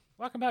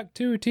Welcome back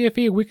to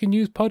TFE, a weekly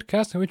news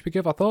podcast in which we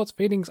give our thoughts,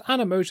 feelings,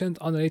 and emotions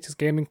on the latest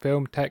gaming,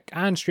 film, tech,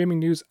 and streaming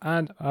news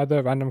and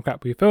other random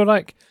crap we feel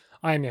like.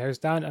 I am your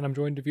host, Dan, and I'm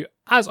joined with you,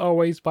 as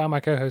always, by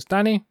my co-host,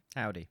 Danny.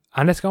 Howdy.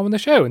 And let's go on with the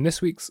show. In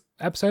this week's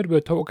episode, we're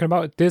talking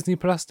about Disney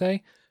Plus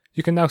Day.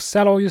 You can now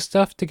sell all your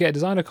stuff to get a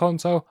designer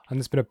console, and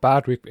it's been a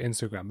bad week for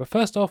Instagram. But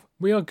first off,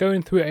 we are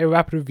going through a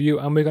rapid review,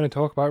 and we're going to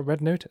talk about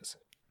Red Notice.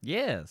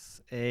 Yes,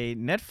 a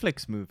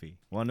Netflix movie,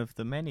 one of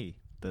the many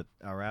that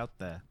are out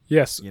there.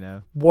 Yes. You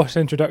know. What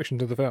an introduction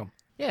to the film.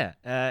 Yeah,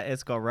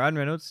 it's got Ryan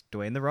Reynolds,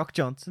 Dwayne "The Rock"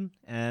 Johnson,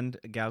 and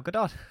Gal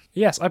Gadot.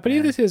 Yes, I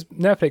believe this is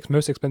Netflix's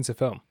most expensive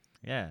film.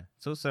 Yeah,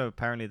 it's also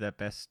apparently their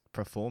best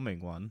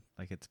performing one.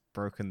 Like, it's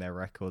broken their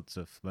records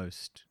of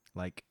most,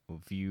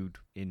 viewed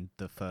in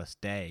the first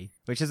day,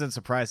 which isn't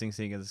surprising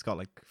seeing as it's got,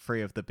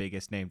 3 of the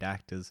biggest named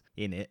actors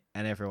in it,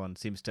 and everyone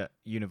seems to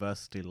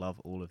universally love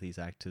all of these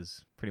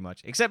actors, pretty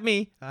much. Except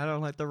me. I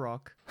don't like The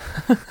Rock.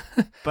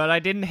 But I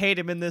didn't hate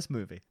him in this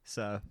movie,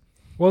 so...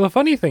 Well, the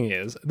funny thing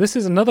is, this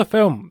is another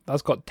film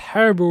that's got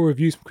terrible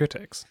reviews from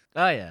critics.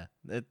 Oh, yeah.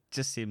 It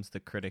just seems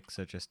the critics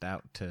are just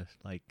out to,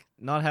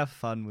 not have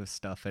fun with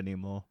stuff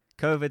anymore.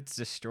 COVID's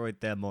destroyed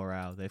their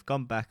morale. They've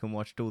gone back and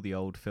watched all the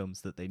old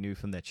films that they knew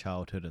from their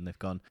childhood, and they've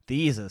gone,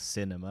 these are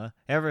cinema.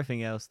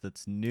 Everything else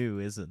that's new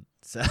isn't.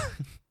 So...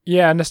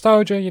 Yeah,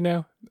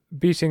 nostalgia,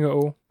 beating it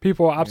all.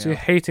 People are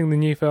absolutely hating the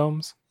new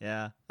films.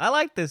 Yeah. I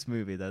like this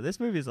movie, though. This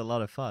movie is a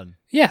lot of fun.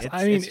 Yes,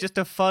 it's just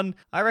a fun...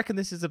 I reckon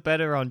this is a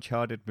better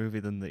Uncharted movie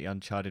than the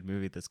Uncharted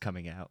movie that's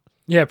coming out.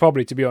 Yeah,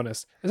 probably, to be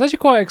honest. It's actually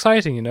quite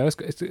exciting,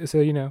 It's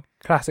a,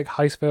 classic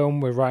heist film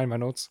with Ryan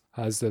Reynolds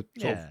as the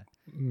sort of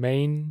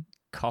main...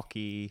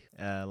 cocky,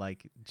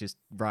 just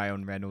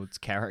Ryan Reynolds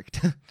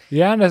character.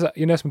 Yeah, and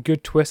there's, some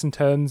good twists and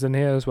turns in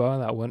here as well.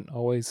 That wouldn't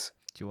always...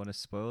 Do you want to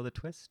spoil the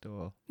twist,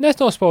 or...? Let's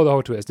not spoil the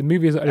whole twist. The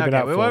movie has only been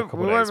out for a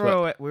couple of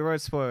days. We won't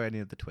spoil any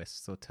of the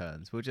twists or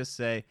turns. We'll just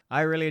say,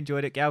 I really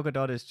enjoyed it. Gal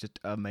Gadot is just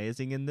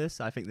amazing in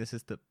this. I think this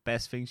is the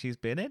best thing she's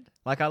been in.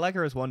 I like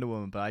her as Wonder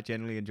Woman, but I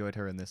generally enjoyed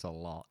her in this a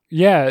lot.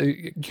 Yeah,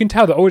 you can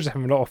tell they're all just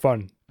having a lot of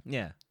fun.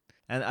 Yeah.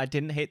 And I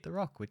didn't hate The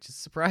Rock, which is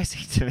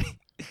surprising to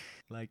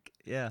me.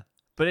 Yeah.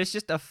 But it's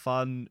just a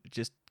fun,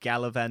 just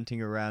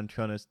gallivanting around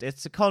trying to...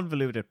 It's a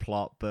convoluted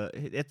plot, but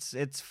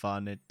it's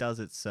fun. It does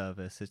its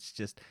service. It's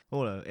just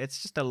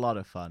a lot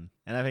of fun.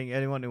 And I think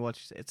anyone who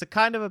watches it's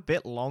a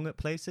bit long at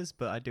places,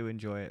 but I do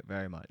enjoy it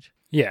very much.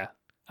 Yeah.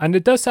 And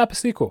it does set up a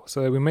sequel,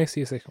 so we may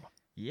see a sequel.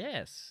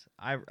 Yes.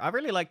 I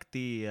really like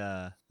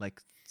the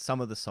some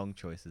of the song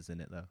choices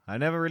in it, though. I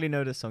never really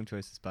noticed song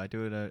choices, but I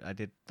do know I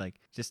did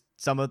just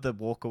some of the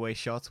walk away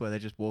shots where they're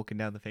just walking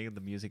down the thing and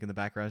the music in the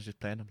background is just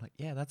playing. I'm like,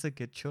 yeah, that's a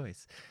good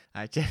choice.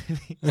 I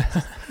genuinely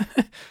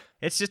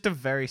it's just a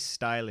very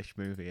stylish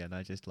movie, and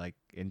I just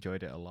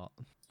enjoyed it a lot.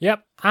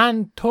 Yep.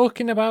 And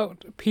talking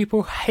about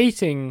people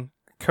hating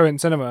current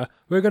cinema,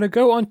 we're going to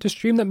go on to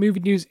stream that movie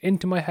news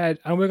into my head,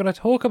 and we're going to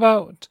talk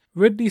about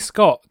Ridley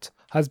Scott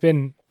has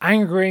been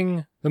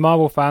angering the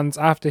Marvel fans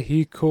after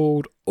he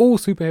called all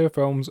superhero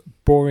films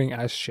boring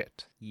as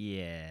shit.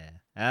 Yeah.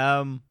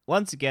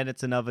 Once again,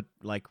 it's another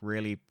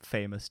really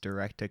famous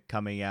director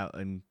coming out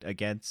and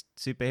against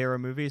superhero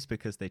movies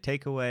because they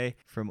take away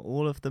from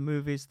all of the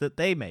movies that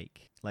they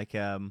make.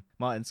 Martin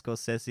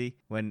Scorsese,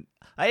 when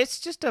it's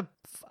just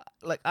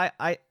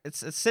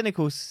it's a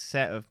cynical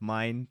set of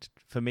mind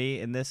for me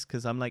in this,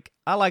 because I'm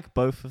I like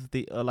both of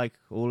the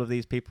all of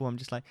these people. I'm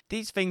just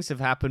these things have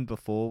happened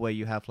before where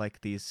you have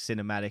these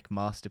cinematic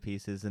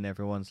masterpieces and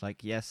everyone's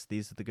yes,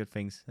 these are the good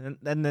things,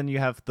 and then you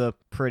have the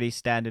pretty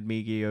standard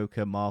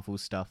mediocre Marvel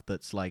stuff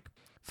that's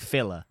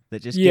filler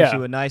that just gives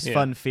you a nice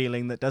fun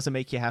feeling that doesn't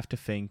make you have to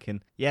think.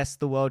 And yes,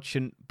 the world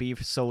shouldn't be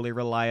solely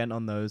reliant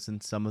on those,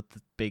 and some of the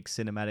big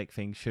cinematic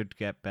things should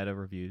get better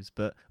reviews,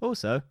 but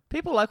also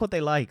people like what they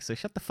like, so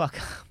shut the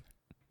fuck up.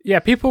 Yeah,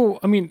 people,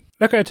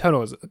 look at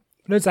Eternals.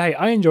 Loads of hate.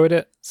 I enjoyed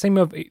it. Same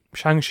with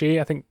Shang-Chi.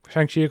 I think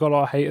Shang-Chi got a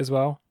lot of hate as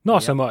well.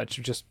 Not so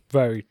much, just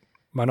very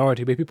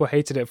minority, but people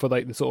hated it for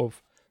the sort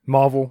of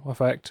Marvel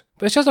effect.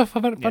 But it's just a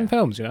fun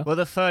films, Well,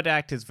 the third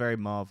act is very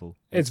Marvel.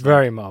 It's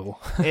very Marvel.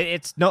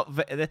 It's not...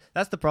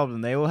 That's the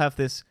problem. They all have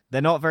this...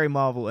 They're not very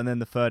Marvel, and then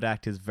the third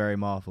act is very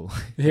Marvel.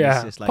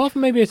 Yeah. Apart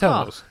from maybe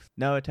Eternals.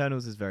 No,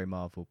 Eternals is very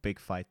Marvel. Big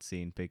fight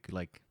scene, big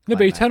No,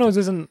 but Eternals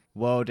isn't...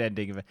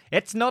 world-ending event.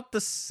 It's not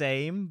the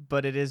same,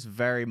 but it is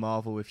very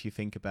Marvel if you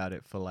think about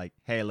it for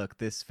hey, look,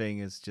 this thing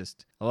is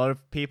just a lot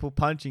of people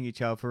punching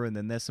each other, and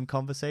then there's some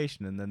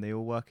conversation, and then they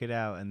all work it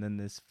out, and then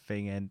this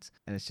thing ends,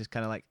 and it's just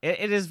kind of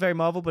it is very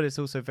Marvel, but it's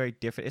also very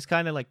different. It's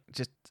kind of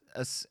just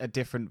a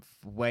different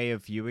way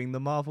of viewing the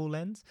Marvel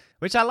lens,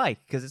 which I like,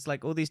 because it's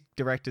all these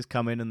directors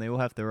come in and they all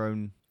have their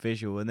own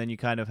visual, and then you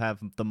kind of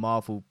have the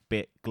Marvel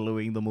bit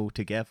gluing them all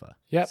together.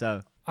 Yeah.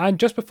 So, and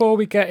just before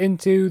we get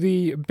into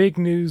the big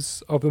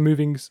news of the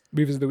movies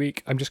of the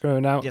week, I'm just going to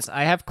announce... Yes,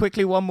 I have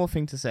quickly one more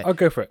thing to say. I'll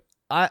go for it.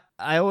 I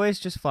always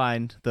just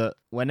find that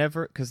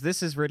whenever... Because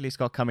this is Ridley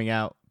Scott coming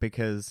out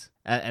because...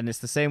 And it's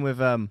the same with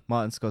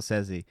Martin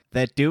Scorsese.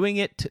 They're doing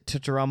it to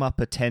drum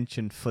up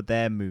attention for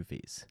their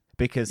movies.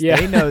 because Yeah.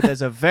 they know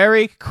there's a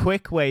very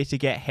quick way to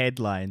get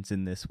headlines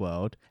in this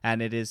world,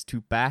 and it is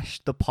to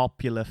bash the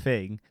popular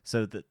thing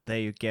so that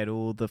they get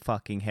all the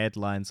fucking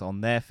headlines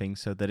on their thing,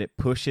 so that it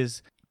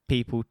pushes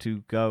people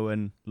to go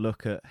and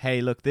look at, hey,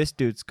 look, this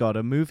dude's got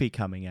a movie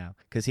coming out,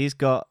 because he's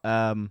got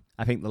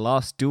I think The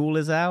Last Duel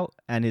is out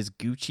and his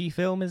Gucci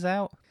film is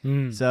out.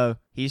 So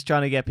he's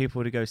trying to get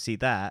people to go see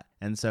that.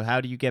 And so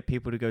how do you get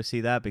people to go see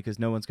that? Because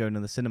no one's going to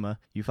the cinema.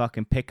 You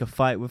fucking pick a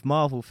fight with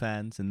Marvel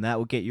fans, and that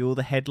will get you all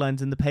the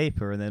headlines in the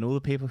paper, and then all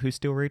the people who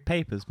still read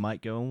papers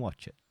might go and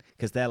watch it,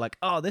 because they're like,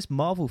 oh, this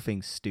Marvel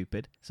thing's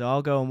stupid, so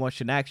I'll go and watch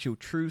an actual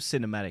true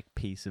cinematic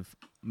piece of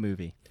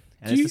movie.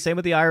 And it's the same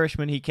with The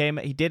Irishman. He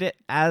did it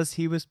as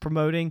he was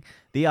promoting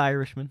The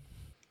Irishman.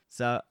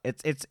 So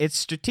it's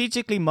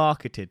strategically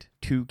marketed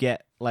to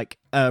get like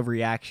a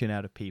reaction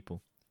out of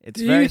people. It's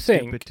Do very you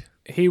think stupid.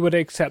 he would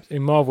accept a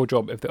Marvel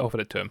job if they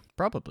offered it to him?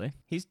 Probably.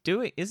 He's not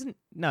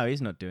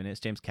doing it. It's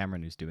James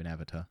Cameron who's doing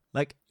Avatar.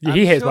 Like, Yeah,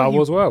 he hates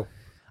Marvel as well.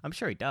 I'm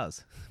sure he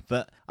does.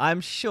 But I'm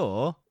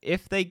sure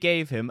if they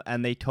gave him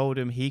and they told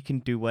him he can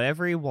do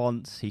whatever he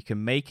wants, he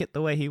can make it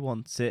the way he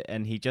wants it,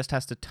 and he just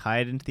has to tie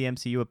it into the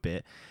MCU a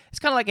bit. It's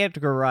kind of like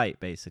Edgar Wright,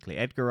 basically.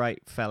 Edgar Wright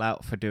fell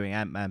out for doing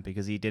Ant-Man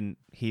because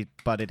he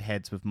butted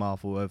heads with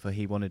Marvel over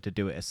he wanted to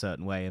do it a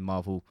certain way, and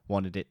Marvel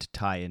wanted it to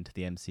tie into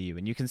the MCU.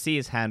 And you can see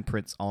his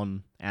handprints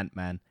on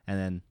Ant-Man, and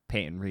then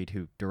Peyton Reed,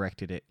 who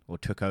directed it or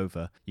took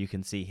over, you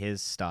can see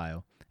his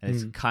style. And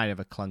it's kind of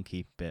a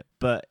clunky bit,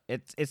 but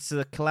it's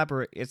a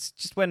collaborate. It's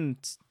just when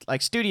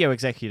like studio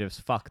executives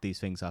fuck these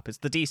things up. It's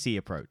the DC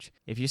approach.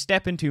 If you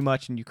step in too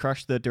much and you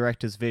crush the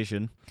director's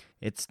vision,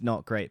 it's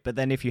not great. But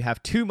then if you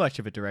have too much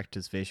of a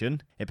director's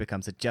vision, it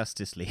becomes a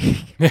Justice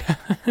League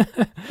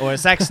or a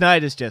Zack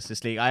Snyder's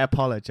Justice League. I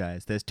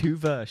apologize. There's two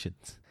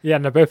versions. Yeah,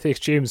 and they're both the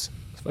extremes.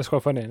 That's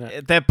quite funny, isn't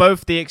it? They're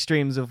both the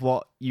extremes of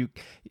what you...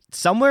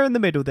 Somewhere in the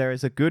middle there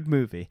is a good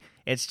movie.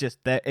 It's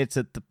just that it's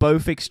at the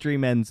both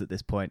extreme ends at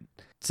this point.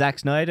 Zack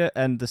Snyder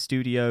and the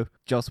studio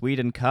Joss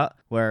Whedon cut,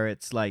 where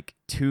it's like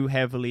too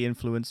heavily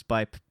influenced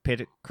by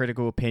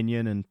critical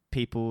opinion and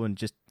people and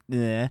just...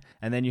 And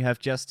then you have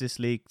Justice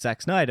League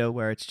Zack Snyder,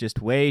 where it's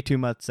just way too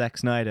much Zack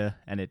Snyder,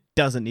 and it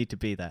doesn't need to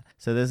be that.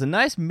 So there's a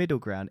nice middle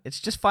ground. It's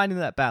just finding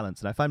that balance,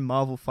 and I find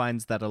Marvel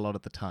finds that a lot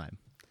of the time.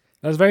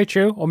 That's very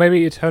true. Or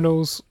maybe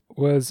Eternals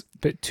was a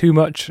bit too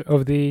much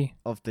of the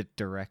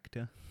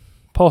director.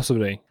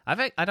 Possibly.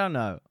 I don't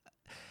know.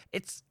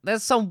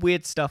 There's some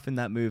weird stuff in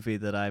that movie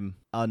that I'm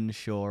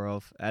unsure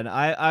of, and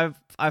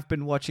I've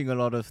been watching a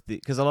lot of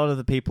because a lot of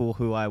the people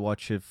who I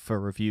watch for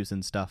reviews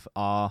and stuff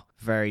are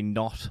very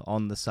not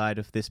on the side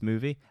of this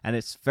movie, and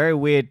it's very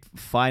weird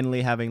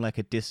finally having like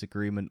a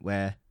disagreement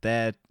where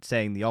they're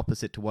saying the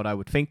opposite to what I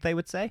would think they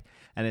would say,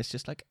 and it's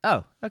just like,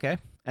 oh, okay,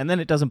 and then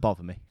it doesn't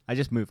bother me. I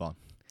just move on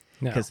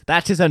because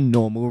that is a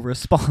normal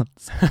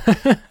response.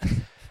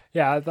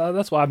 Yeah,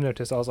 that's what I've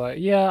noticed. I was like,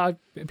 yeah,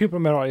 people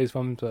may not like these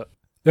films, but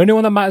the only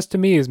one that matters to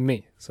me is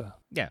me. So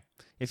yeah,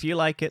 if you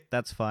like it,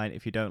 that's fine.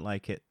 If you don't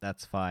like it,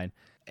 that's fine.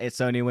 It's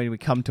only when we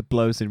come to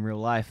blows in real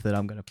life that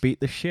I'm going to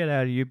beat the shit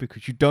out of you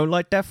because you don't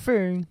like that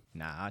thing.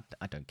 Nah,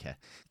 I don't care.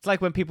 It's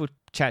like when people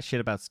chat shit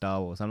about Star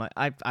Wars. I'm like,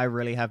 I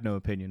really have no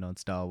opinion on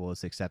Star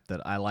Wars except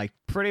that I like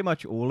pretty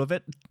much all of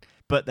it,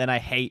 but then I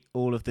hate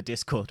all of the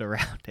discord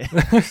around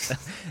it. So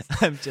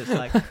I'm just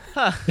like,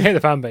 huh. You hate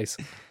the fan base.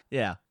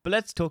 Yeah, but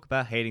let's talk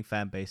about hating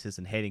fan bases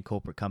and hating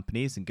corporate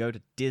companies and go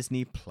to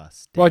Disney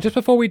Plus. Well, just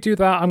before we do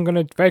that, I'm going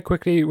to very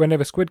quickly run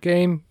over Squid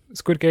Game.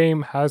 Squid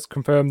Game has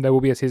confirmed there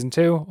will be a season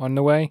 2 on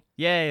the way.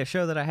 Yay, a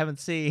show that I haven't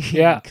seen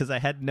because I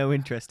had no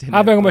interest in it. I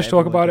haven't got much to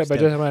talk about it, but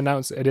I just want to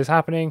announce it is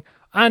happening.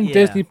 And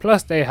Disney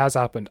Plus Day has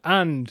happened.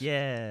 And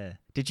yeah.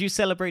 Did you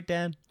celebrate,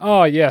 Dan?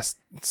 Oh, yes.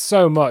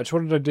 So much.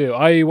 What did I do?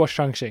 I watched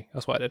Shang-Chi.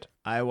 That's what I did.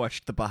 I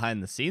watched the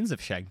behind the scenes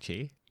of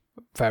Shang-Chi.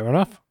 Fair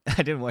enough.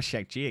 I didn't watch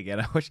Shang-Chi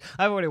again.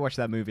 I've already watched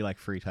that movie like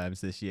 3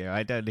 times this year.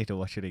 I don't need to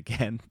watch it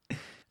again.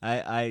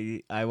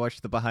 I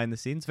watched the behind the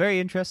scenes. Very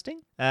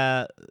interesting.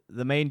 The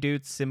main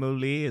dude, Simu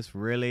Lee, is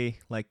really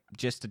like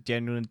just a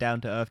genuine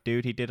down to earth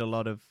dude. He did a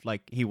lot of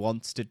like he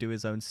wants to do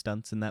his own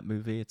stunts in that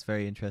movie. It's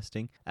very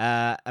interesting.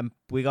 And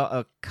we got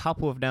a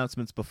couple of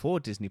announcements before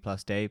Disney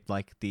Plus Day,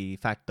 like the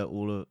fact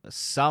that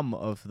some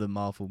of the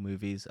Marvel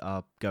movies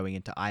are going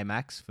into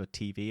IMAX for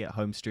TV at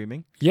home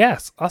streaming.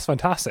 Yes, that's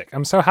fantastic.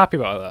 I'm so happy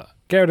about that.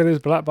 Get rid of these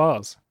black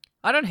bars.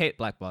 I don't hate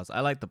black bars.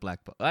 I like the black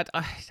bar.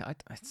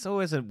 It's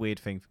always a weird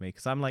thing for me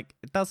because I'm like,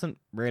 it doesn't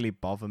really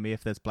bother me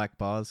if there's black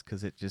bars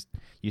because it just,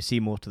 you see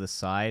more to the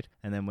side.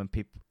 And then when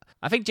people,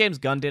 I think James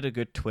Gunn did a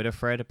good Twitter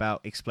thread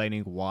about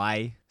explaining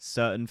why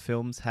certain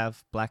films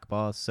have black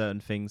bars,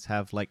 certain things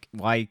have like,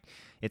 why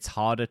it's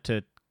harder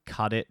to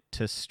cut it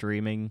to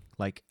streaming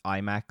like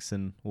IMAX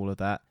and all of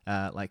that,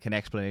 like an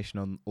explanation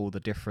on all the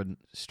different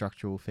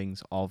structural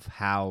things of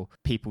how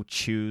people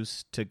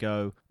choose to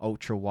go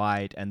ultra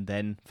wide and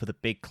then for the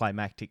big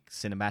climactic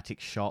cinematic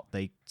shot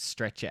they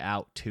stretch it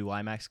out to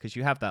IMAX, because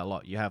you have that a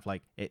lot. You have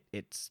like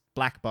it's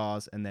black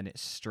bars and then it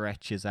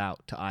stretches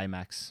out to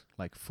IMAX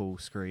like full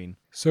screen.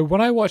 So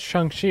when I watched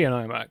Shang-Chi in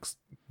IMAX,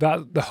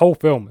 That the whole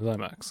film is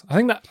IMAX. I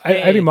think that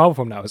every Marvel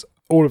film now is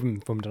all of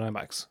them filmed in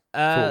IMAX.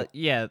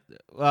 Yeah.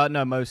 Well,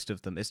 no, most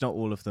of them. It's not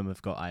all of them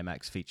have got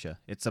IMAX feature.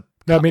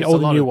 No, I mean all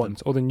the new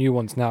ones. All the new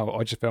ones now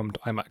are just filmed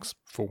IMAX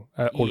full.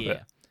 All of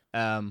it.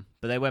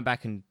 But they went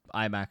back and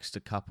IMAXed a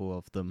couple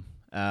of them.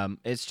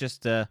 It's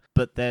just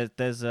but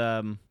there's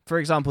for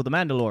example, The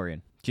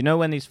Mandalorian. Do you know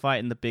when he's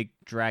fighting the big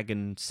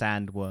dragon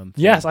sandworm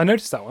thing? Yes, I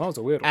noticed that one. That was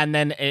a weird one. And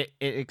then it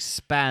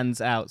expands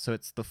out, so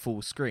it's the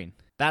full screen.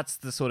 That's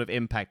the sort of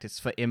impact. It's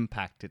for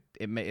impact.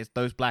 It's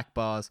those black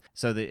bars,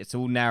 so that it's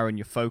all narrow and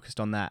you're focused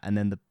on that, and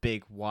then the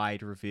big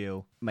wide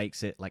reveal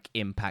makes it like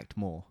impact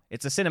more.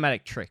 It's a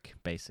cinematic trick,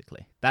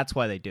 basically. That's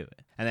why they do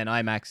it. And then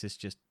IMAX is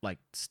just like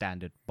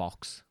standard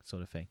box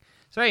sort of thing.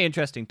 It's very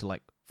interesting to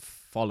like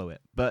follow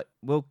it. But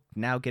we'll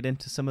now get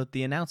into some of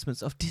the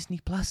announcements of Disney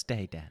Plus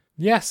Day, Dan.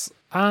 Yes,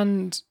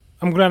 and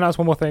I'm going to announce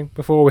one more thing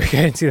before we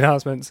get into the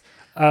announcements.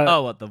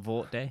 What, the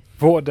Vought Day?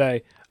 Vought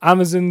Day.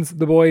 Amazon's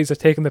The Boys are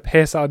taking the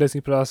piss out of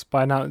Disney Plus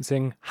by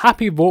announcing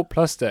Happy Vought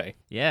Plus Day.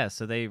 Yeah,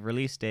 so they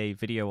released a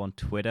video on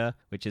Twitter,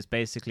 which is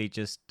basically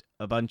just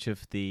a bunch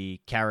of the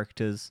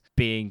characters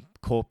being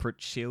corporate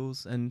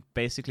shills and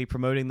basically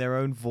promoting their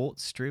own Vought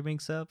streaming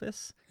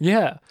service.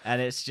 Yeah. And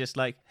it's just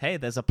like, hey,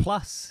 there's a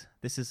plus.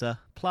 This is a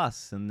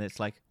plus. And it's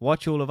like,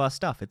 watch all of our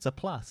stuff. It's a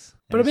plus. And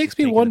but it makes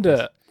me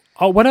wonder,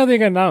 when are they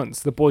going to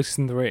announce The Boys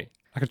Season 3?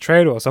 Like a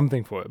trailer or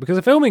something for it? Because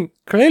they're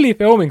clearly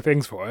filming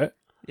things for it.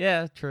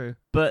 Yeah, true.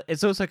 But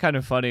it's also kind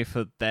of funny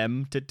for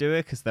them to do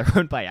it because they're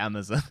owned by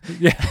Amazon.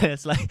 Yeah. And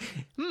it's like,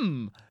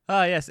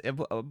 yes,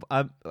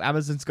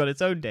 Amazon's got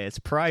its own day. It's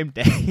Prime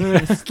Day.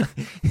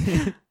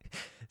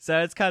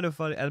 So it's kind of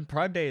funny. And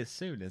Prime Day is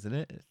soon, isn't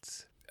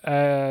it?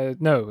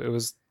 No, it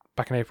was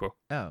back in April.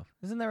 Oh,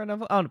 isn't there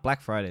another? Oh,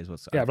 Black Friday is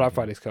what's. Yeah, Black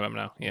Friday's coming up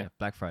now. Yeah,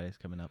 Black Friday's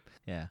coming up.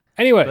 Yeah.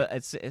 Anyway, but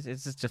it's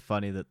just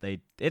funny that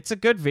it's a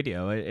good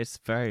video. It's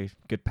very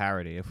good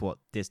parody of what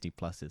Disney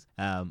Plus is.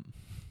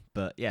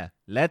 But yeah,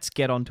 let's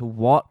get on to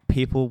what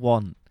people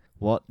want.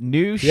 What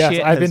new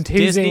shit has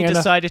Disney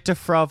decided to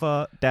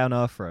throw down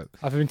our throat?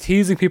 I've been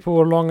teasing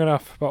people long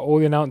enough about all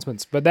the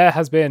announcements, but there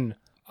has been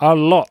a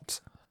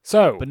lot.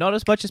 But not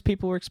as much as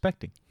people were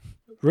expecting.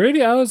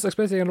 Really? I was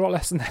expecting a lot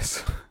less than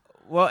this.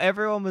 Well,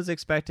 everyone was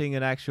expecting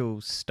an actual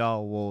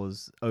Star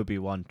Wars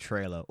Obi-Wan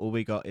trailer. All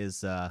we got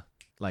is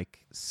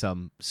like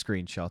some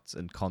screenshots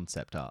and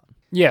concept art.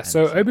 Yeah,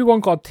 so Obi-Wan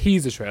got a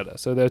teaser trailer.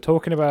 So they're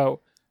talking about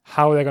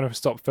how they're going to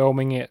stop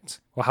filming it,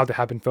 or how they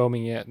have been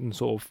filming it, and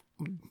sort of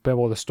bit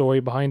more the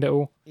story behind it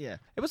all. Yeah,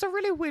 it was a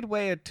really weird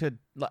way to.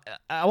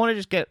 I want to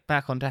just get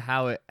back onto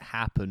how it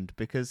happened,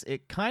 because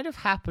it kind of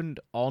happened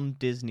on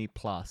Disney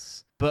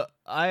Plus, but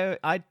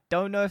I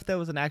don't know if there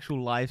was an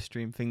actual live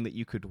stream thing that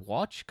you could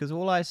watch, because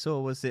all I saw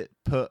was it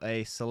put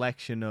a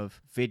selection of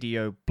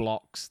video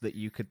blocks that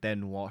you could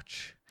then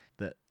watch.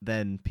 That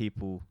then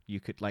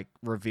you could like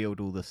revealed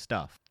all the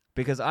stuff.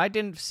 Because I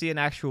didn't see an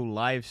actual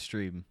live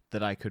stream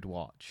that I could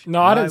watch.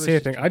 No, I didn't see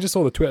anything. I just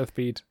saw the Twitter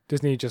feed.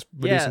 Disney just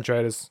releasing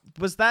trailers.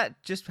 Was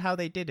that just how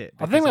they did it?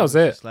 I think that was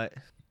it.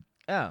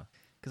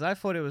 Because I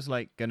thought it was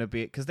like going to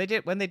be... Because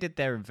when they did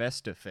their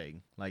investor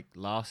thing, like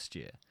last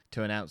year,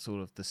 to announce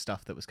all of the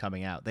stuff that was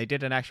coming out, they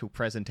did an actual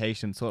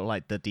presentation, sort of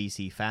like the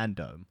DC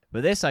fandom.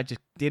 But this, I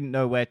just didn't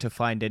know where to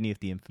find any of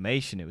the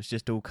information. It was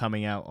just all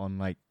coming out on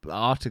like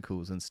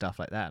articles and stuff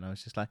like that. And I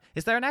was just like,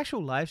 is there an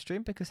actual live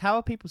stream? Because how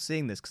are people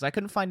seeing this? Because I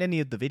couldn't find any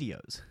of the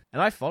videos.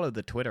 And I followed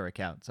the Twitter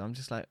account, so I'm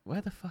just like,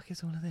 where the fuck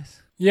is all of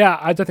this? Yeah,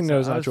 I don't think there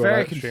was an actual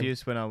live stream. I was very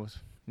confused when I was...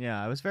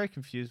 Yeah, I was very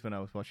confused when I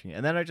was watching it.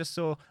 And then I just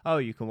saw,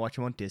 you can watch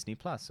them on Disney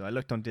Plus. So I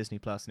looked on Disney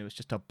Plus, and it was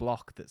just a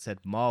block that said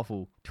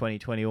Marvel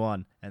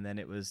 2021, and then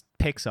it was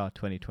Pixar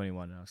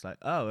 2021. And I was like,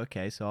 oh,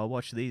 okay, so I'll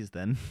watch these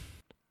then.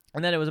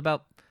 And then it was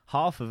about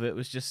half of it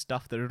was just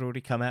stuff that had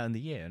already come out in the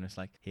year. And it's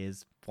like,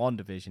 here's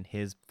WandaVision,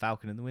 here's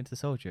Falcon and the Winter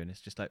Soldier. And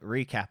it's just like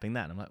recapping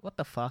that. And I'm like, what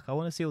the fuck? I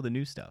want to see all the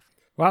new stuff.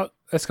 Well,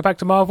 let's go back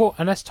to Marvel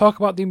and let's talk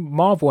about the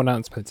Marvel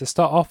announcements. Let's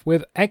start off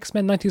with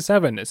X-Men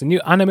 97. It's a new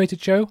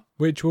animated show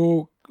which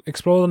will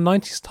explore the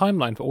 90s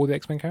timeline for all the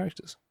X-Men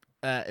characters.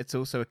 It's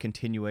also a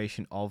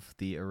continuation of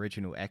the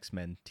original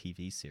X-Men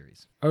TV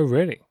series. Oh,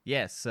 really?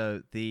 Yes,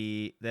 so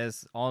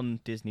there's on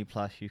Disney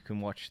Plus, you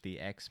can watch the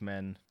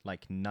X-Men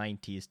like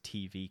 90s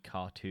TV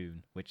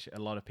cartoon, which a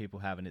lot of people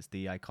have, and it's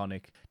the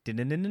iconic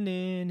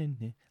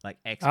like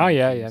X-Men. Oh,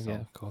 yeah,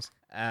 of course.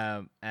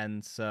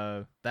 And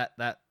so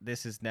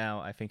this is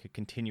now, I think, a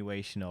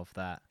continuation of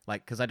that.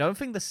 Like, because I don't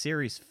think the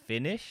series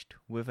finished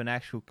with an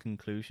actual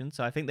conclusion.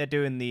 So I think they're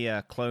doing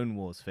the Clone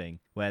Wars thing,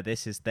 where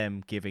this is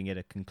them giving it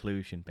a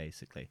conclusion,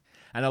 basically.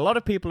 And a lot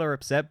of people are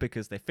upset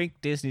because they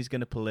think Disney's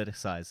going to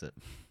politicize it.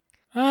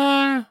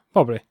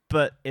 Probably.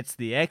 But it's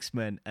the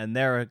X-Men, and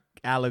they're an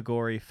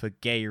allegory for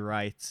gay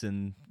rights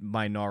and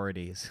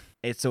minorities.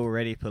 It's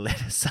already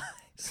politicized.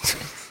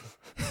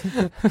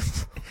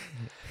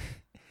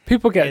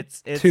 People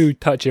get too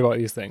touchy about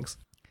these things.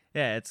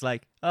 Yeah, it's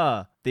like,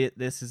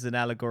 this is an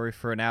allegory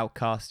for an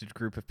outcasted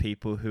group of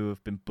people who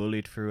have been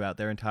bullied throughout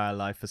their entire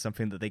life for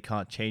something that they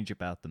can't change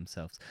about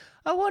themselves.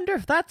 I wonder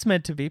if that's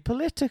meant to be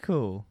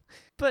political.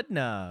 But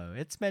no,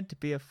 it's meant to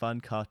be a fun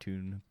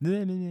cartoon.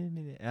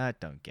 I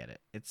don't get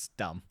it. It's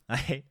dumb. I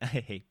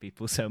hate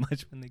people so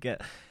much when they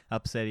get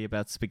upsetty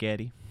about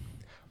spaghetti.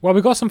 Well,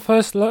 we got some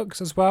first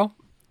looks as well.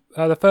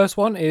 The first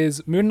one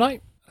is Moon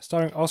Knight,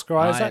 starring Oscar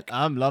Isaac.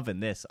 I'm loving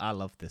this. I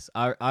love this.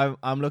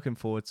 I'm looking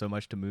forward so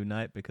much to Moon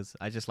Knight because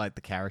I just like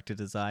the character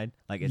design.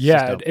 Like, it's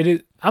it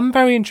is. I'm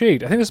very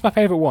intrigued. I think this is my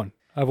favorite one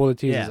of all the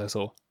teasers I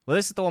saw. Well,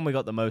 this is the one we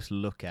got the most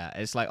look at.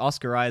 It's like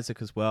Oscar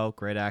Isaac as well,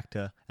 great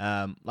actor.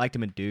 Liked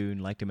him in Dune,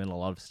 liked him in a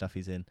lot of stuff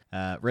he's in.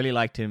 Really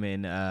liked him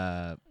in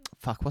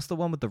what's the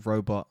one with the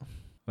robot?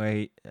 Where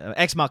he,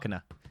 Ex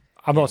Machina.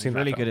 I've not seen that.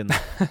 Really film. good in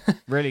that.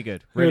 Really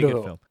good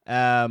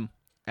film.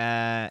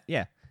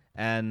 Yeah.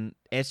 And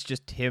it's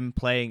just him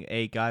playing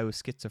a guy with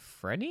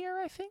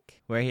schizophrenia, I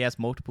think, where he has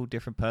multiple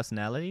different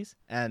personalities,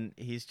 and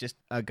he's just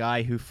a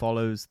guy who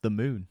follows the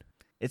moon.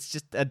 It's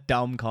just a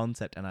dumb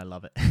concept, and I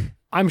love it.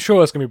 I'm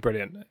sure it's going to be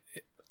brilliant.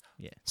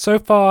 Yeah. So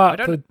far,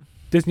 the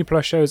Disney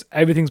Plus shows,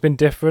 everything's been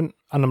different,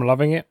 and I'm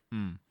loving it.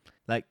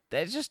 Like,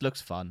 it just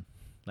looks fun.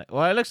 Like,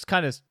 well, it looks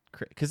kind of...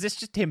 Because it's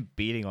just him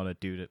beating on a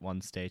dude at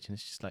one stage, and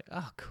it's just like,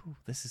 oh, cool.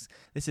 This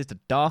is the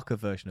darker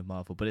version of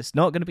Marvel, but it's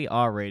not going to be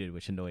R-rated,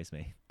 which annoys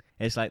me.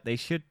 It's like they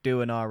should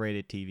do an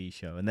R-rated TV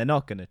show, and they're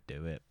not going to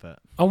do it. But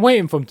I'm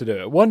waiting for them to do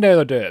it. One day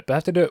they'll do it, but they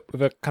have to do it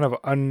with a kind of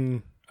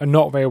a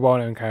not very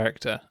well-known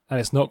character, and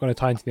it's not going to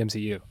tie into the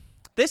MCU.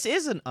 This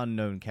is an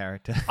unknown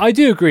character. I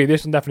do agree.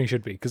 This one definitely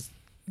should be, because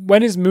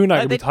when is Moon Knight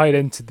going to be tied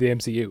into the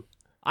MCU?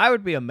 I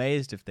would be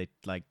amazed if they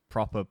like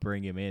proper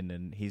bring him in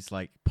and he's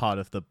like part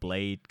of the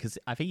Blade, because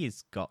I think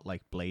he's got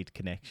like Blade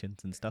connections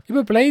and stuff. Yeah,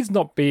 but Blade's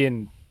not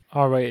being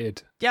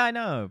R-rated. Yeah, I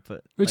know,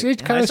 but which is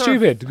kind of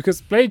stupid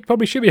because Blade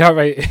probably should be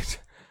R-rated.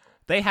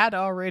 They had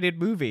R-rated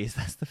movies.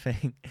 That's the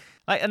thing.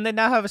 Like, and they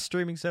now have a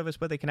streaming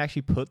service where they can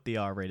actually put the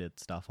R-rated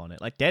stuff on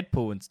it. Like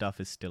Deadpool and stuff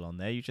is still on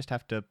there. You just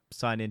have to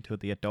sign into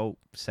the adult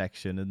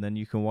section, and then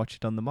you can watch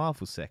it on the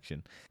Marvel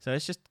section. So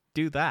let's just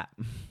do that.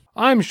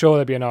 I'm sure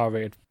there'll be an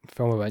R-rated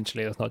film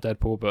eventually. That's not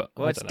Deadpool, but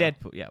it's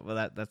Deadpool. Yeah,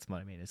 well, that's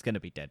what I mean. It's going to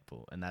be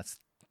Deadpool, and that's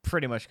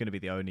pretty much going to be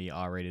the only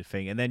R-rated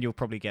thing. And then you'll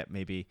probably get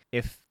maybe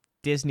if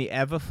Disney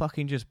ever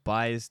fucking just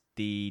buys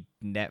the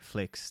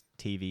Netflix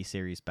TV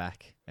series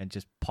back and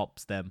just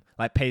pops them,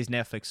 like pays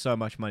Netflix so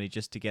much money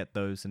just to get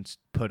those and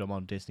put them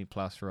on Disney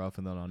Plus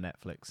rather than on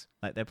Netflix.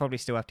 Like, they probably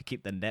still have to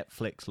keep the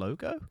Netflix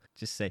logo,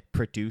 just say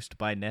produced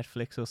by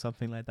Netflix or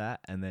something like that,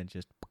 and then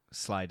just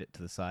slide it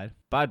to the side.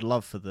 But I'd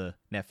love for the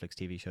Netflix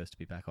TV shows to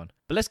be back on.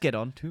 But let's get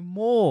on to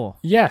more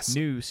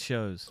news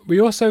shows.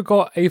 We also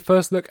got a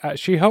first look at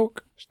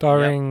She-Hulk,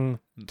 starring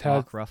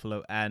Mark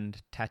Ruffalo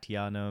and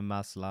Tatiana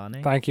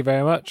Maslany. Thank you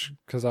very much,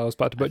 because I was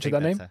about to butcher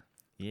that name.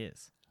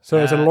 Yes. So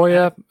it's a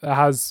lawyer that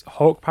has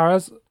Hulk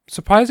powers.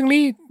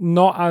 Surprisingly,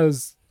 not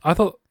as... I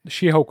thought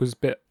She-Hulk was a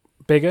bit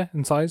bigger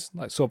in size,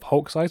 like sort of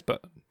Hulk size,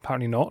 but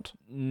apparently not.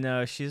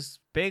 No, she's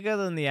bigger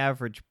than the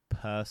average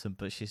person,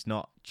 but she's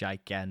not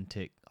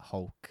gigantic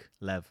Hulk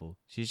level.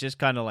 She's just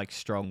kind of like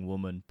strong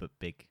woman, but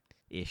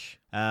big-ish.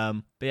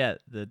 But yeah,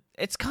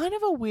 it's kind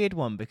of a weird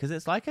one because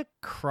it's like a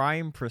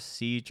crime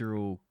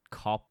procedural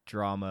cop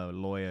drama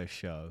lawyer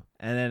show,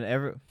 and then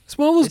That's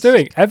what Marvel's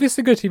doing. Every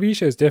single TV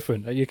show is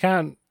different. You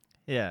can't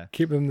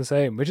keep them the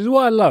same, which is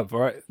what I love.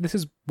 Right, this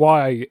is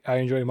why I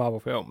enjoy Marvel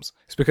films.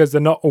 It's because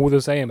they're not all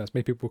the same, as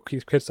many people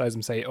criticize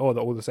them, say, "Oh,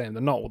 they're all the same."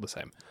 They're not all the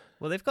same.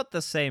 Well, they've got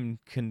the same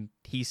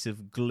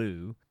cohesive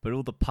glue, but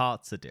all the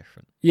parts are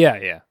different.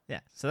 Yeah.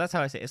 So that's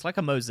how I say it. It's like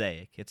a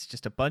mosaic. It's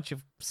just a bunch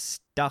of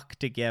stuck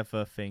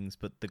together things,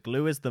 but the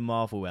glue is the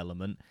Marvel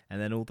element,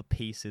 and then all the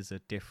pieces are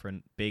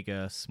different,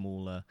 bigger,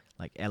 smaller,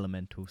 like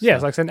elemental stuff. Yeah,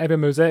 it's like saying every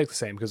mosaic's the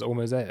same because they're all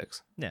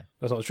mosaics. Yeah.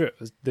 That's not true.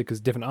 It's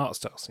because different art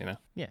styles, you know?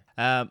 Yeah.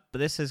 But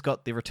this has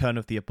got the return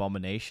of the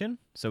Abomination.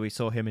 So we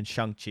saw him in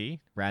Shang-Chi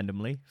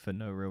randomly for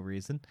no real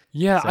reason.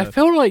 Yeah, so I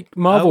feel like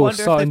Marvel is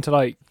starting to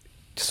like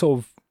sort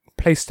of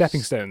place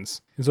stepping stones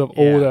in sort of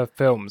all their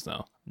films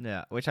now.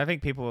 Yeah, which I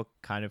think people were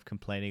kind of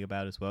complaining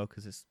about as well,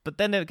 because it's. But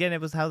then again, it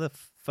was how the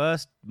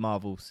first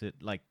Marvel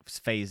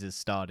phases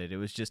started. It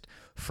was just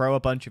throw a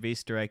bunch of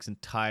Easter eggs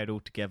and tie it all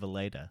together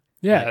later.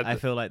 Yeah, I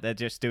feel like they're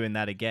just doing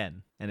that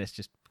again, and it's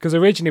just because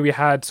originally we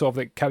had sort of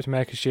like Captain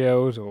America's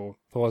shield or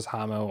Thor's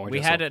hammer, or we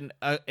had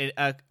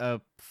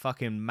a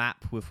fucking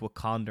map with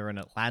Wakanda and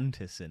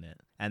Atlantis in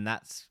it, and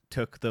that's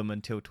took them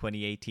until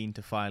 2018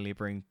 to finally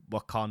bring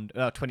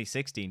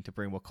 2016 to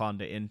bring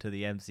Wakanda into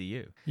the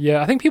MCU.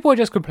 Yeah, I think people are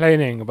just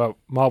complaining about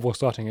Marvel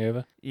starting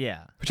over.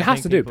 Yeah, which it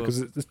has to do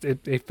because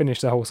they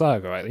finished the whole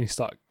saga, right? Then you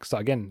start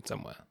again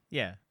somewhere.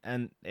 Yeah,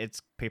 and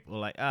it's people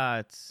like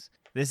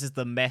This is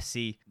the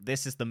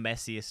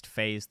messiest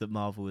phase that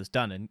Marvel has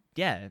done. And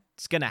yeah,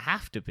 it's going to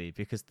have to be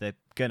because they're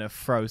going to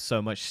throw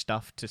so much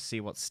stuff to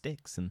see what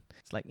sticks. And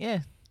it's like,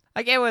 yeah,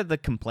 I get where the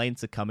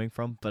complaints are coming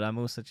from, but I'm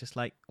also just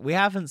like, we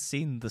haven't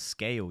seen the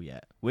scale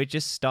yet. We're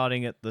just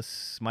starting at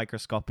this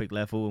microscopic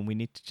level, and we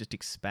need to just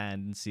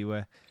expand and see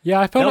where. Yeah,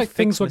 I feel They'll like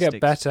things fix will get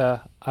mistakes.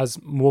 better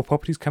as more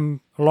properties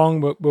come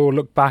along. We'll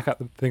look back at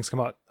the things come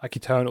out like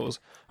Eternals,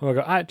 and we'll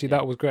go, actually,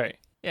 that was great.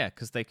 Yeah,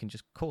 because they can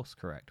just course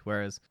correct.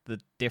 Whereas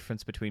the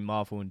difference between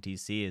Marvel and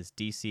DC is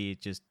DC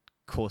just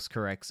course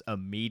corrects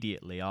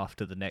immediately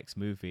after the next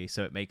movie,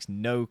 so it makes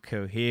no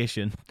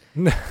cohesion.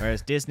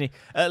 Whereas Disney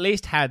at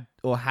least had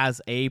or has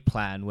a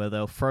plan where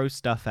they'll throw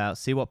stuff out,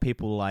 see what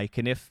people like,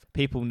 and if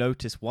people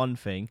notice one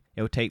thing,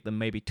 it'll take them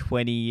maybe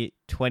 20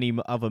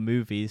 other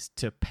movies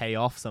to pay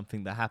off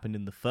something that happened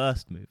in the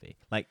first movie.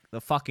 Like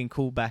the fucking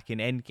callback in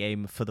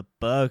Endgame for the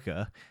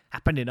burger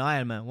happened in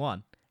Iron Man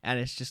 1. And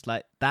it's just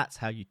like, that's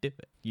how you do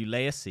it. You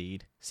lay a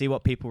seed, see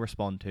what people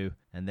respond to,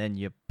 and then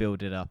you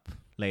build it up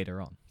later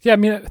on. Yeah, I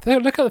mean,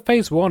 look at the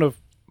phase 1 of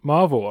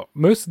Marvel.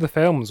 Most of the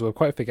films were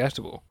quite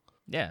forgettable.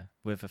 Yeah,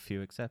 with a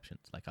few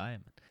exceptions, like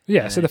Iron Man.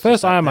 Yeah, And so the it's just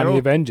first like, Iron Man they're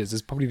and the all- Avengers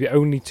is probably the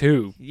only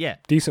two Yeah,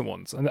 decent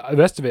ones, and the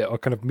rest of it are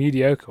kind of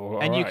mediocre.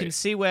 Or and you alright. can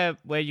see where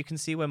you can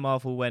see where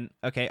Marvel went,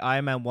 okay,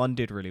 Iron Man 1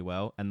 did really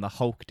well, and the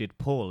Hulk did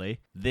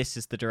poorly. This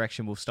is the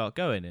direction we'll start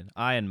going in.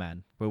 Iron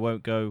Man. We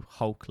won't go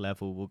Hulk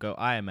level, we'll go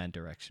Iron Man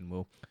direction.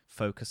 We'll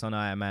focus on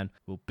Iron Man.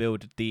 We'll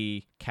build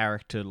the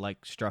character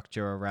like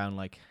structure around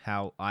like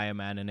how Iron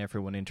Man and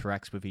everyone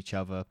interacts with each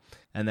other,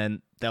 and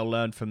then they'll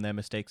learn from their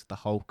mistakes of the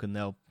Hulk and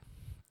they'll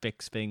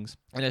fix things.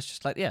 And it's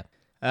just like, yeah.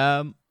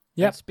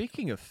 Yep. And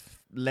speaking of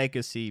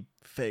legacy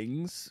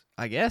things,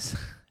 I guess.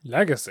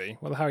 Legacy.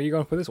 What the hell are you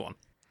going for this one?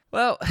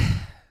 Well,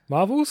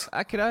 Marvels?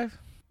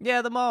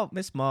 Yeah,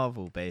 Miss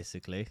Marvel,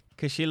 basically.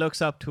 Because she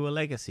looks up to a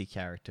legacy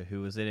character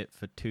who was in it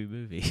for 2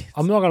 movies.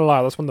 I'm not gonna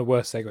lie, that's one of the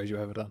worst segues you've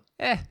ever done.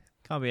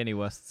 Can't be any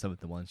worse than some of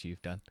the ones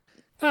you've done.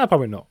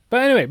 Probably not.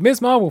 But anyway,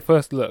 Ms. Marvel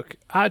first look.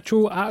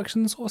 Actual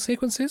actions or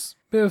sequences?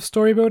 Bit of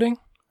story building.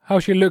 How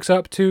she looks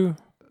up to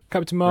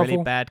Captain Marvel.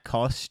 Really bad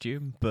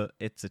costume, but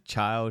it's a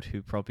child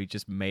who probably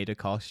just made a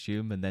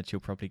costume, and then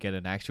she'll probably get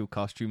an actual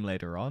costume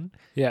later on.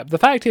 Yeah, the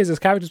fact is, this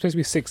character's supposed to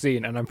be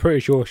 16, and I'm pretty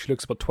sure she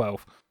looks about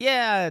 12.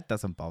 Yeah, it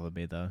doesn't bother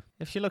me, though.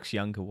 If she looks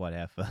younger,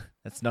 whatever.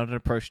 That's not an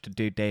approach to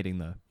do dating,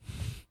 though.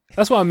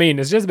 That's what I mean.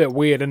 It's just a bit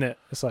weird, isn't it?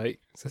 It's like,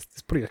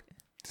 it's pretty.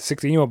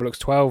 16-year-old but looks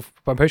 12,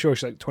 but I'm pretty sure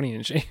she's like 20,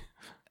 isn't she?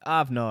 I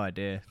have no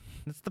idea.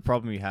 That's the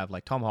problem you have.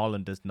 Like, Tom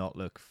Holland does not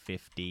look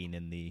 15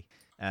 in the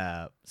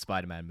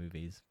Spider-Man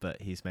movies, but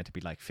he's meant to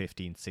be like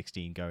 15,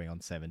 16, going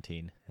on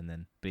 17,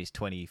 but he's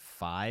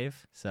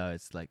 25, so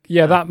it's like...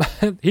 Yeah,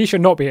 that he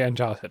should not be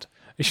Uncharted.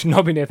 He should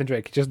not be Nathan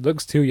Drake. He just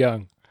looks too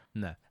young.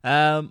 No.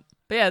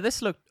 But yeah,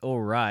 this looked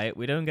alright.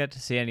 We don't get to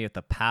see any of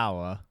the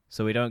power,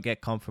 so we don't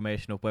get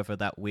confirmation of whether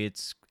that weird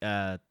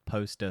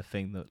poster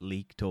thing that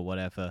leaked or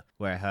whatever,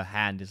 where her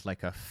hand is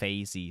like a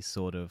phasey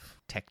sort of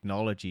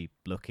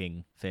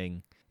technology-looking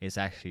thing, is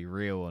actually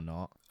real or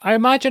not. I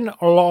imagine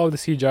a lot of the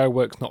CGI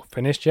work's not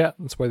finished yet.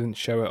 That's why they didn't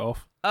show it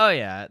off. Oh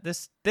yeah,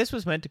 this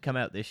was meant to come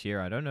out this year.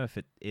 I don't know if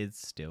it is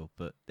still,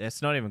 but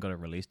it's not even got a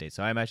release date,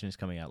 so I imagine it's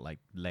coming out like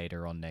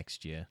later on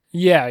next year.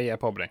 Yeah,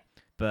 probably.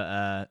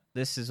 But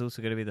this is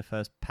also going to be the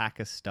first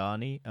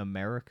Pakistani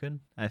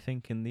American, I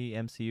think, in the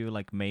MCU,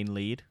 like, main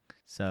lead.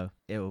 So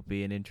it will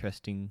be an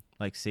interesting,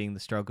 like, seeing the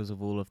struggles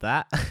of all of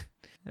that.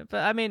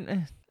 But, I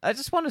mean, I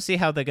just want to see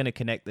how they're going to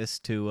connect this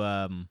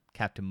to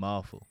Captain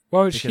Marvel.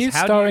 Well, Because she's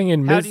how do starring you-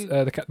 in how Ms. do you-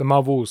 The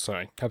Marvels,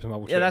 Captain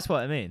Marvel. Yeah, 2. that's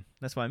what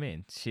I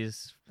mean.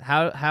 She's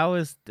how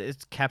is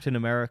Captain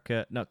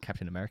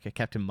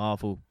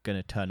Marvel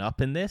gonna turn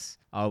up in this?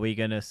 Are we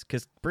gonna?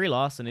 Because Brie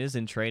Larson is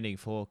in training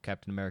for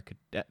Captain America.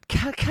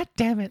 God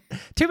damn it!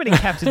 Too many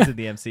captains in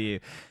the MCU.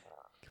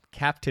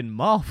 Captain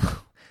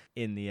Marvel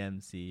in the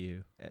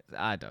MCU.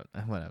 I don't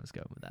know what I was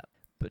going with that.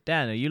 But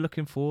Dan, are you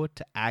looking forward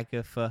to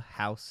Agatha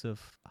House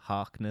of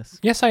Harkness?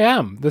 Yes, I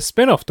am. The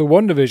spin-off to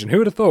WandaVision. Who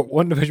would have thought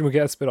WandaVision would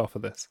get a spin-off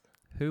of this?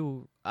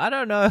 I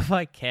don't know if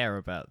I care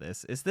about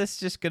this. Is this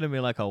just going to be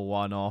like a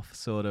one-off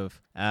sort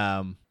of...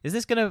 is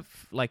this going to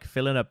like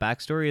fill in a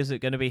backstory? Is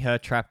it going to be her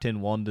trapped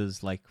in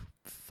Wanda's like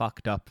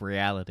fucked up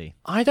reality?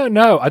 I don't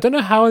know. I don't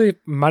know how they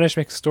managed to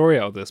make a story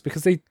out of this,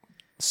 because they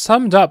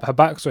summed up her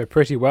backstory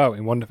pretty well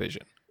in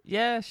WandaVision.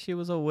 Yeah, she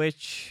was a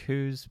witch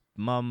whose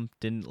mum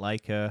didn't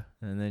like her,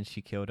 and then she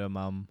killed her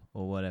mum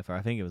or whatever.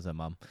 I think it was her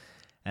mum.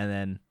 And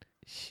then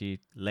she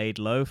laid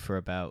low for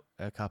about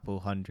a couple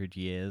 100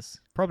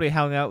 years. Probably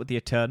hung out with the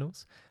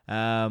Eternals.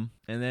 And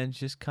then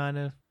just kind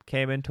of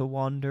came into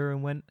Wanda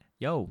and went,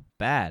 yo,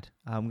 bad,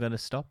 I'm going to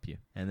stop you.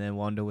 And then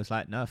Wanda was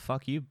like, no,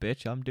 fuck you,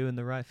 bitch, I'm doing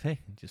the right thing.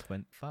 And just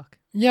went, fuck.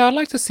 Yeah, I'd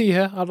like to see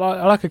her. I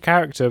like her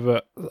character,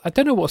 but I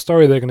don't know what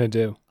story they're going to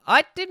do.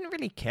 I didn't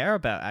really care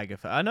about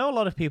Agatha. I know a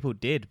lot of people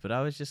did, but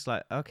I was just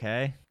like,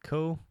 okay,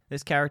 cool.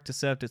 This character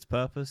served its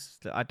purpose.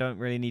 I don't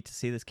really need to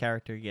see this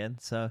character again,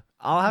 so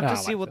I'll have to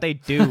see what they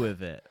do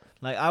with it.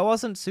 Like, I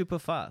wasn't super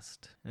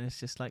fussed. And it's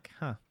just like,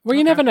 huh. Well,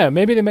 you never know.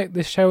 Maybe they make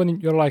this show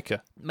and you'll like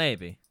her.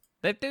 Maybe.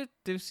 They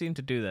do seem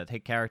to do that.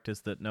 Take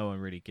characters that no one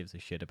really gives a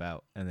shit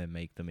about and then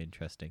make them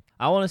interesting.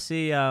 I want to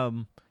see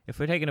if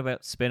we're taking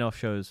about spin-off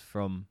shows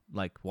from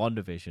like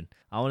WandaVision,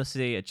 I want to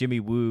see a Jimmy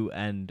Woo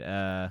and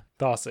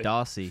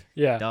Darcy.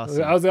 Yeah,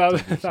 Darcy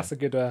that's a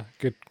good.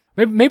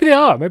 Maybe they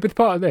are. Maybe they're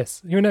part of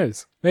this. Who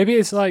knows? Maybe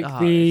it's like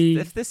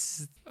if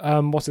this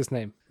what's his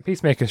name?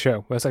 Peacemaker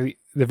show, where it's like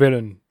the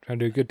villain trying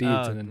to do good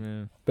deeds,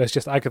 but it's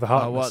just Agatha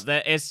Harkness.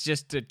 It's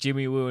just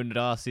Jimmy Woo and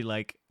Darcy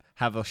like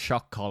have a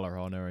shock collar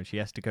on her, and she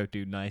has to go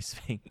do nice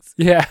things.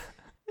 Yeah,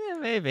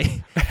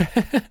 maybe.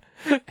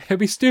 It'd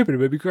be stupid,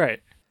 but it'd be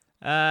great.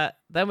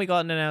 Then we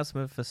got an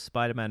announcement for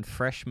Spider-Man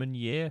Freshman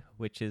Year,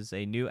 which is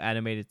a new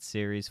animated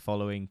series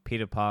following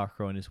Peter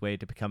Parker on his way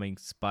to becoming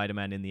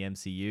Spider-Man in the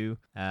MCU.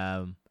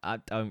 I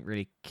don't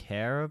really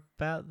care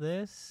about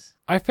this.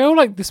 I feel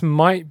like this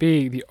might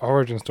be the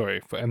origin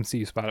story for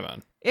MCU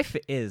Spider-Man. If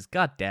it is,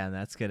 goddamn,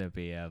 that's gonna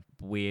be a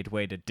weird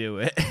way to do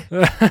it.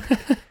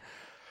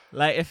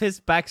 Like, if his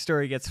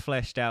backstory gets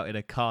fleshed out in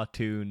a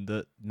cartoon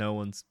that no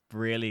one's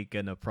really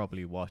gonna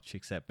probably watch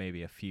except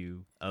maybe a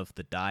few of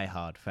the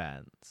diehard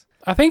fans.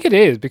 I think it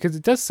is, because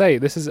it does say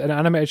this is an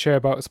animated show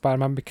about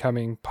Spider-Man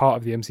becoming part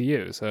of the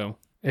MCU, so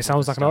it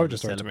sounds like an origin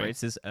story to me.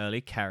 Celebrates his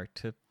early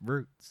character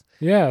roots.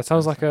 Yeah, it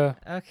sounds like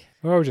an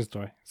origin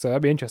story. So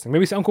that'd be interesting.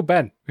 Maybe it's Uncle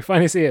Ben. We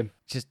finally see him.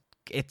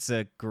 It's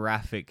a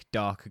graphic,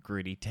 dark,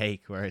 gritty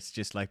take where it's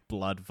just like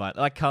blood,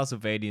 like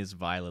Castlevania's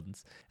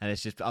violence, and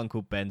it's just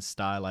Uncle Ben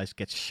stylized,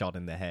 gets shot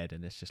in the head,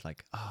 and it's just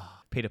like,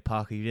 Peter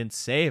Parker, you didn't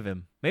save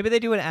him. Maybe they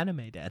do an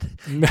anime, Dad.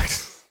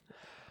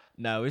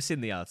 No, we've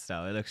seen the art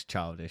style. It looks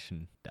childish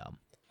and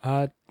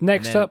dumb.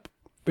 Next up,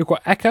 we've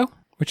got Echo,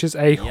 which is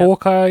a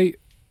Hawkeye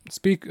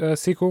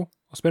sequel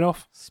or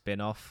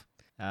spin-off.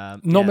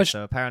 Not much.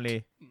 So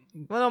apparently,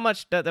 not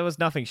much. There was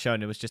nothing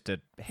shown. It was just a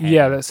head.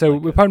 Yeah, so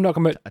we're probably not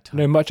going to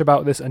know much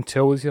about this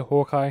until the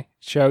Hawkeye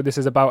show. This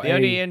is about the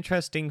only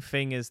interesting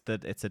thing is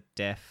that it's a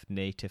deaf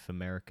Native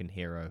American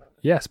hero.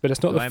 Yes, but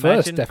it's not the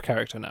first deaf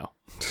character now.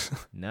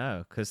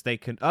 No, because they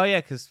can.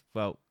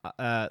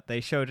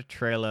 They showed a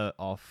trailer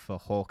for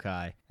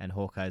Hawkeye, and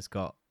Hawkeye's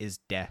is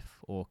deaf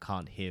or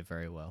can't hear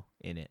very well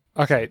in it.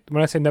 Okay,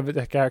 when I say never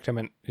deaf character, I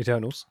meant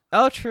Eternals.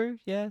 Oh, true.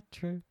 Yeah,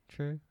 true.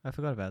 I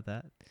forgot about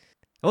that.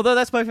 Although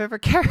that's my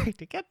favorite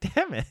character. God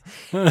damn it.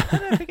 How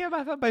did I forget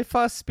about my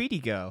fast speedy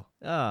girl?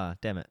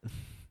 Damn it.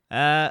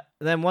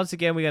 Then once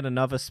again, we got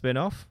another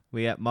spin-off.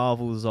 We got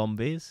Marvel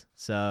Zombies.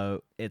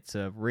 So it's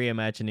a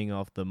reimagining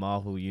of the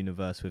Marvel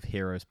universe with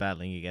heroes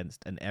battling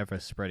against an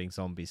ever-spreading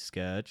zombie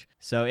scourge.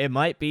 So it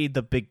might be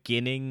the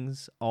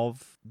beginnings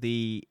of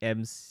the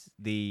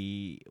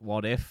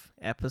What If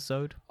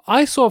episode.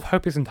 I sort of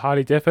hope it's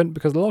entirely different,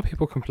 because a lot of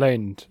people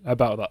complained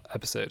about that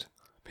episode.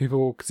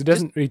 Because it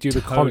doesn't really do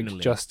the comic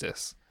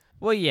justice.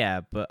 Well,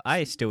 yeah, but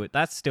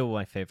that's still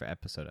my favorite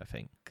episode, I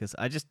think, because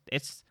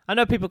I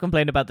know people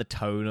complain about the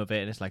tone of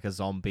it, and it's like a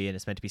zombie, and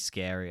it's meant to be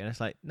scary, and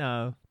it's like,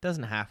 no, it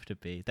doesn't have to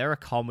be. There are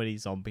comedy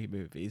zombie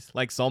movies,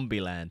 like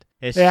Zombieland.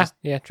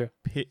 Yeah, true.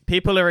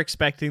 People are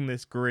expecting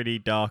this gritty,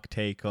 dark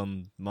take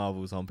on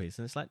Marvel zombies,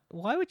 and it's like,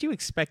 why would you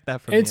expect that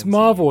from? It's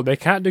Marvel. They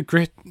can't do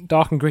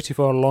dark and gritty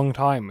for a long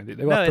time. They've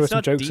got to throw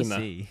some jokes DC. In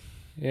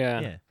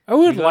there. Yeah. I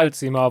would like to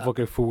see Marvel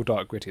go full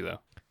dark gritty, though.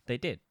 They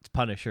did. It's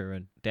Punisher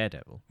and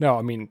Daredevil. No,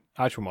 I mean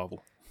actual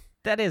Marvel.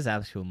 That is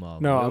actual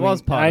Marvel. No,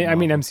 I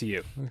mean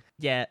MCU.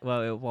 Yeah,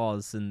 well, it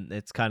was, and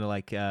it's kind of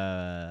like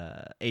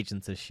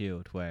Agents of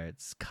S.H.I.E.L.D., where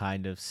it's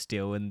kind of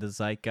still in the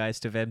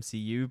zeitgeist of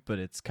MCU, but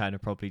it's kind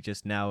of probably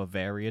just now a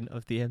variant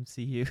of the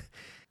MCU.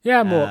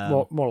 Yeah,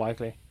 more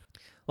likely.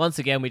 Once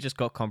again, we just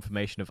got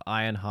confirmation of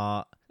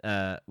Ironheart.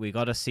 We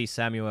got to see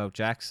Samuel L.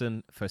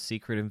 Jackson for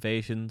Secret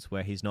Invasions,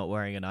 where he's not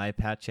wearing an eye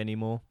patch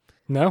anymore.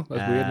 No,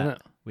 that's weird, isn't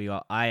it? We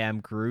got I Am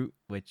Groot,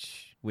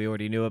 which we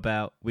already knew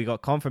about. We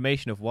got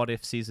confirmation of What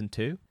If Season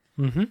 2.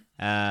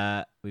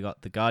 Mm-hmm. We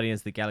got the Guardians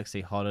of the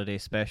Galaxy Holiday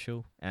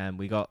Special. And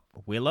we got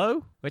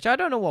Willow, which I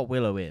don't know what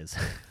Willow is.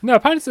 No,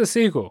 apparently it's a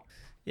sequel.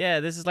 Yeah,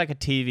 this is like a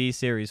TV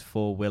series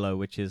for Willow,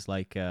 which is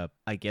like,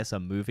 I guess, a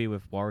movie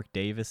with Warwick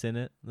Davis in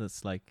it.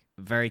 That's like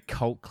very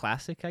cult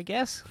classic, I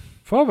guess.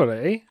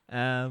 Probably.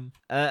 And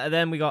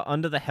then we got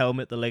Under the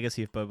Helmet, The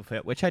Legacy of Boba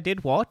Fett, which I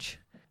did watch.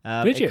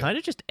 Did you? It kind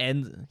of just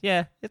ends.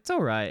 Yeah, it's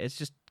all right. It's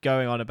just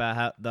going on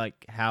about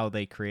how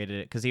they created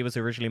it, because he was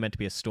originally meant to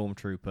be a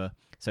stormtrooper,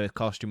 so his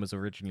costume was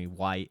originally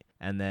white,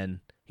 and then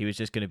he was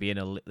just going to be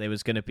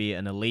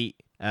an elite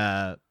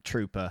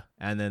trooper,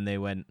 and then they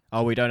went,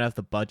 we don't have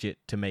the budget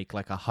to make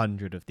like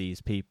 100 of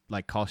these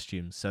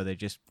costumes, so they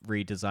just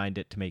redesigned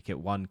it to make it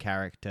one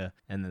character,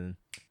 and then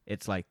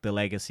it's like the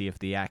legacy of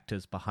the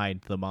actors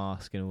behind the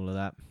mask and all of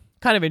that.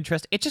 Kind of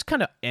interesting. It just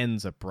kind of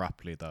ends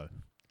abruptly though.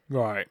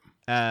 Right.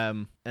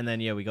 And then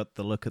we got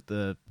the look at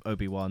the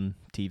Obi-Wan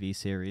TV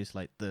series,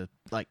 like the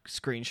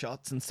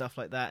screenshots and stuff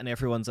like that, and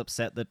everyone's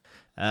upset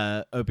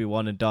that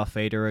Obi-Wan and Darth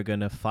Vader are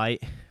gonna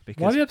fight.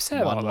 Because why are you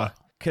upset about that?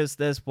 Because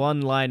there's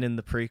one line in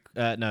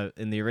the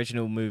in the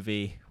original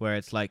movie where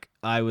it's like,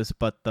 I was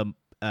but the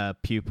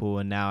pupil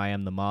and now I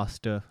am the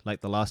master.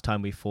 Like the last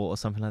time we fought or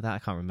something like that. I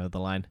can't remember the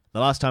line. The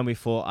last time we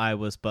fought, I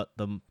was but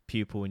the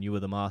pupil and you were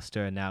the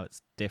master, and now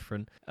it's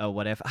different or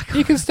whatever.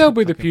 You can still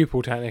be the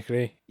pupil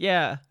technically.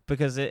 Yeah,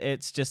 because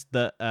it's just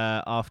that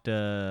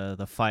after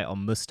the fight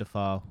on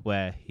Mustafar,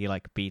 where he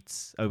like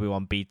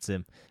Obi-Wan beats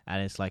him,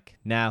 and it's like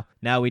now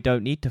we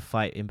don't need to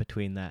fight in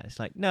between that. It's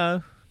like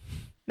no.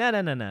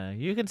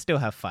 You can still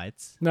have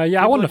fights. No,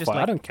 yeah, People I want are to just fight.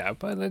 like- I don't care,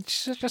 but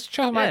let's just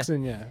show some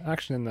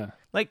action in there.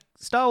 Like,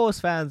 Star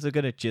Wars fans are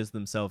going to jizz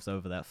themselves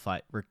over that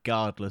fight,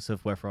 regardless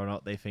of whether or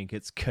not they think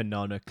it's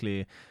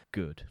canonically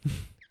good.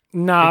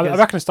 Nah, I Because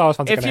reckon Star Wars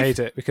fans are if going to you- hate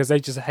it because they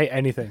just hate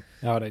anything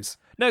nowadays.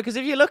 No, because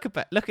if you look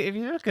at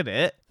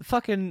it,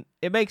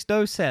 it makes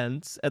no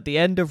sense at the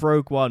end of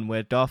Rogue One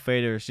where Darth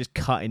Vader is just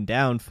cutting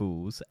down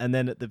fools, and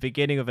then at the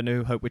beginning of A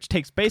New Hope, which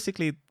takes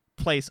basically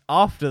place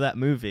after that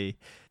movie,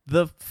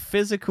 the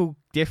physical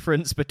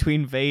difference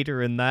between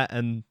Vader and that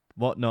and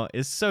whatnot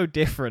is so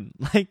different.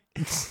 Like,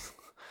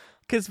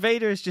 because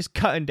Vader is just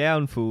cutting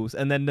down fools,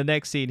 and then the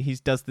next scene he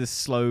does this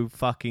slow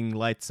fucking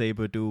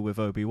lightsaber duel with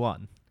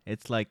Obi-Wan.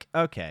 It's like,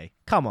 okay,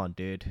 come on,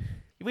 dude.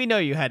 We know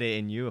you had it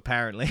in you,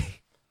 apparently.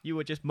 You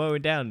were just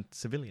mowing down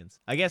civilians.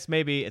 I guess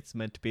maybe it's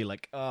meant to be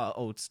like,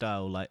 old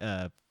style, like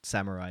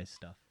samurai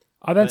stuff.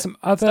 And then But some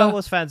other... Star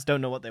Wars fans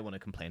don't know what they want to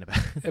complain about.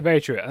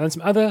 Very true. And then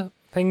some other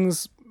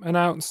things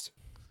announced.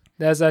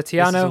 There's all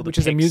Tiana, the which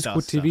is a Pixar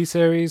musical TV stuff.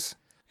 series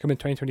coming in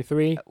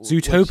 2023. Which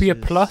Zootopia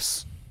is-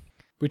 Plus,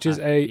 which is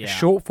a yeah.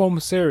 short form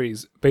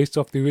series based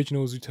off the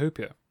original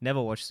Zootopia.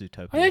 Never watched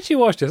Zootopia. I actually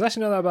watched it. It's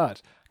actually not that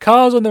bad.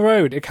 Cars on the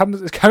Road. It's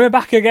coming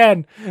back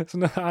again. It's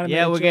an animated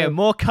Yeah, we're show. getting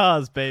more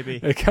cars, baby.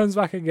 It comes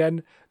back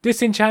again.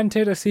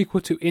 Disenchanted, a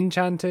sequel to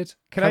Enchanted.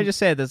 Can I just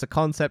say there's a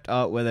concept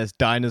art where there's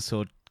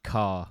dinosaur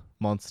car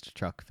monster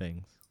truck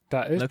things.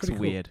 That is Looks pretty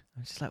cool. weird.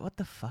 I'm just like, what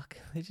the fuck?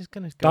 They're just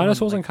gonna go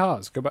Dinosaurs on, and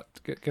cars go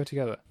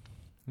together.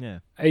 yeah.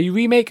 A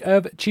remake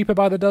of Cheaper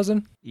by the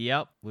Dozen.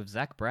 Yep, with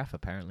Zach Braff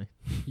apparently.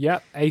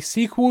 Yep. A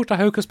sequel to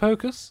Hocus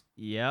Pocus.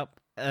 Yep.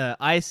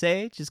 Ice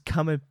Age is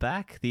coming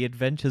back. The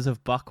Adventures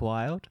of Buck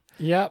Wild.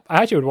 Yep.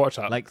 I actually would watch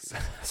that. Like,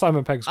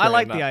 Simon Pegg's I great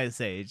like in the that.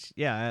 Ice Age.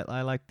 Yeah,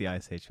 I like the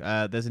Ice Age.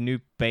 There's a new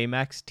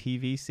Baymax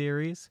TV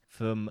series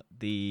from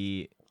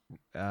the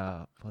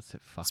what's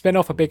it? Spin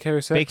off of called? Big Hero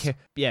 6.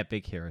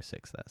 Big Hero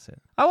 6. That's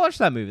it. I watched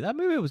that movie. That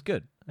movie was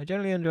good. I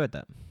generally enjoyed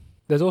that.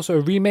 There's also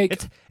a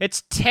remake.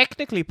 It's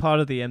technically part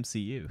of the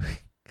MCU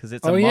because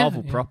it's a Oh, yeah,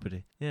 Marvel yeah.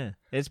 property. Yeah,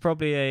 it's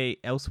probably a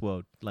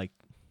Elseworld, like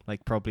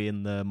probably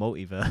in the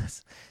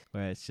multiverse,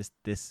 where it's just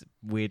this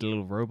weird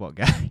little robot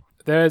guy.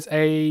 There's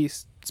a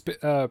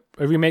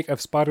remake of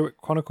Spider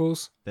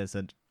Chronicles. There's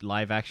a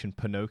live-action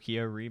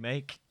Pinocchio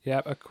remake,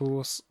 Yep, of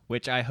course.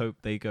 which I hope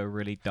they go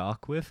really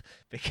dark with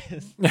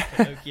because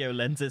Pinocchio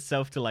lends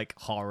itself to like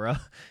horror,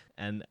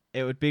 and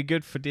it would be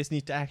good for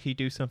Disney to actually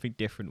do something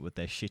different with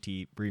their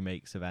shitty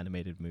remakes of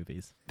animated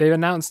movies. They've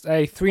announced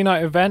a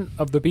 3-night event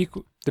of the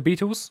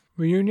Beatles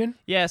reunion.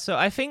 Yeah, so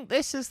I think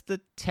this is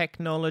the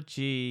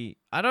technology.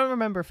 I don't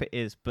remember if it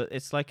is, but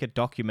it's like a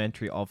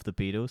documentary of the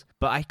Beatles.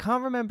 But I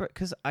can't remember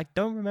because I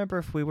don't remember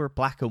if we were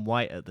black and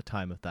white at the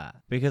time of that.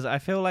 Because I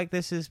feel like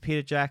this is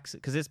Peter Jackson,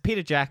 because it's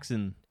Peter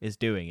Jackson is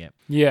doing it.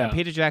 Yeah. And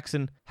Peter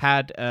Jackson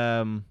had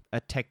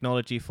a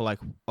technology for like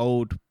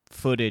old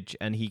footage,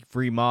 and he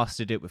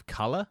remastered it with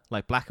color,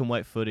 like black and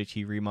white footage.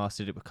 He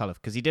remastered it with color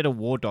because he did a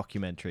war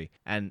documentary,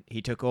 and he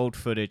took old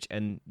footage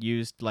and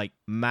used like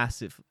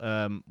massive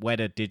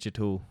Weta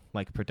digital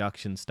like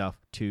production stuff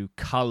to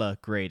color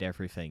grade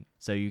everything,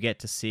 so you get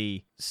to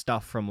see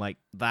stuff from like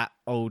that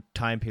old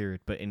time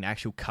period but in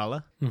actual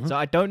color. So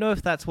I don't know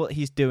if that's what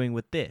he's doing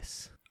with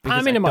this,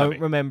 because it might don't be.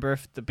 remember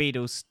if the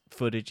Beatles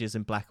footage is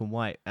in black and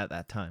white at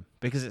that time,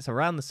 because it's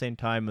around the same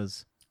time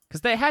as,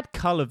 because they had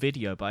color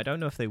video, but I don't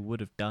know if they would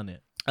have done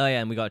it. Oh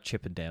yeah, and we got a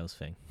Chippendales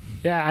thing.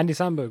 Yeah, Andy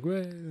Samberg.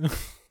 Woo.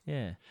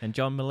 Yeah, and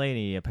John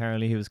Mulaney,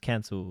 apparently he was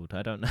cancelled.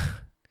 I don't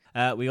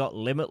know. We got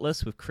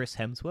Limitless with Chris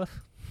Hemsworth,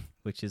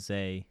 which is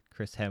a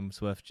Chris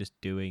Hemsworth just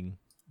doing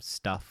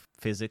stuff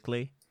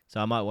physically.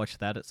 So I might watch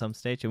that at some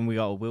stage. And we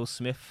got a Will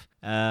Smith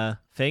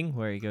thing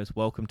where he goes,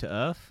 "Welcome to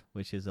Earth,"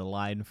 which is a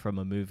line from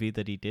a movie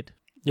that he did.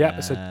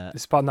 Yeah, so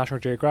it's part of National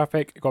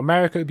Geographic. You've got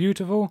America the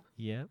Beautiful,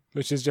 Yeah.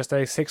 which is just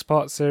a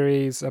 6-part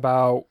series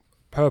about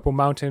Purple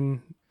Mountains,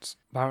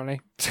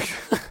 apparently.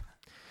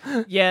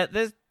 Yeah,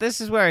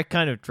 this is where it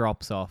kind of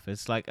drops off.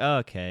 It's like, oh,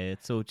 okay,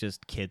 it's all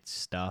just kids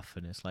stuff,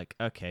 and it's like,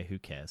 okay, who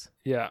cares?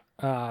 Yeah.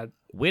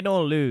 Win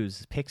or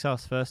Lose,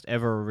 Pixar's first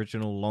ever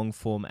original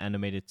long-form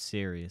animated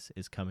series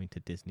is coming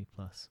to Disney+.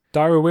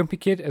 Diary of a Wimpy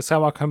Kid is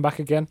somehow come back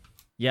again.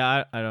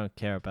 Yeah, I don't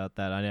care about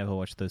that. I never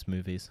watched those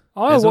movies.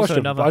 I There's watched also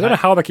them, another but I don't know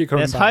how they keep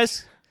coming There's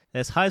back.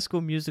 there's High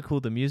School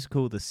Musical,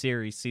 the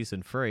series,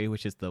 season 3,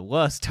 which is the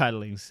worst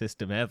titling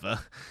system ever.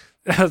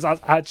 That's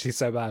actually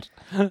so bad.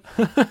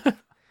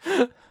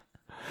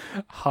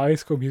 High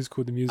School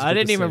Musical, the musical. I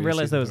didn't the even series,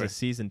 realize there season was a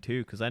season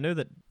 2, because I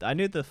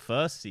knew the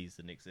first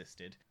season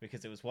existed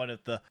because it was one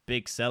of the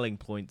big selling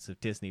points of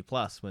Disney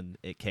Plus when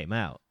it came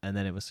out, and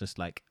then it was just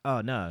like,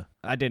 oh no,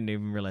 I didn't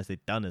even realize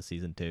they'd done a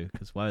season 2,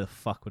 because why the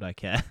fuck would I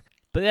care?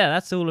 But yeah,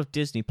 that's all of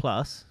Disney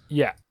Plus.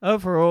 Yeah.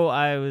 Overall,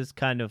 I was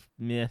kind of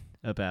meh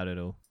about it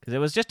all because it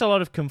was just a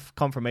lot of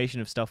confirmation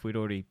of stuff we'd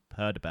already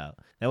heard about.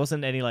 There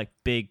wasn't any like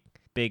big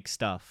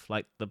stuff.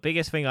 Like the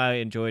biggest thing I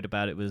enjoyed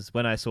about it was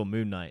when I saw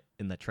Moon Knight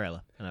in the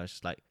trailer, and I was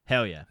just like,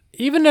 hell yeah.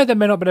 Even though there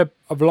may not have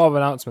been a lot of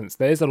announcements,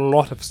 there is a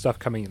lot of stuff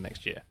coming in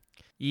next year.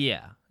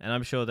 Yeah, and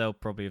I'm sure they'll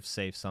probably have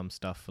saved some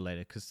stuff for later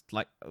because,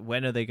 like,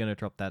 when are they going to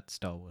drop that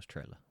Star Wars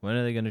trailer? When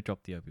are they going to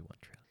drop the Obi-Wan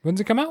trailer? When's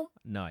it come out?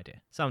 No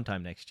idea.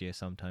 Sometime next year,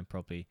 sometime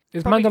probably.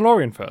 Is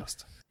Mandalorian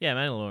first? Yeah,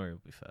 Mandalorian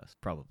will be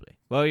first, probably.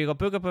 Well, you got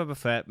Book of Boba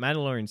Fett.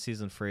 Mandalorian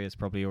Season 3 is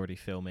probably already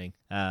filming.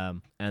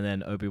 And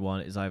then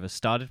Obi-Wan is either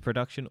started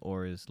production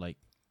or is, like,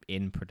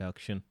 in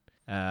production.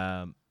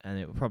 And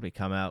it will probably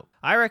come out.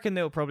 I reckon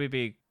it will probably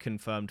be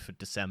confirmed for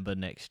December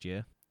next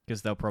year.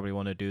 Because they'll probably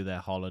want to do their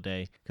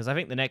holiday. Because I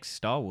think the next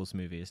Star Wars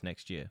movie is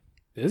next year.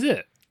 Is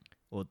it?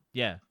 Or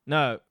yeah.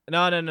 No.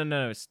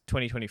 It's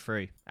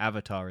 2023.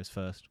 Avatar is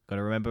first. Got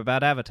to remember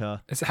about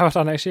Avatar. Is it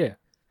Avatar next year?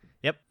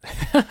 Yep.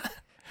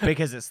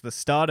 Because it's the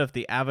start of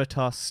the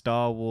Avatar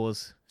Star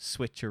Wars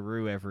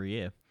switcheroo every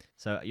year.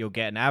 So you'll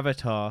get an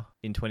Avatar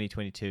in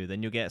 2022,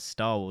 then you'll get a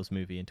Star Wars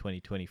movie in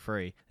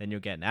 2023, then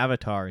you'll get an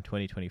Avatar in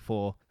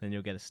 2024, then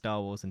you'll get a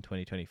Star Wars in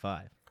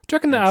 2025. Do you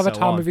reckon the And so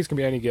Avatar on. movies can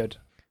be any good?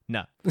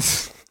 No.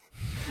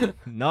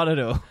 Not at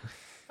all.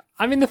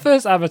 I mean, the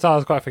first Avatar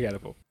is quite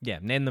forgettable. Yeah,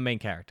 name the main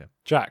character.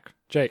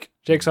 Jake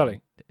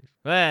Sully.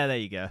 Well, there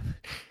you go.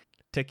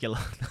 Took you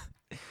long.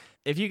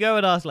 If you go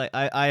and ask, like,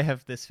 I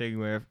have this thing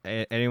where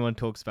if anyone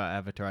talks about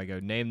Avatar, I go,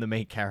 name the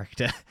main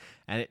character.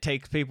 And it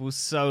takes people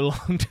so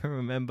long to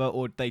remember,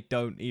 or they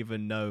don't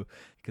even know,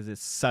 because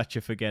it's such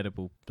a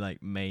forgettable,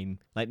 like, main.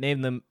 Like,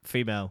 name them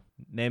female.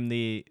 Name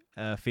the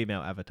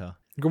female Avatar.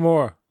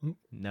 Gamora.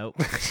 Nope.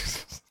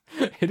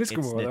 It is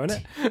Gamora, though,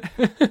 isn't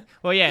it?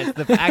 Well, yeah, it's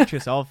the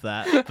actress of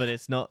that, but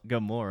it's not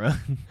Gamora.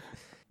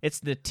 It's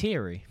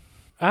Neytiri.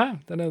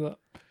 Don't know that.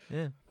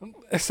 Yeah.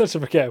 It's such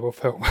a forgettable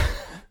film.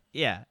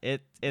 Yeah,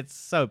 it's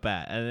so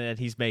bad, and then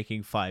he's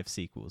making 5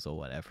 sequels or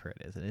whatever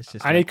it is, and it's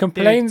just. And like, he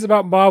complains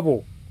about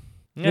Marvel.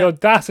 dude. The Yeah.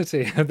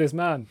 audacity of this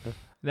man.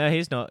 No,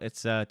 he's not.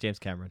 It's James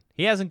Cameron.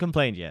 He hasn't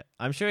complained yet.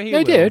 I'm sure he Yeah,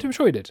 he will. did. I'm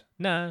sure he did.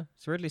 No,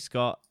 it's Ridley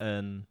Scott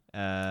and.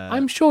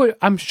 I'm sure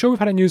we've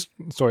had a news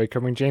story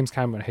covering James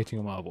Cameron hating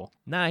on Marvel.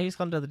 Nah, he's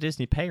gone to the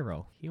Disney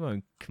payroll. He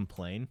won't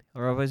complain,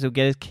 or otherwise he'll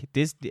get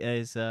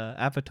his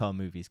Avatar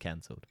movies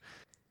cancelled.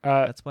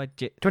 That's why.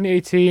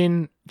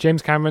 2018,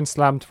 James Cameron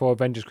slammed for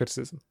Avengers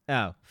criticism.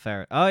 Oh,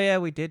 fair. Oh yeah,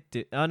 we did.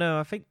 Oh no,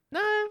 I think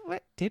no.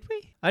 Wait, did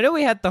we? I know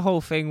we had the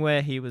whole thing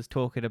where he was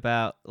talking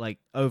about like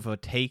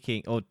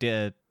overtaking or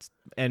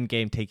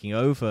Endgame taking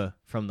over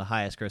from the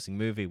highest grossing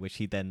movie, which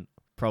he then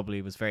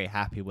probably was very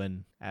happy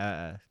when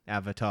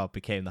Avatar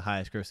became the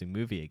highest grossing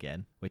movie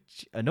again,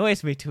 which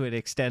annoys me to an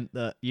extent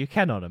that you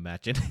cannot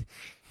imagine.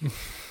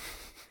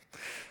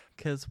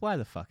 Because why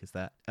the fuck is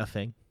that a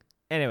thing?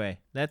 Anyway,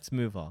 let's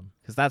move on,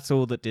 because that's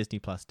all that Disney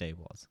Plus Day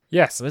was.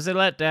 Yes. It was a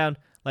letdown.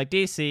 Like,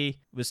 DC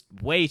was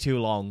way too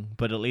long,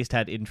 but at least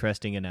had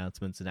interesting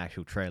announcements and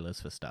actual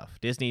trailers for stuff.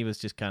 Disney was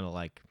just kind of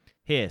like,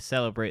 here,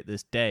 celebrate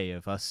this day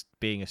of us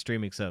being a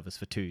streaming service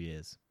for 2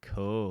 years.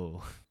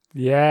 Cool.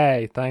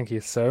 Yay, thank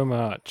you so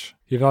much.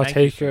 You've now Thank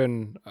you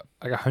taken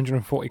like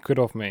 140 quid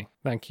off me.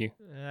 Thank you.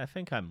 I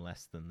think I'm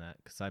less than that,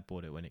 because I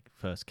bought it when it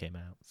first came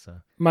out, so...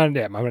 My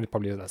money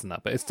probably is less than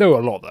that, but it's still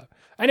a lot though.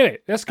 Anyway,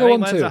 let's go I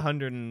on think mine's to...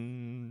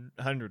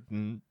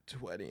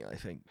 120, I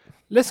think.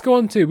 Let's go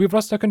on to We've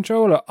Lost Our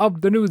Controller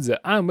of the news,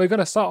 and we're going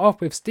to start off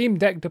with Steam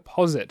Deck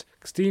Deposit.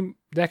 Steam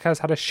Deck has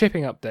had a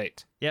shipping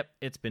update. Yep,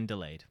 it's been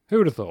delayed Who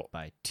would have thought?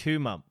 by 2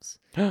 months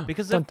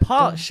because Dun, of dun,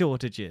 part dun.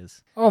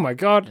 shortages. Oh my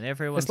god. And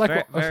everyone's It's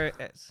like very...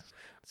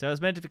 So it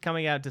was meant to be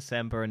coming out in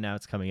December, and now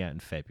it's coming out in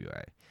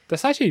February.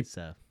 That's actually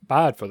So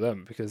bad for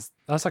them, because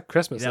that's like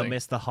Christmas they'll thing.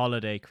 miss the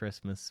holiday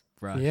Christmas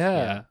rush.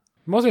 Yeah.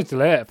 Might as well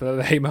delay it for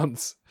the 8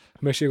 months.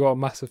 Make sure you got a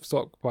massive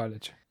stock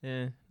mileage.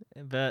 Yeah.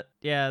 But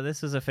yeah,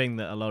 this is a thing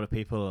that a lot of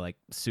people are like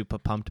super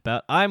pumped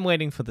about. I'm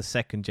waiting for the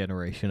second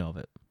generation of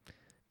it,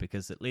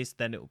 because at least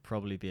then it will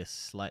probably be a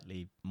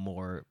slightly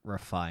more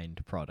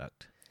refined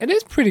product. It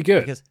is pretty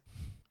good. Because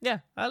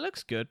yeah, it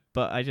looks good,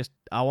 but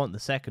I want the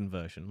second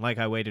version. Like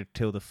I waited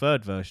till the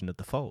third version of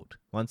the Fold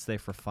once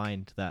they've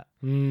refined that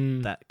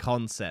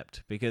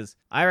concept, because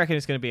I reckon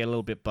it's going to be a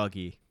little bit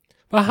buggy.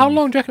 But how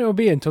long do you reckon it will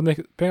be until they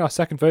bring out a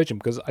second version?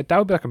 Because I doubt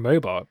it'll be like a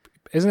mobile.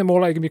 Isn't it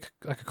more like going to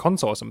be like a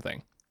console or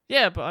something?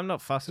 Yeah, but I'm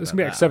not fussed. It's about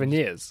going to be like that. 7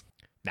 years.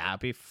 Nah,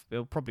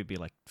 it'll probably be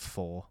like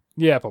 4.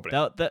 Yeah, probably.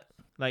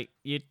 Like,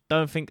 you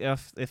don't think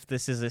if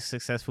this is a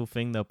successful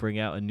thing, they'll bring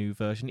out a new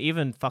version?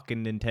 Even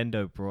fucking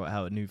Nintendo brought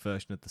out a new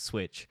version of the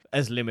Switch,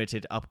 as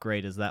limited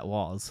upgrade as that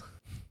was.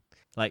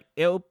 Like,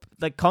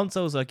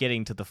 consoles are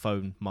getting to the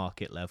phone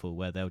market level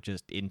where they'll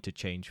just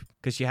interchange,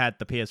 because you had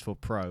the PS4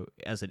 Pro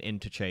as an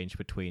interchange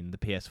between the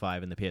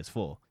PS5 and the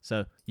PS4.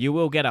 So you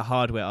will get a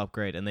hardware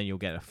upgrade, and then you'll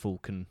get a full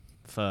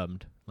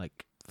confirmed,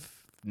 like,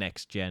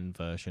 next gen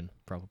version,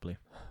 probably.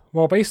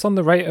 Well, based on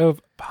the rate of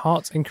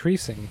parts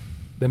increasing,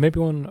 there may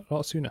be one a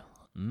lot sooner.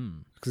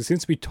 Because it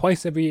seems to be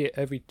twice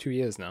every 2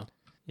 years now.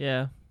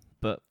 Yeah.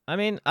 But, I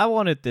mean, I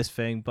wanted this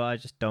thing, but I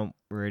just don't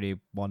really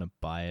want to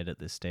buy it at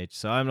this stage.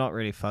 So I'm not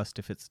really fussed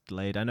if it's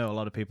delayed. I know a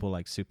lot of people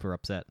like super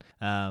upset.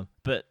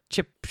 But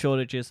chip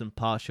shortages and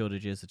part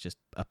shortages are just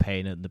a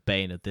pain in the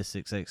bane of this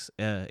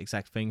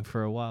exact thing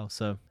for a while.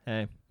 So,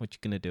 hey, what you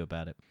going to do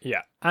about it?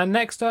 Yeah. And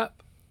next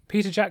up,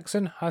 Peter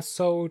Jackson has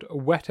sold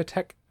Weta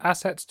Tech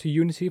assets to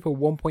Unity for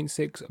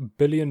 $1.6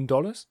 billion.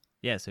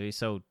 Yeah, so he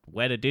sold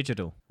Weta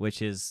Digital,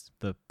 which is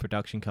the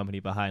production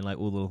company behind like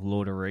all the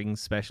Lord of the Rings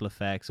special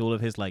effects, all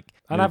of his like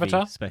And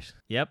Avatar. special.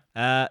 Yep.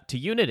 To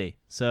Unity.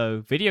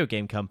 So video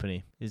game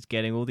company is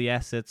getting all the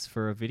assets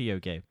for a video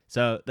game.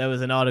 So there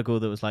was an article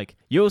that was like,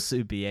 you'll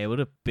soon be able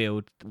to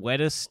build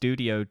Weta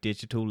Studio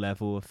digital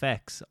level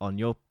effects on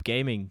your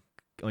games.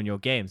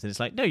 And it's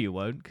like, no, you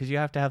won't, because you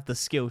have to have the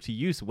skill to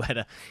use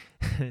Weta.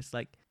 It's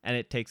like, and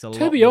it takes a lot.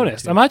 To be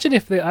honest, imagine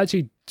if they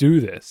actually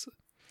do this.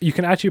 You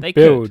can actually They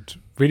build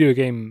video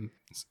games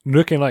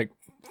looking like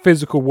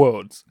physical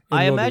worlds.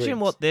 I imagine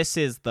what this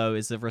is though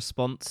is a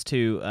response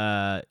to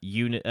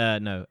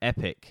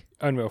Epic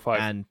Unreal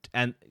 5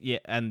 and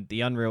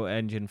the Unreal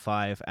Engine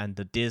 5 and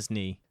the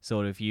Disney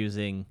sort of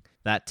using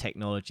that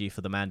technology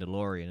for the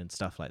Mandalorian and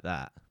stuff like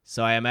that.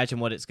 So I imagine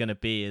what it's going to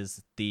be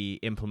is the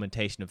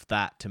implementation of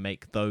that to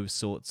make those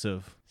sorts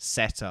of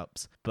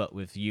setups, but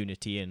with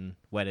Unity and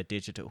Weta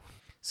Digital.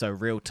 So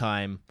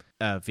real-time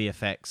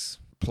VFX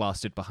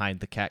plastered behind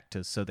the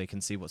characters so they can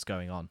see what's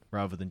going on,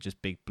 rather than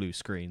just big blue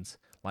screens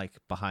like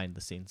behind the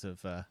scenes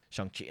of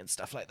Shang-Chi and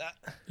stuff like that.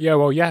 Yeah,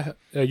 well, yeah,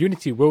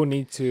 Unity will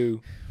need to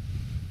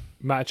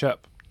match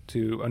up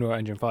to Unreal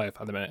Engine 5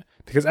 at the minute,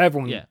 because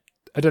everyone... Yeah.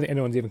 I don't think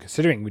anyone's even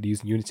considering with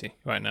using Unity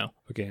right now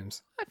for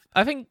games.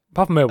 I think...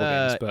 Apart from mobile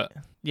games, but...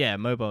 Yeah,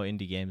 mobile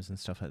indie games and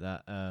stuff like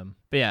that.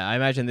 But yeah, I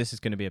imagine this is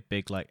going to be a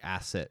big like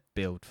asset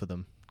build for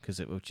them, because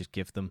it will just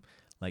give them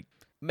like...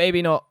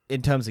 Maybe not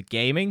in terms of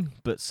gaming,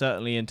 but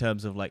certainly in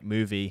terms of like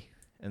movie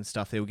and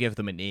stuff. It will give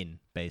them an in,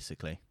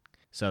 basically,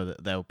 so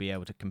that they'll be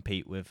able to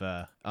compete with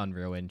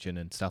Unreal Engine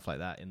and stuff like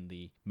that in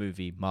the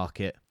movie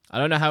market. I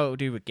don't know how it will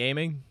do with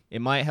gaming. It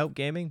might help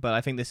gaming, but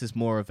I think this is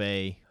more of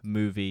a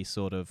movie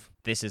sort of...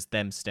 This is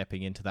them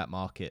stepping into that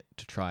market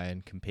to try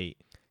and compete,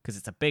 because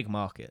it's a big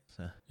market.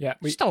 So. Yeah,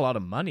 just a lot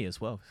of money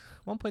as well.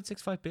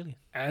 1.65 billion.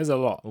 That is a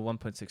lot. Or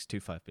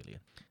 1.625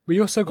 billion.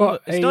 We also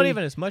got It's not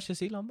even as much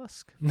as Elon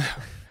Musk.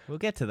 We'll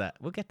get to that.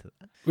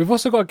 We've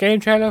also got a game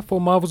trailer for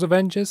Marvel's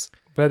Avengers,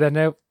 where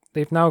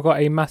they've now got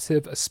a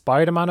massive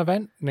Spider-Man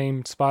event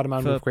named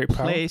Spider-Man with Great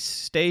Power.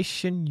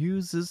 PlayStation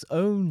users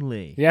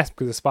only. Yes,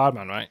 because it's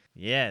Spider-Man, right?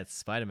 Yeah, it's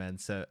Spider-Man,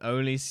 so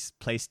only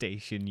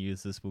PlayStation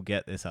users will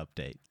get this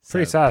update.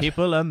 Pretty sad.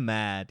 People are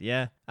mad,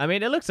 yeah. I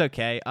mean, it looks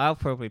okay. I'll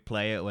probably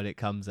play it when it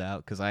comes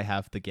out, because I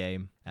have the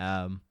game.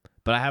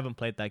 But I haven't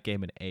played that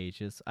game in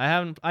ages.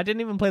 I didn't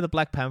even play the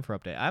Black Panther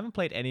update. I haven't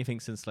played anything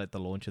since like the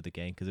launch of the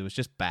game, because it was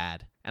just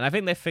bad. And I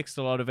think they fixed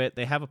a lot of it.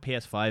 They have a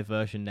PS5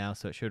 version now,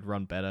 so it should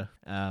run better.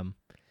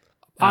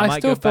 I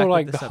still feel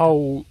like the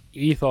whole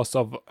ethos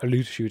of a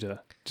loot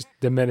shooter just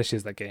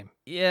diminishes that game.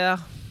 Yeah.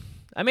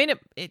 I mean,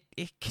 it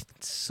can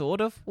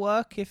sort of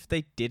work if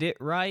they did it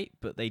right,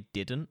 but they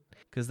didn't.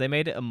 Because they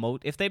made it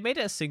if they made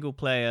it a single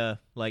player,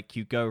 like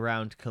you go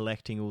around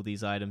collecting all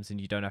these items and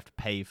you don't have to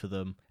pay for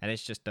them, and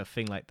it's just a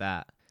thing like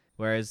that.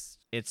 Whereas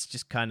it's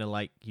just kind of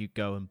like you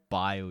go and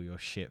buy all your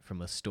shit from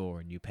a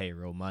store and you pay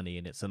real money,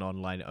 and it's an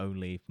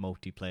online-only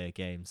multiplayer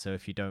game. So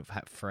if you don't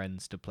have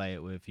friends to play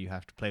it with, you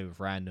have to play with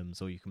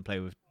randoms, or you can play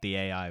with the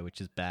AI,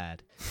 which is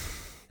bad.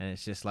 And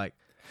it's just like,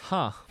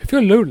 huh. If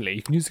you're lonely,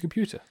 you can use a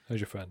computer as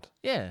your friend.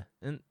 Yeah,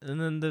 and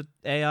then the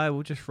AI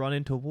will just run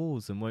into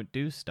walls and won't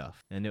do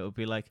stuff. And it will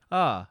be like,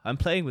 I'm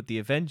playing with the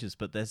Avengers,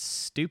 but they're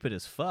stupid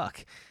as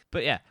fuck.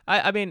 But yeah,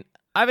 I mean,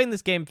 I think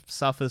this game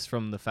suffers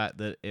from the fact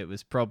that it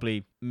was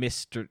probably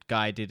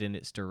misguided in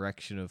its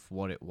direction of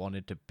what it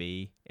wanted to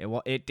be.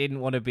 It didn't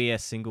want to be a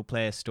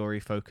single-player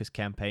story-focused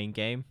campaign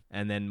game.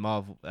 And then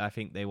Marvel, I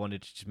think they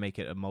wanted to just make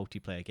it a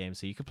multiplayer game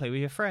so you could play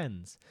with your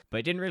friends. But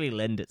it didn't really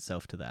lend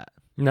itself to that.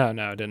 No,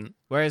 it didn't.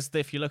 Whereas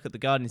if you look at the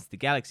Guardians of the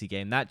Galaxy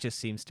game, that just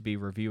seems to be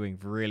reviewing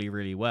really,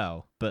 really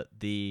well. But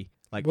the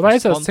that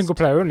is a single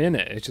player only, isn't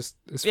it?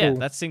 It's yeah, full...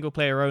 that's single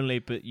player only,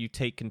 but you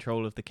take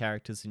control of the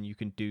characters and you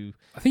can do...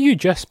 I think you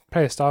just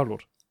play as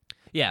Star-Lord.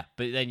 Yeah,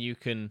 but then you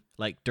can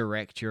like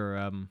direct your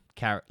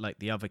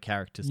the other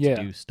characters to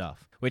do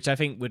stuff, which I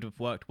think would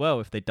have worked well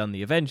if they'd done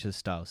the Avengers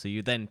style. So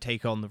you then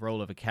take on the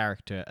role of a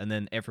character, and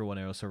then everyone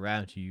else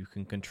around you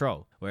can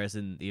control. Whereas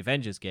in the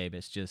Avengers game,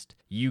 it's just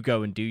you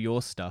go and do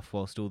your stuff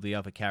whilst all the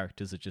other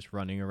characters are just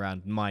running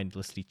around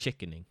mindlessly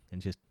chickening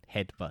and just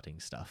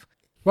headbutting stuff.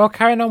 Well,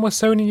 carrying on with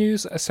Sony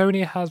news,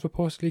 Sony has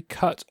reportedly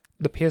cut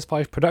the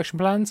PS5 production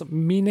plans,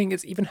 meaning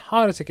it's even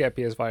harder to get a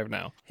PS5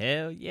 now.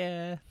 Hell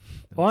yeah.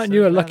 Aren't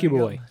you a lucky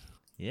boy?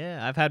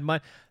 Yeah, I've had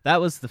mine. That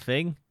was the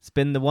thing. It's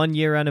been the 1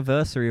 year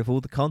anniversary of all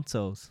the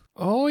consoles.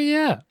 Oh,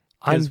 yeah.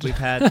 Because we've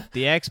had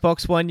the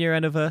Xbox 1 year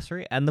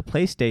anniversary and the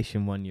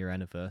PlayStation 1 year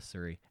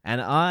anniversary.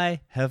 And I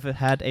have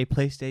had a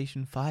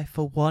PlayStation 5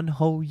 for 1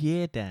 whole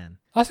year, Dan.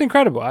 That's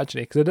incredible,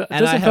 actually, because it and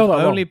doesn't I feel have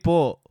that only long.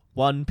 bought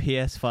one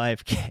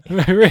PS5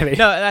 game. Really?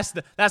 No,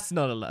 that's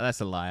not a lie.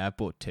 That's a lie. I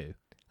bought two.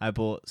 I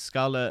bought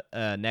Scarlet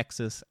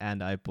Nexus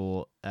and I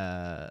bought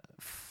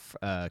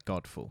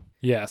Godfall.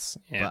 Yes.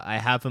 Yeah. But I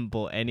haven't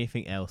bought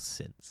anything else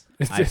since.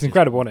 It's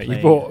incredible, isn't it?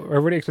 You bought a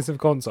really expensive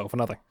console for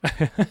nothing.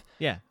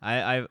 Yeah,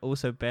 I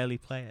also barely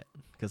play it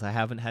because I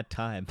haven't had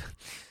time.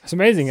 It's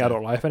amazing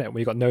adult life, isn't it?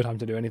 When you got no time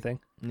to do anything.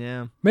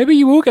 Yeah. Maybe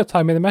you will get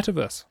time in the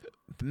metaverse.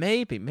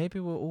 Maybe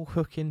we'll all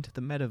hook into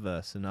the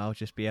metaverse and I'll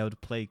just be able to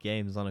play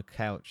games on a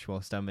couch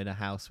whilst I'm in a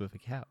house with a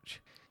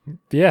couch.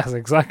 Yes,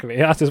 exactly.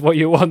 That is what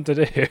you want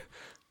to do.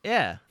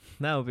 Yeah,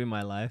 that will be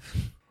my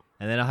life.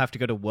 And then I'll have to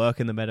go to work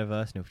in the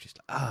metaverse and it'll just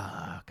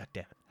god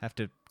damn it. Have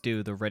to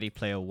do the Ready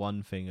Player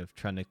One thing of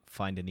trying to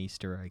find an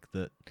Easter egg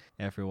that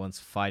everyone's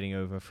fighting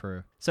over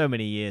for so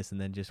many years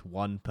and then just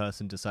one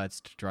person decides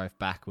to drive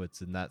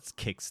backwards and that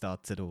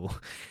kickstarts it all.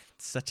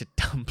 It's such a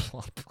dumb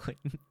plot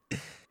point.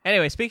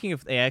 Anyway, speaking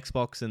of the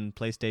Xbox and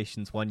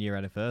PlayStation's 1 year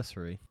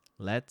anniversary,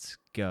 let's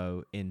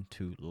go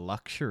into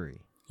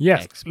luxury.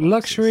 Yes, Xboxes.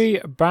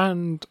 luxury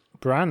brand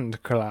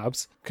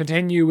collabs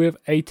continue with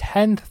a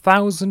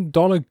 $10,000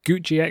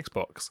 Gucci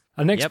Xbox.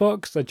 An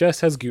Xbox that just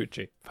says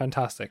Gucci.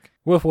 Fantastic.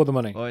 Worth all the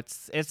money. Well,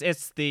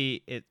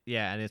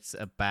 and it's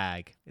a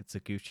bag. It's a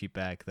Gucci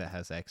bag that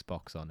has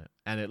Xbox on it,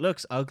 and it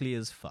looks ugly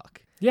as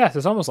fuck. Yes,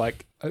 it's almost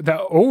like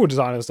all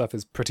designer stuff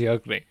is pretty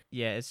ugly.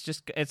 Yeah, it's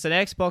an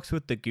Xbox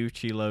with the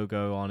Gucci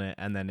logo on it,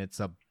 and then it's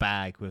a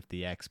bag with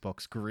the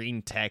Xbox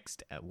green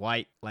text,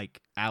 white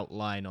like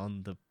outline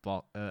on the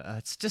box.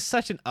 It's just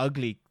such an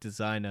ugly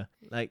designer.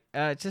 Like,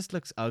 it just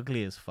looks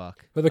ugly as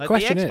fuck. But the like,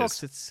 question the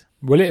Xbox, is,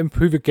 will it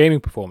improve your gaming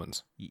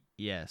performance?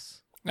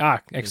 Yes.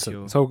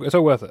 Excellent. So it's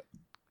all worth it.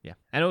 Yeah,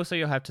 and also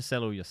you'll have to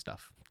sell all your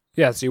stuff.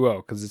 Yes, you will,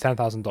 because it's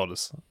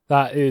 $10,000.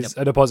 That is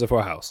a deposit for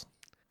a house.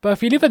 But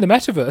if you live in the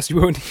metaverse, you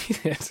won't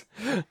need it.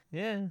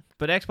 Yeah,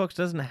 but Xbox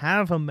doesn't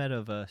have a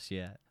metaverse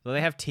yet. Well, they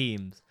have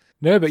Teams.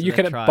 No, but you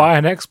can buy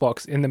an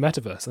Xbox in the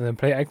metaverse and then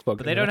play Xbox.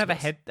 But they don't have a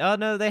head. Oh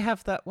no, they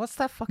have that. What's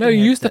that fucking? No,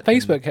 you use the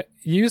Facebook.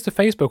 You use the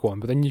Facebook one,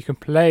 but then you can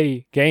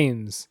play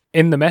games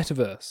in the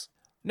metaverse.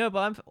 No,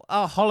 but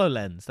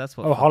HoloLens. That's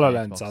what. Oh,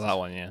 HoloLens. That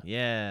one, yeah.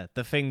 Yeah,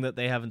 the thing that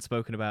they haven't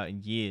spoken about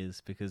in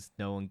years because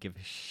no one gives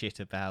a shit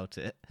about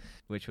it,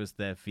 which was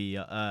their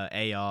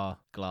AR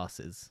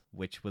glasses,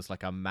 which was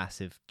like a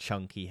massive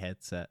chunky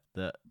headset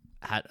that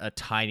had a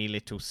tiny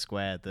little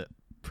square that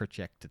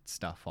projected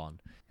stuff on,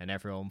 and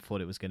everyone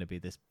thought it was going to be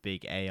this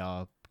big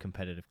AR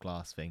competitive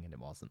glass thing, and it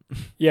wasn't.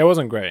 Yeah, it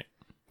wasn't great.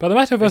 But the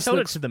metaverse they sold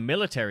it to the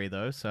military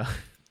though, so.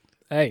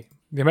 Hey,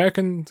 the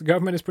American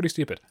government is pretty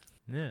stupid.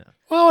 Yeah.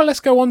 Well, let's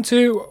go on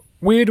to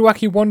Weird,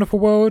 Wacky, Wonderful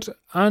World.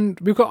 And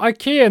we've got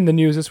IKEA in the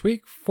news this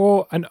week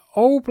for an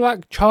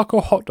all-black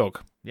charcoal hot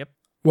dog. Yep.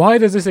 Why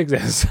does this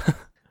exist?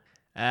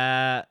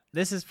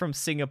 This is from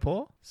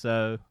Singapore.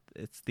 So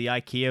it's the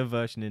IKEA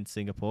version in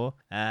Singapore.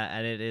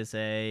 And it is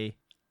a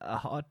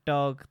hot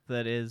dog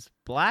that is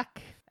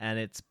black. And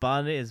its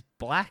bun is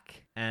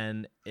black.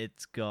 And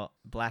it's got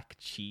black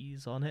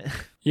cheese on it.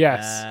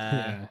 Yes.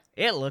 Yeah.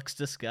 It looks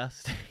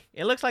disgusting.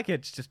 It looks like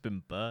it's just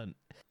been burnt.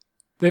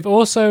 They've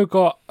also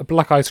got a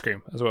black ice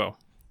cream as well.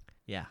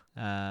 Yeah.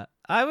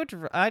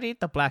 I'd eat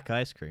the black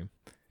ice cream.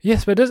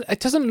 Yes, but it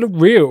doesn't look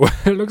real.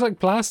 It looks like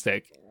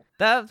plastic.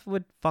 That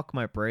would fuck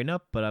my brain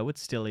up, but I would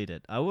still eat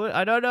it.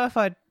 I don't know if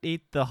I'd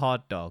eat the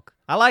hot dog.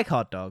 I like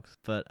hot dogs,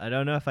 but I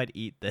don't know if I'd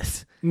eat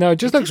this. No, it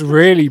just looks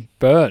really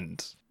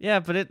burnt. Yeah,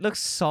 but it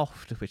looks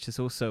soft, which is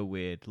also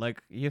weird. Like,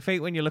 you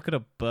think when you look at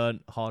a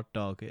burnt hot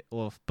dog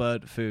or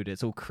burnt food,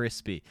 it's all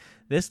crispy.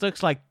 This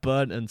looks like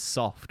burnt and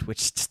soft,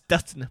 which just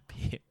doesn't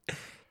appear.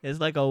 It's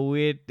like a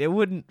weird... It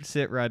wouldn't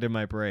sit right in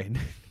my brain.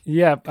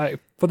 Yeah,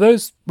 for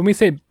those... When we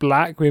say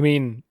black, we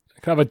mean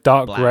kind of a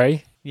dark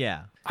grey.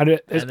 Yeah. And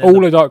it's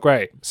all a dark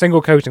grey.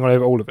 Single coating all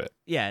over all of it.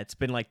 Yeah, it's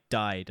been like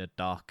dyed a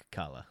dark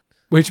colour.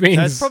 Which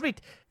means... So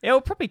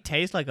it'll probably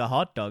taste like a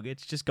hot dog.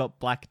 It's just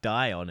got black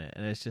dye on it.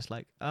 And it's just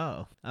like,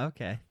 oh,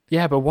 okay.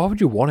 Yeah, but why would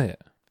you want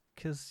it?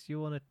 Because you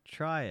want to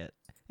try it.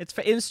 It's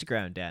for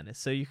Instagram, Dan. It's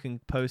so you can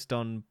post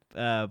on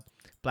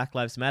Black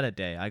Lives Matter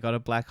Day. I got a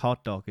black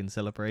hot dog in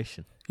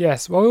celebration.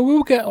 Yes, well, we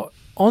will get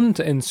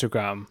onto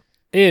Instagram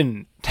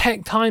in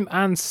Tech Time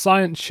and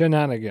Science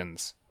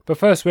Shenanigans. But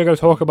first, we're going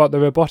to talk about the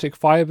robotic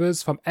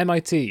fibers from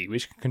MIT,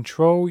 which can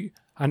control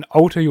and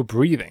alter your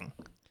breathing.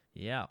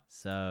 Yeah,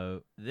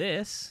 so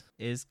this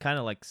is kind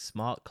of like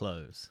smart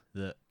clothes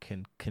that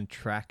can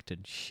contract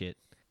and shit.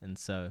 And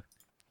so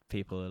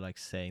people are like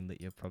saying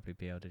that you'll probably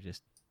be able to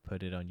just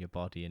put it on your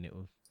body and it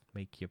will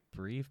make you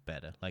breathe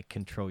better, like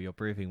control your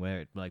breathing,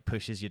 where it like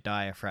pushes your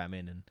diaphragm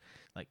in and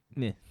like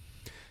meh.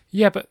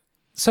 Yeah, but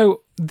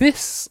so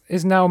this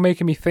is now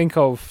making me think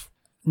of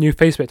new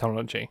Facebook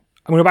technology.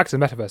 I'm going to go back to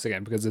the metaverse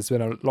again because there's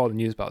been a lot of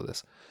news about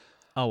this.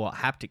 Oh, what,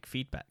 haptic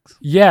feedbacks?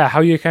 Yeah, how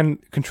you can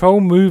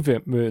control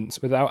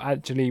movements without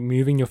actually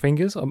moving your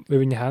fingers or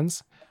moving your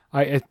hands.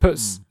 It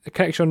puts a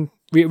connection,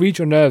 reads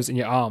your nerves in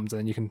your arms, and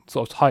then you can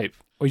sort of type,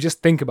 or you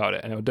just think about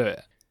it and it'll do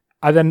it.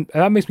 And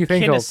that makes me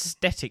think of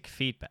kinesthetic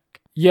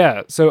feedback.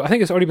 Yeah, so I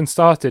think it's already been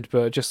started,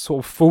 but just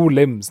sort of full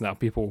limbs now.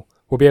 People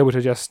will be able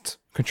to just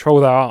control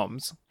their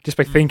arms just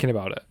by thinking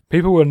about it.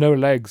 People with no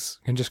legs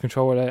can just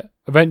control it.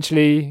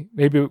 Eventually,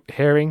 maybe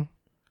hearing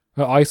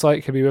or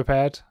eyesight can be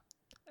repaired.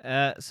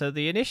 So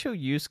the initial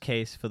use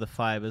case for the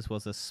fibers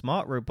was a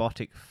smart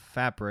robotic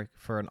fabric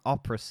for an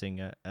opera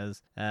singer,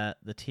 as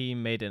the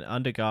team made an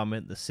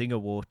undergarment the singer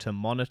wore to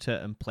monitor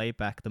and play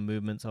back the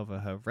movements of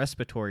her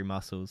respiratory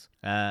muscles.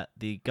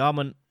 The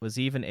garment was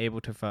even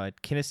able to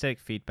provide kinesthetic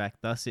feedback,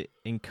 thus it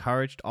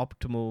encouraged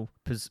optimal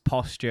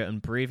posture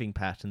and breathing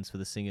patterns for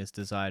the singer's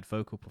desired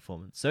vocal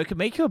performance. So it could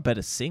make you a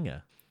better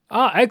singer.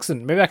 Ah,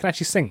 excellent. Maybe I can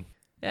actually sing.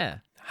 Yeah.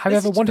 Have you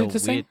ever wanted to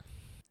sing?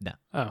 No.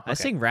 Oh, okay. I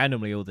sing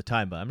randomly all the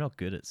time, but I'm not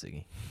good at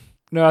singing.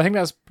 No, I think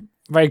that's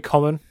very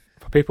common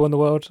for people in the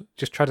world.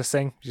 Just try to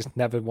sing. Just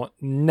never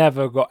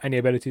got any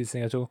ability to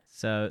sing at all.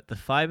 So the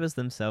fibers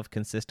themselves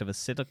consist of a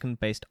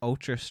silicon-based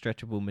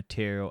ultra-stretchable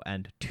material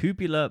and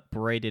tubular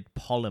braided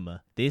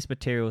polymer. These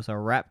materials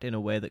are wrapped in a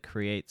way that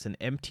creates an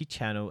empty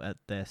channel at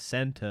their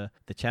center.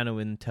 The channel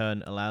in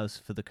turn allows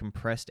for the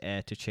compressed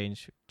air to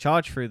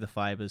charge through the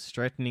fibers,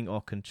 straightening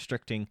or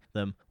constricting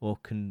them, or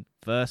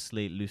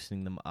conversely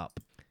loosening them up.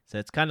 So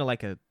it's kind of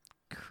like a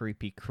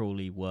creepy,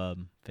 crawly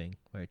worm thing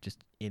where it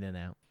just in and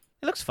out.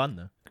 It looks fun,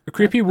 though. A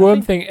creepy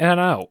worm thing in and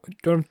out. Do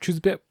you want to choose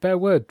a bit better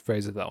word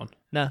phrase of that one?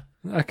 No.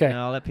 Okay.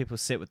 No, I'll let people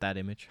sit with that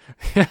image.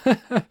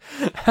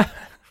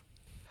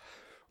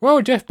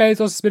 Well, Jeff Bezos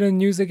has been in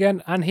the news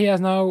again, and he has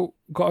now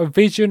got a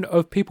vision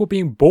of people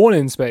being born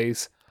in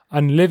space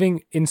and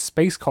living in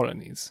space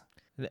colonies.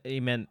 He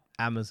meant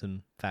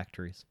Amazon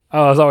factories.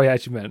 Oh, is that what he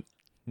actually meant?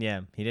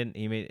 Yeah, he didn't.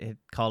 He made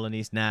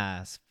colonies.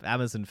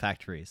 Amazon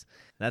factories.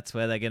 That's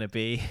where they're going to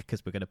be,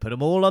 because we're going to put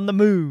them all on the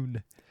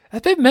moon.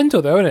 That's a bit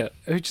mental, though, isn't it?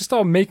 If you just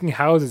start making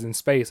houses in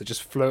space that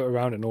just float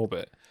around in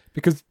orbit,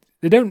 because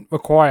they don't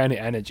require any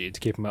energy to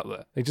keep them up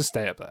there. They just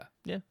stay up there.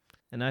 Yeah,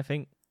 and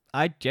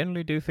I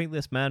generally do think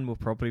this man will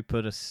probably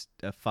put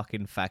a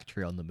fucking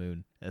factory on the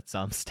moon at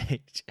some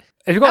stage.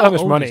 If you've got that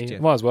much money, you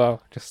might as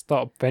well just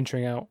start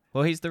venturing out.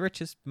 Well, he's the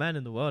richest man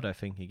in the world, I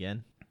think,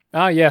 again.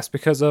 Ah, yes,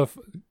 because of...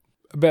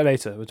 A bit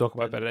later. We'll talk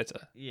about it a bit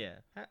later. Yeah.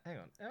 Hang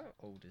on. How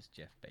old is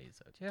Jeff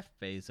Bezos? Jeff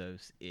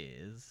Bezos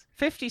is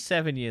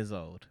 57 years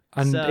old.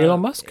 And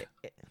Elon Musk?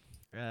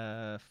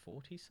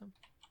 40-something?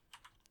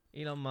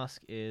 Elon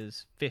Musk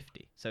is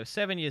 50. So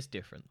 7 years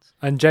difference.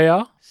 And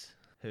JR?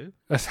 Who?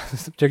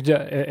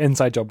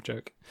 Inside job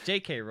joke.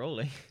 J.K.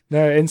 Rowling.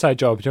 No, inside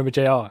job. Do you remember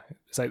JR?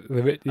 It's like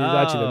he's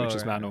actually the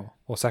richest right. man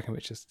or second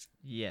richest.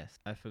 Yes.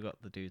 I forgot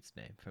the dude's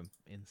name from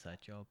Inside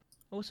Job.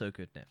 Also a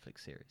good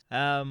Netflix series.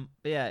 But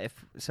yeah,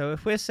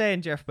 if we're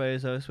saying Jeff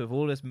Bezos, with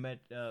all his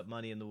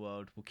money in the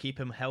world, will keep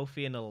him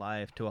healthy and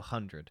alive to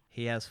 100,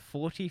 he has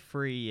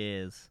 43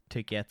 years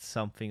to get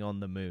something on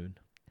the moon.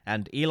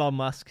 And Elon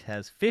Musk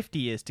has 50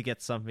 years to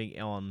get something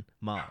on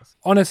Mars.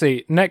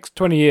 Honestly, next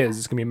 20 years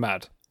is going to be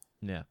mad.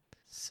 Yeah.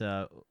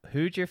 So,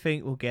 who do you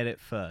think will get it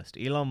first?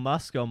 Elon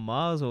Musk on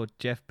Mars or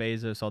Jeff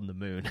Bezos on the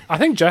moon? I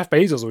think Jeff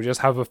Bezos will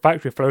just have a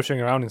factory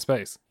floating around in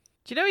space.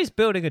 Do you know he's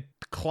building a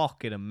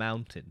clock in a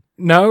mountain?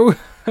 No,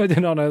 I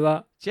did not know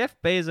that. Jeff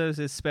Bezos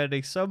is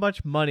spending so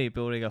much money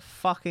building a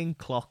fucking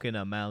clock in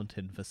a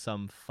mountain for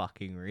some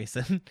fucking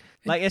reason.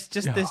 Like, it's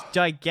just this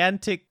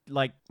gigantic,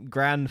 like,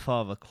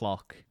 grandfather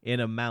clock in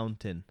a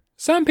mountain.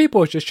 Some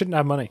people just shouldn't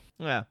have money.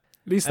 Yeah.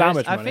 At least that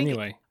much money,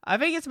 anyway. I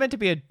think it's meant to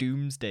be a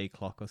doomsday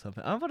clock or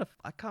something.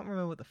 I can't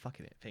remember what the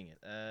fucking thing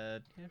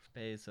is. Jeff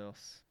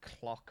Bezos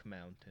clock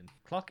mountain.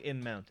 Clock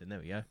in mountain. There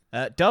we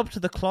go.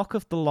 Dubbed the Clock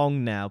of the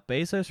Long Now,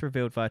 Bezos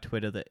revealed via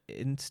Twitter that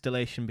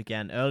installation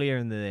began earlier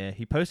in the year.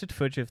 He posted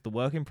footage of the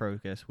work in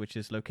progress, which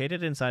is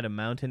located inside a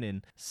mountain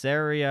in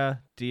Cerro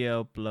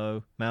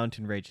Diablo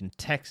mountain range in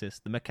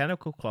Texas. The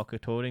mechanical clock,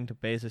 according to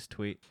Bezos'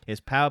 tweet, is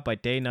powered by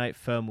day-night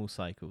thermal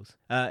cycles.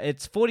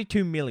 It's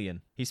 $42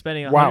 million. He's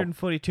spending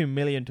 $142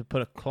 million to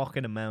put a clock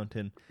in a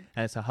mountain,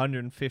 and it's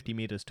 150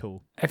 meters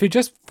tall. If you're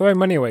just throwing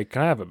money away,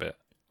 can I have a bit?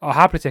 I'll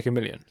happily take $1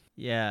 million.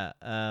 Yeah,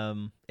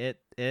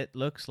 it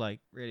looks like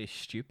really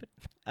stupid.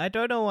 I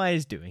don't know why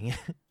he's doing it.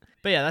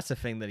 But yeah, that's the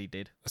thing that he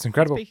did. That's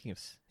incredible. Speaking of,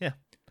 yeah.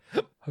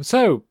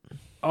 So,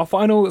 our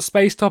final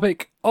space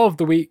topic of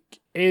the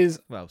week is...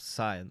 Well,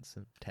 science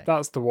and tech.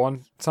 That's the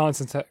one. Science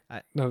and tech.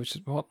 No, it's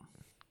just, what?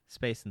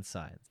 Space and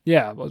science.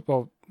 Yeah,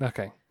 well,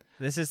 okay.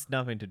 This has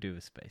nothing to do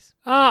with space.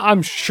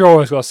 I'm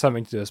sure it's got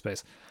something to do with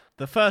space.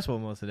 The first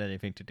one wasn't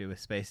anything to do with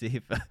space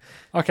either.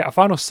 Okay, our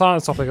final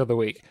science topic of the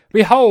week.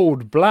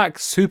 Behold, black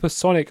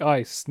supersonic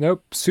ice.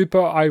 Nope.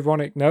 Super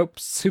ironic. Nope.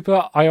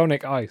 Super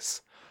ionic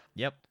ice.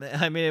 Yep.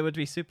 I mean, it would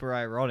be super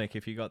ironic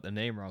if you got the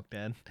name wrong,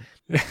 Dan.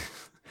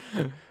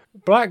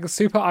 Black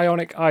super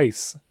ionic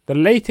ice. The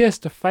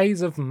latest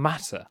phase of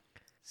matter.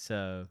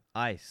 So,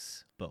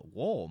 ice, but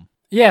warm.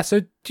 Yeah,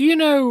 so do you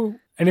know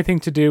anything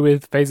to do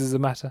with phases of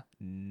matter?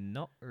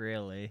 Not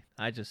really.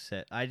 I just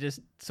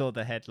saw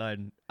the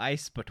headline,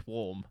 ice but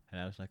warm,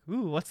 and I was like,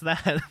 ooh, what's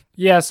that?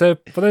 Yeah, so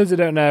for those who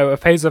don't know, a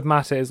phase of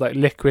matter is like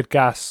liquid,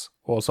 gas,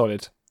 or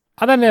solid.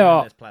 And then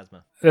there's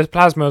plasma. There's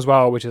plasma as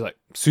well, which is like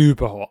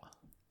super hot.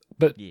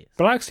 But yes.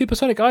 black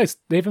supersonic ice,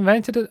 they've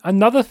invented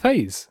another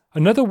phase,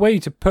 another way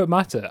to put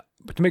matter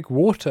to make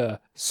water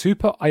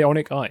super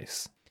ionic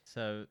ice.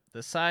 So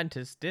the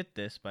scientists did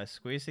this by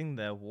squeezing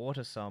their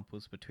water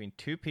samples between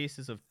two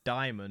pieces of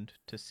diamond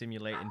to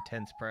simulate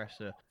intense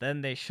pressure.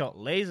 Then they shot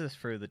lasers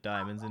through the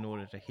diamonds in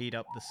order to heat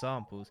up the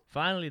samples.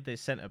 Finally, they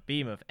sent a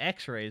beam of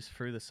X-rays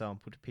through the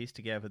sample to piece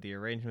together the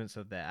arrangements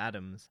of their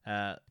atoms.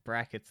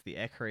 Brackets, the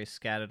X-rays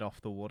scattered off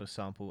the water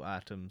sample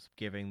atoms,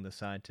 giving the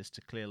scientists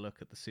a clear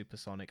look at the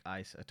supersonic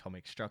ice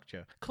atomic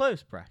structure.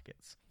 Close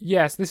brackets.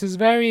 Yes, this is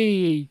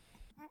very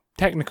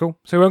technical,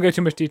 so we won't go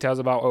too much details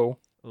about it all.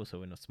 Also,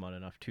 we're not smart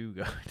enough to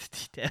go into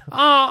detail.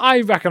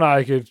 I reckon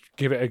I could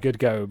give it a good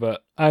go,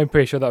 but I'm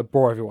pretty sure that would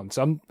bore everyone.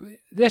 So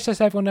let's just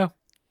everyone know.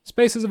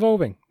 Space is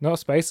evolving. Not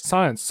space,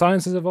 science.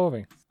 Science is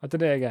evolving. I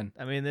did it again.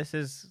 I mean, this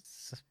is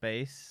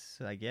space,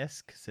 I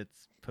guess, because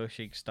it's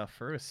pushing stuff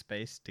through a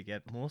space to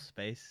get more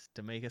space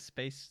to make a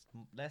space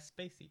less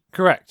spacey.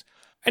 Correct.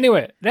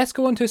 Anyway, let's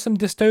go on to some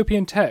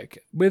dystopian tech,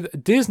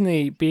 with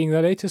Disney being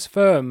the latest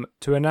firm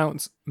to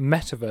announce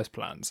metaverse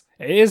plans.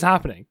 It is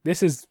happening.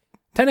 This is...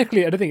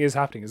 Technically, I don't think it's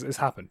happening. It's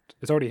happened.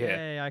 It's already here.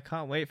 Yay, I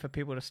can't wait for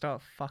people to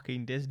start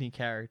fucking Disney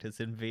characters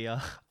in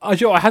VR. I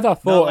had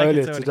that thought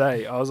earlier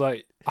today. I was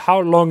like, how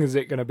long is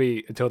it going to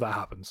be until that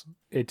happens?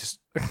 It just...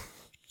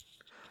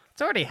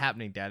 It's already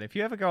happening, Dad. If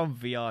you ever go on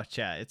VR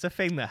chat, it's a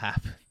thing that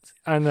happens.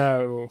 I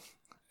know.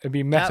 It'd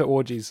be meta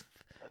orgies.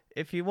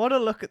 If you want to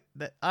look at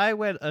that, I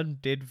went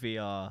and did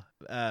VR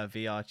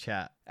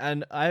chat,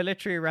 and I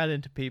literally ran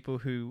into people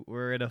who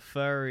were in a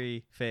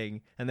furry thing,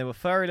 and they were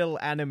furry little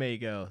anime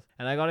girls,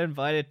 and I got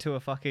invited to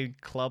a fucking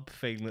club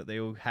thing that they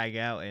all hang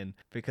out in,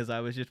 because I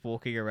was just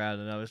walking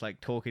around and I was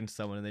like talking to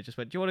someone, and they just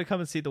went, "Do you want to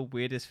come and see the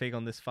weirdest thing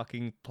on this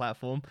fucking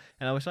platform?"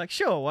 And I was like,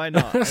 "Sure, why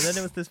not?" And then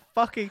it was this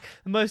fucking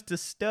most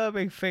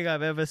disturbing thing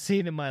I've ever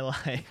seen in my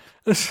life.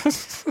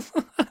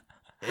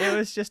 It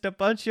was just a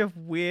bunch of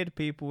weird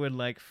people in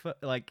like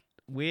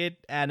weird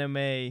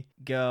anime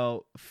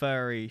girl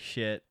furry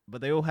shit,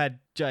 but they all had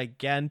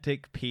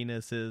gigantic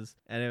penises,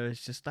 and it was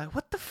just like,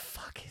 what the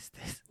fuck is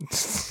this?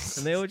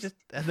 and they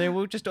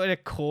were just in a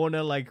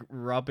corner like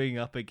rubbing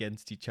up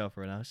against each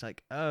other, and I was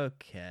like,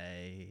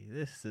 okay,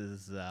 this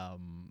is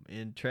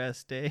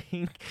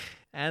interesting.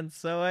 And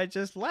so I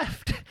just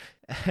left,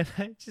 and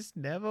I just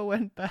never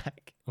went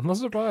back. I'm not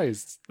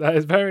surprised. That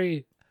is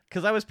very...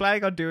 Because I was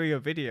planning on doing a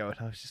video, and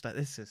I was just like,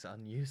 this is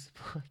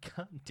unusable. I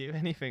can't do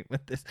anything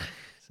with this.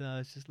 So I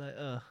was just like,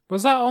 ugh.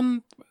 Was that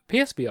on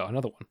PSVR,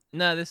 another one?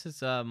 No, this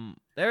is,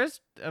 there is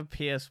a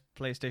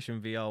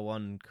PlayStation VR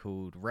one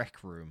called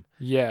Rec Room.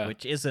 Yeah.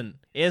 Which isn't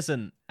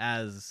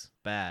as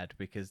bad,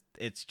 because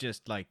it's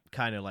just like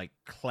kind of like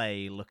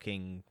clay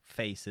looking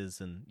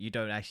faces, and you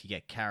don't actually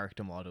get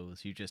character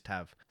models. You just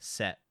have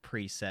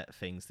preset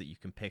things that you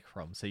can pick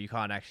from. So you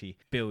can't actually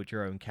build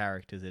your own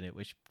characters in it,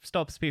 which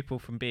stops people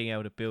from being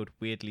able to build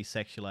weirdly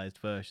sexualized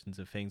versions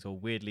of things or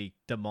weirdly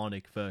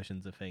demonic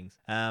versions of things.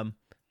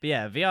 But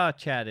yeah, VR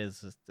chat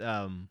is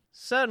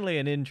certainly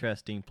an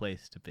interesting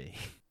place to be.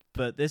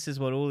 But this is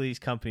what all these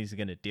companies are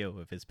going to deal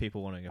with, is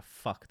people wanting to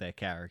fuck their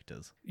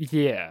characters.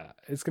 Yeah,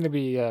 it's going to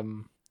be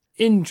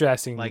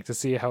interesting to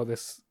see how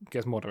this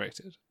gets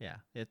moderated. Yeah,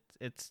 there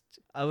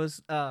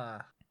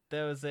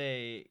was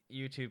a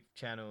YouTube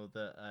channel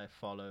that I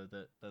follow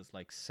that does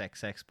like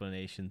sex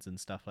explanations and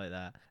stuff like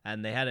that,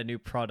 and they had a new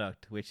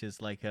product which is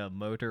like a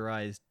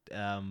motorized,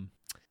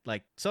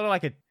 like sort of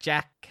like a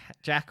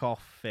jack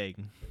off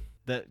thing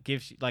that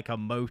gives you like a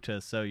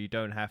motor, so you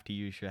don't have to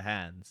use your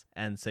hands,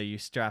 and so you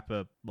strap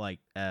a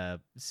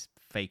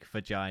fake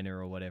vagina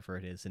or whatever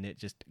it is, and it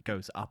just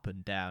goes up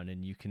and down,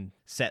 and you can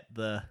set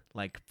the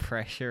like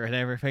pressure and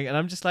everything. And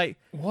I'm just like,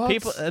 what?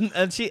 People,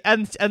 and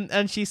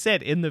she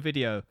said in the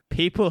video,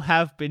 people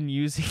have been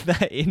using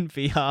that in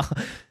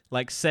VR,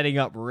 like setting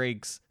up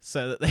rigs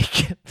so that they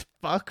can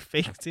fuck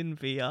things in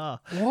VR.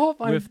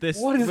 With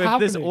this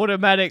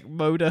automatic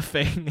motor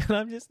thing. And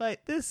I'm just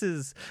like, this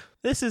is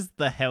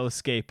the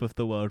hellscape of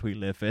the world we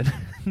live in.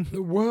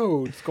 The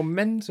world, it's gone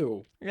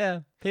mental.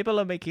 Yeah, people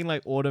are making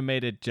like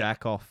automated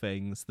jack-off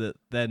things that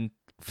then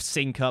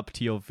sync up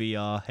to your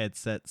VR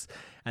headsets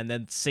and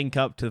then sync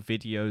up to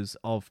videos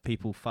of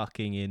people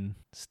fucking in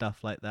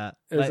stuff like that.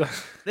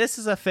 This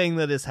is a thing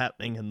that is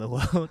happening in the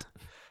world.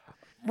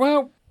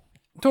 Well,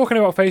 talking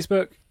about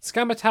Facebook,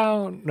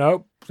 Scammertown.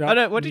 Nope. Oh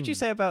no, what did you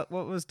say about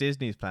what was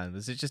Disney's plan?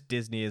 Was it just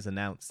Disney has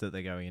announced that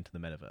they're going into the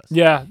metaverse?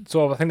 Yeah,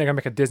 sort of. I think they're going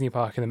to make a Disney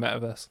park in the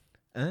metaverse.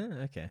 Oh,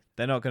 okay.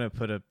 They're not going to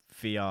put a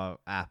VR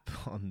app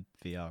on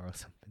VR or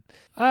something.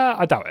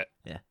 I doubt it.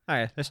 Yeah. All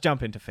right, let's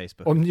jump into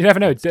Facebook. You never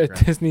know.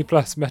 Disney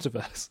Plus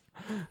metaverse.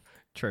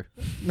 True.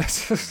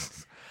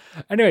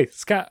 Anyway,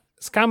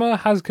 Scammer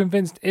has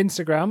convinced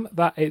Instagram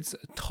that its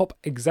top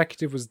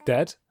executive was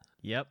dead.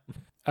 Yep.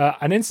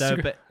 And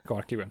Instagram... Go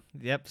on, keep going.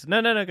 Yep.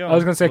 No, go on. I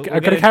was going to say,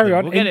 I'm going to carry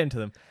on. We'll get into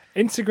them.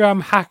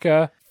 Instagram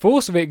hacker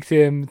forced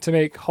victim to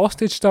make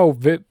hostage-style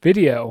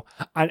video,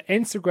 and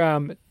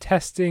Instagram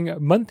testing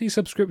monthly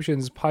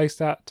subscriptions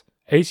priced at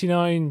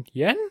 89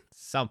 yen?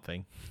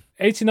 Something.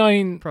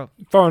 89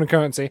 foreign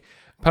currency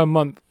per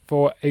month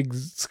for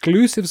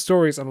exclusive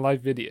stories and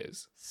live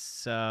videos.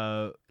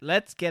 So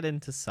let's get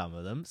into some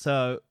of them.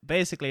 So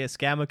basically, a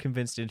scammer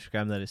convinced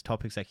Instagram that its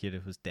top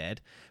executive was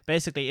dead.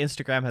 Basically,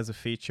 Instagram has a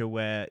feature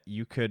where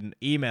you can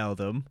email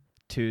them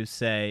to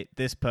say,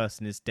 this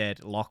person is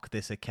dead, lock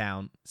this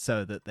account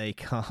so that they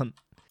can't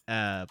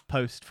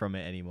post from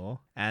it anymore.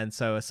 And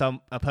so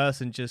a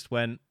person just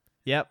went,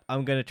 yep,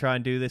 I'm going to try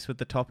and do this with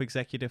the top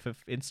executive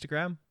of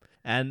Instagram.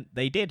 And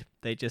they did.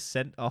 They just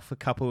sent off a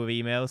couple of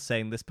emails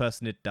saying this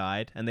person had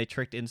died, and they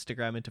tricked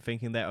Instagram into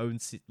thinking their own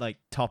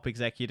top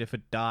executive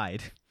had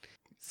died.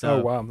 So,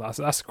 oh wow,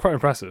 that's quite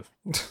impressive.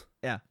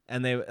 Yeah,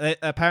 and they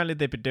apparently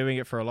they've been doing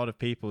it for a lot of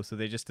people, so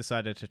they just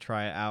decided to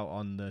try it out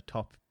on the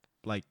top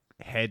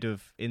head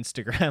of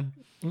Instagram.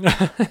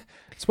 So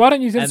why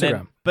don't you use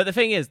Instagram? But the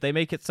thing is, they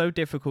make it so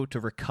difficult to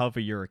recover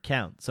your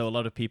account, so a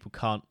lot of people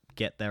can't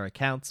get their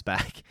accounts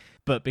back.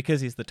 But because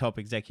he's the top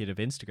executive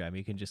of Instagram,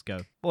 you can just go,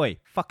 boy,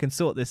 fucking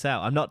sort this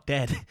out. I'm not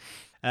dead.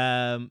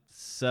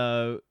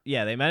 So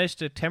yeah, they managed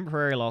to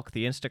temporarily lock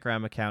the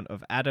Instagram account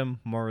of Adam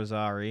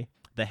Morizari,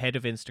 the head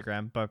of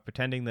Instagram, by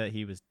pretending that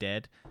he was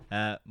dead.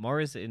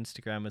 Mori's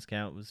Instagram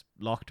account was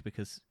locked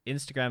because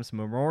Instagram's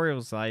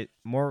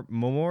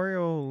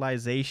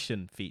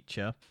memorialization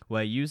feature,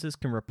 where users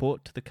can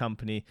report to the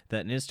company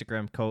that an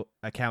Instagram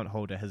account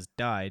holder has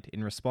died.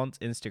 In response,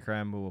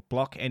 Instagram will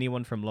block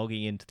anyone from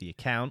logging into the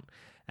account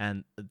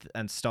and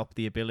stop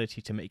the ability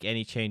to make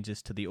any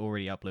changes to the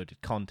already uploaded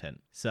content.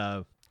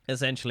 So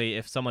essentially,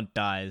 if someone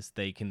dies,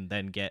 they can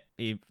then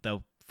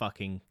they'll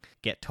fucking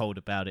get told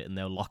about it, and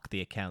they'll lock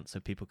the account so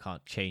people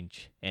can't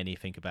change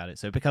anything about it.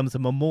 So it becomes a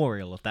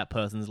memorial of that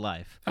person's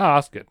life. Oh,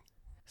 that's good.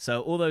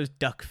 So all those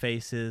duck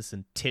faces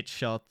and tit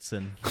shots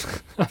and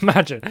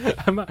Imagine.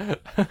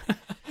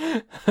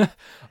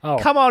 Oh.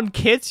 Come on,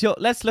 kids!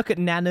 Let's look at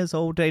Nana's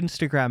old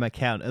Instagram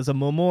account as a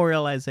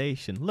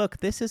memorialization. Look,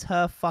 this is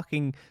her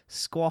fucking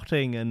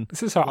squatting and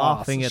This is her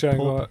laughing ass at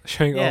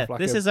showing off like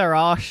this is her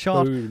ass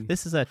shot. balloon.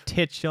 This is her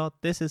tit shot.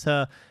 This is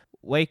her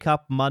Wake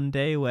Up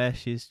Monday where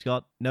she's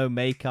got no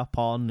makeup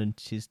on and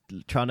she's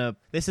trying to...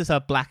 This is her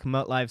Black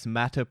Lives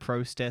Matter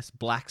protest,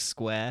 black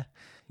square.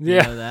 You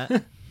know that?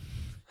 There's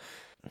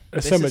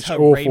This so is much her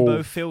awful...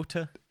 rainbow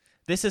filter.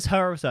 This is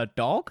her as a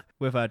dog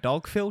with her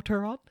dog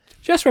filter on.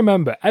 Just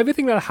remember,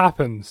 everything that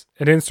happens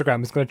in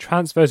Instagram is going to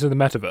transfer to the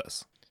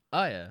metaverse.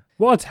 Oh, yeah.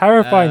 What a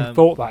terrifying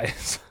thought that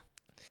is.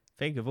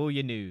 Think of all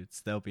your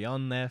nudes. They'll be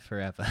on there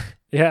forever.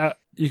 Yeah,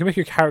 you can make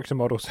your character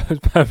model so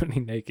it's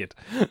permanently naked.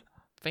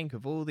 Think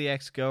of all the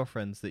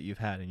ex-girlfriends that you've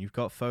had and you've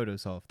got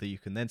photos of that you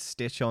can then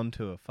stitch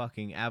onto a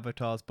fucking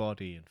avatar's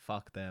body and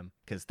fuck them.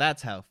 Because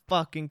that's how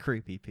fucking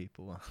creepy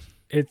people are.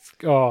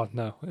 Oh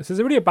no, this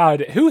is really a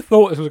bad idea. Who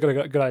thought this was a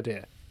good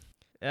idea?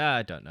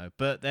 I don't know,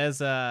 but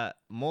there's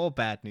more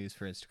bad news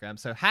for Instagram.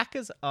 So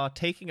hackers are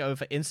taking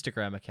over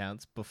Instagram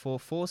accounts before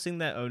forcing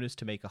their owners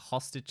to make a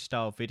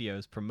hostage-style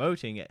videos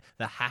promoting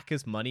the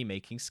hackers'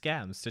 money-making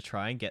scams to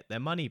try and get their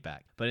money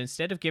back. But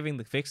instead of giving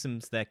the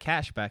victims their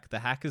cash back, the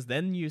hackers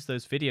then use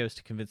those videos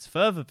to convince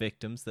further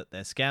victims that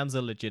their scams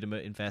are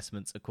legitimate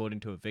investments, according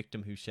to a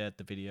victim who shared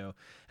the video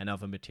and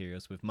other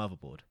materials with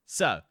Motherboard.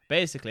 So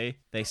basically,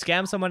 they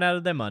scam someone out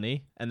of their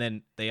money, and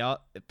then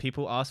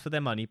people ask for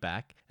their money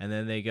back, and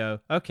then they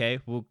go, okay,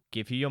 we'll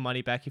give you your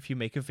money back if you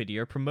make a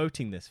video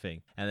promoting this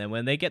thing. And then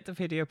when they get the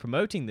video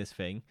promoting this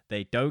thing,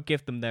 they don't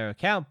give them their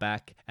account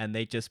back, and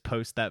they just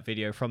post that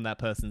video from that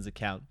person's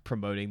account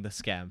promoting the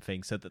scam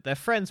thing so that their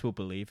friends will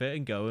believe it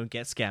and go and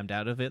get scammed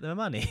out of their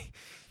money.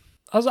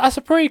 That's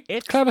a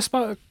pretty clever. It's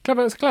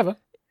clever.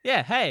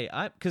 Yeah, hey,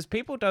 because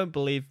people don't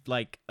believe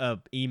like a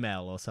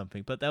email or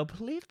something, but they'll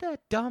believe their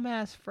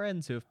dumbass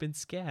friends who have been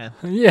scammed.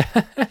 Yeah.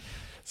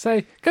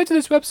 Say, go to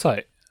this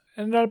website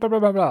and blah blah blah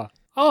blah blah.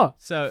 Oh,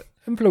 so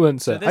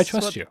influencer, I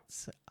trust you.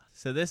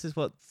 So this is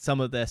what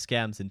some of their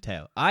scams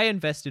entail. I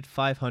invested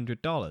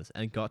 $500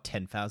 and got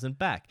 $10,000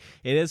 back.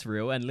 It is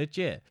real and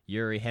legit.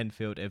 Yuri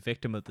Henfield, a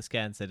victim of the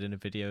scam, said in a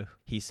video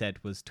he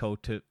was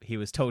told to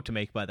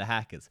make by the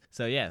hackers.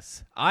 So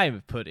yes, I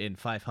put in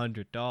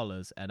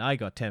 $500 and I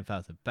got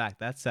 $10,000 back.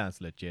 That sounds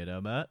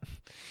legitimate.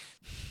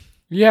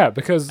 Yeah,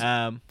 because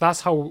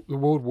that's how the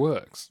world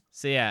works.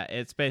 So yeah,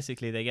 it's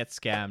basically they get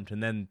scammed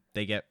and then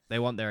they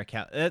want their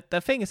account.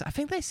 The thing is, I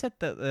think they said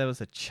that there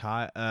was a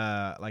child,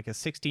 like a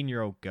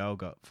 16-year-old girl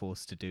got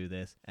forced to do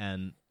this,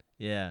 and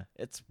yeah,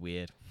 it's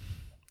weird.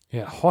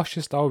 Yeah,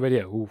 hostage style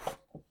video. Oof.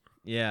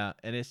 Yeah,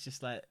 and it's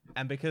just like,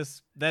 and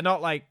because they're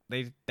not like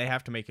they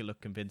have to make it look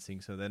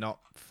convincing, so they're not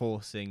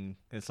forcing.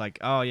 It's like,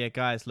 oh yeah,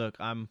 guys, look,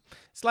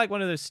 It's like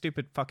one of those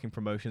stupid fucking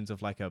promotions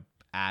of like a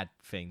ad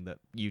thing that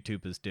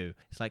YouTubers do.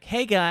 It's like,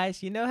 hey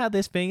guys, you know how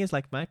this thing is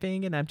like my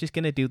thing, and I'm just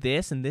gonna do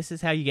this, and this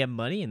is how you get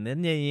money, and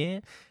then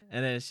yeah,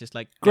 and then it's just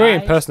like great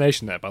guys.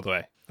 Impersonation there, by the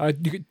way.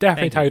 You could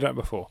definitely tell you done it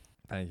before.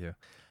 Thank you.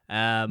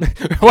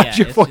 Why did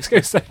your voice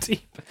go so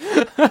deep?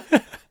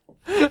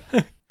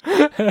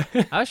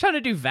 I was trying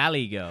to do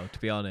Valley Girl, to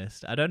be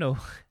honest. I don't know.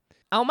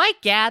 Oh my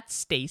God,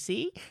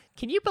 Stacy.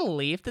 Can you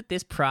believe that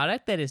this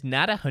product that is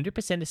not 100% a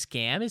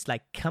scam is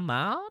like, come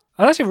out?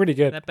 That's actually really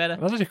good. Is that better?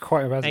 That's actually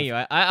quite impressive.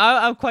 Anyway,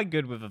 I'm quite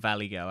good with a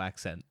Valley Girl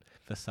accent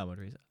for some odd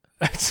reason.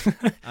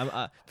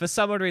 For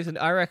some odd reason,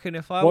 I reckon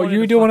if I what wanted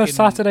you to do on a fucking-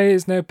 Saturday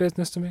is no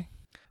business to me.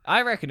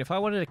 I reckon if I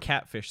wanted to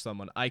catfish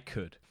someone, I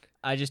could.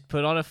 I just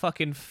put on a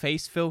fucking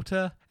face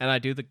filter and I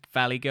do the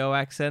Valley Girl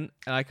accent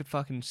and I could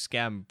fucking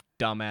scam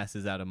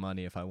dumbasses out of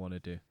money if I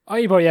wanted to. Oh,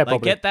 yeah, Like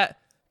probably.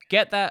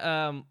 get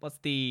that what's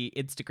the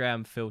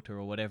Instagram filter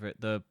or whatever,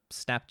 the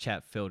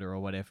Snapchat filter or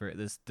whatever it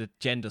is, the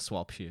gender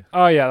swaps you.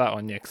 Oh, yeah, that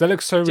one, yeah, because it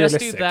looks so Just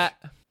realistic. do that.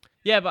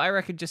 Yeah, but I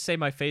reckon just say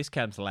my face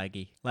cam's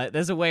laggy. Like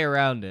there's a way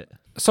around it.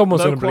 Someone's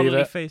Low going to believe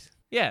quality it. face.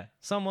 Yeah,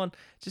 someone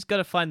just got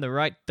to find the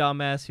right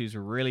dumbass who's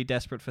really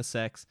desperate for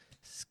sex.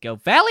 Just go,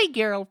 Valley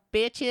Girl,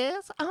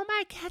 bitches. Oh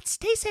my God,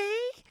 Stacy.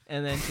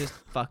 And then just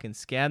fucking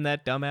scam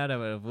that dumb out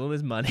of all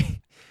his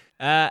money.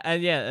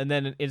 And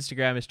then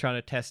Instagram is trying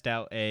to test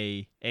out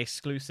a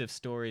exclusive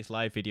stories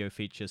live video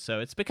feature.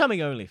 So it's becoming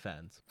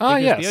OnlyFans. Ah,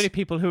 Because yes. the only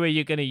people who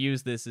are going to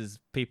use this is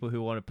people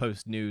who want to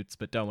post nudes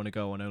but don't want to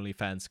go on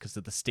OnlyFans because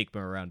of the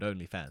stigma around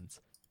OnlyFans.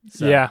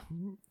 So, Yeah.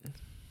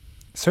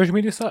 Social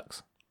media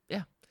sucks.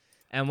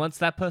 And once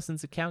that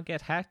person's account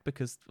get hacked,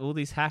 because all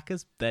these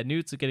hackers, their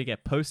nudes are going to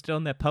get posted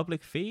on their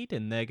public feed,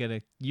 and they're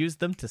going to use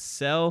them to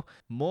sell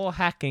more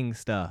hacking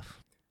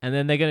stuff. And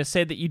then they're going to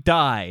say that you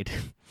died.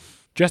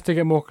 Just to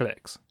get more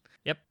clicks.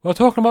 Yep. Well,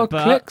 talking about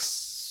But-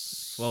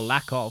 clicks. Well,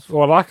 lack of.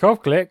 Or lack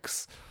of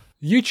clicks.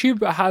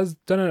 YouTube has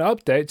done an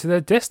update to their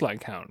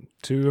dislike count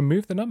to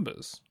remove the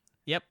numbers.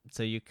 Yep.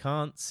 So you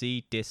can't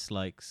see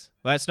dislikes.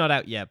 Well, it's not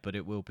out yet, but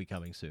it will be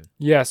coming soon.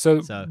 Yeah,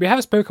 so So- we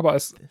have spoke about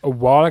this a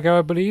while ago,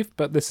 I believe,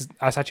 but that's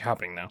actually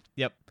happening now.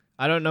 Yep.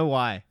 I don't know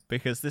why,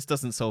 because this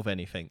doesn't solve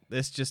anything.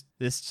 This just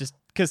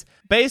because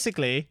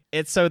basically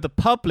it's so the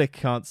public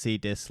can't see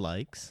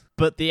dislikes,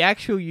 but the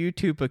actual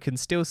YouTuber can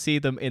still see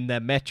them in their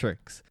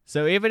metrics.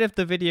 So even if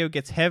the video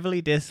gets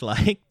heavily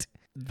disliked,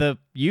 the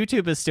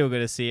YouTuber's still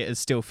going to see it and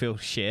still feel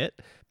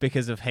shit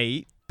because of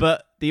hate,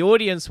 but the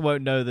audience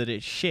won't know that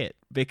it's shit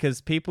because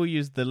people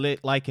use the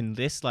like and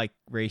dislike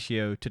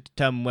ratio to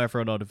determine whether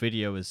or not a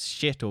video is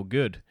shit or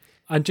good.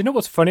 And do you know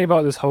what's funny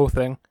about this whole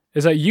thing?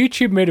 Is that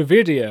YouTube made a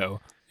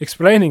video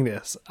explaining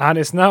this, and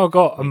it's now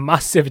got a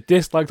massive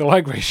dislike to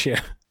like ratio.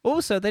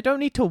 Also, they don't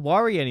need to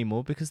worry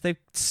anymore because they've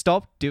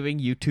stopped doing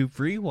YouTube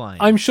Rewind.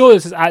 I'm sure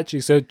this is actually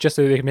just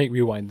so they can make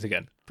rewinds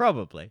again.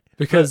 Probably.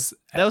 Because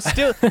They'll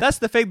still, that's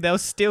the thing, they'll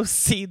still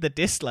see the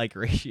dislike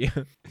ratio.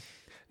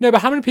 no,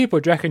 but how many people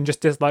do you reckon just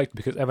disliked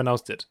because everyone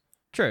else did?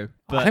 True.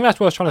 I But, think that's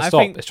what it's trying to I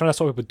stop. think- It's trying to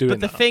stop people doing but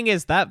the that. thing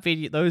is,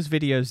 those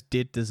videos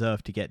did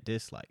deserve to get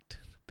disliked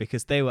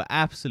because they were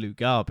absolute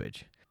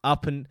garbage.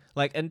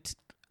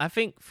 I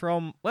think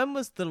from, when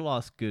was the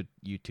last good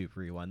YouTube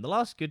Rewind? The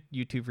last good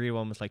YouTube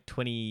Rewind was like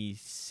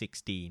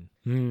 2016.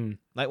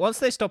 Like, once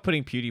they stopped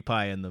putting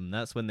PewDiePie in them,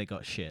 that's when they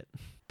got shit.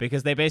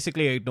 Because they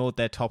basically ignored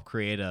their top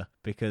creator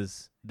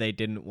because they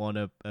didn't want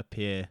to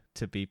appear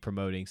to be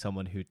promoting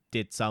someone who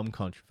did some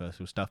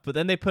controversial stuff. But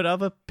then they put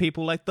other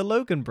people like the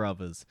Logan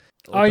brothers.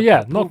 or Oh the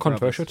yeah, Paul not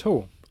controversial brothers. at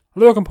all.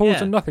 Logan Paul's Yeah.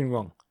 done nothing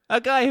wrong. A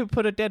guy who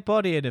put a dead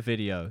body in a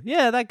video.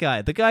 Yeah, that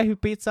guy. The guy who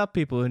beats up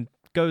people and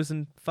goes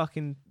and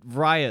fucking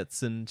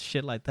riots and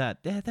shit like that.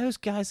 Yeah, those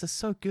guys are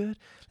so good.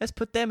 Let's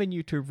put them in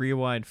YouTube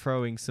Rewind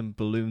throwing some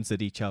balloons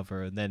at each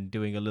other and then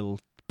doing a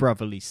little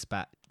brotherly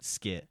spat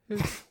skit.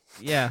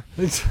 Yeah.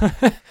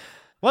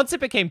 Once it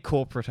became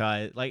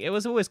corporatized, like it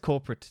was always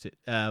corporate,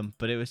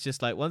 but it was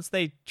just like once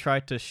they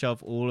tried to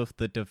shove all of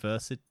the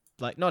diversity,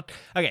 like not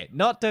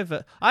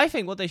diverse. I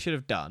think what they should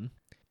have done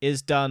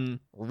is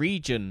done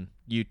region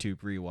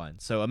YouTube Rewind.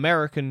 So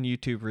American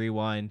YouTube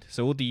Rewind,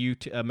 so all the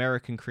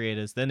American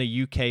creators, then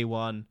a UK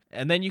one,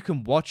 and then you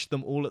can watch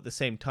them all at the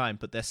same time,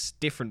 but they're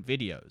different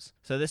videos.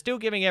 So they're still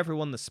giving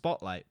everyone the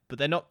spotlight, but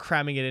they're not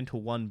cramming it into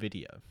one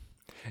video.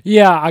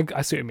 Yeah,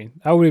 I see what you mean.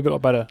 That would be a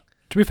lot better.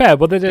 To be fair,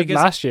 what they did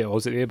Because- last year, or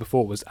was it the year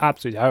before, was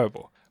absolutely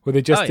terrible. Where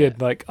they just Oh,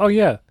 did like, oh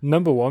yeah,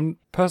 number one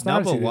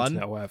personality Number of the one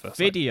internet, or whatever. It's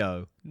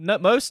video.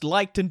 Most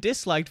liked and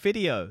disliked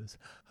videos.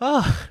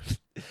 Ah,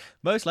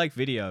 most liked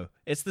video.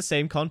 It's the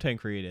same content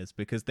creators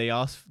because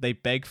they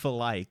beg for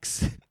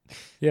likes. like,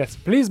 yes,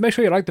 please make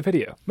sure you like the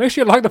video. Make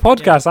sure you like the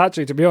podcast.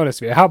 Actually, to be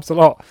honest with you, it helps a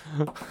lot.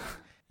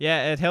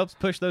 Yeah, it helps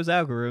push those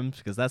algorithms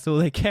because that's all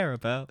they care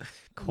about. No,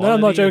 I'm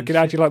Quality not and joking. shit.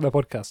 Actually, like the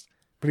podcast.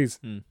 Please,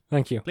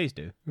 thank you. Please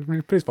do.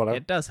 Please follow.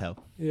 It does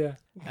help. Yeah,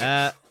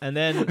 And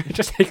then,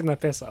 just taking the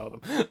piss out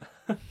of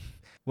them.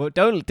 well,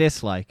 don't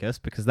dislike us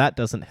because that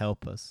doesn't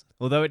help us.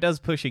 Although it does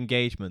push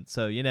engagement,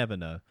 so you never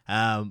know.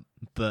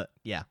 But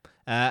yeah.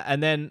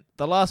 And then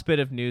the last bit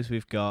of news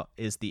we've got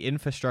is the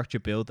infrastructure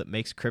bill that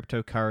makes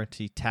crypto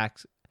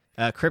tax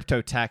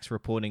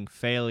reporting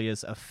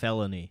failures a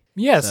felony.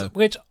 Yes, So-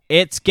 which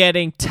It's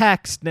getting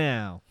taxed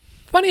now.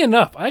 funny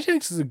enough, I actually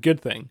think this is a good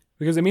thing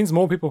because it means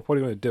more people are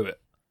probably going to do it.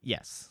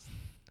 Yes.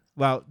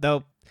 Well,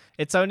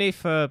 it's only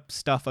for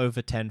stuff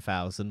over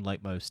 10,000,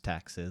 like most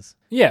taxes.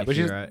 Yeah, If which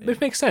you're,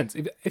 makes sense.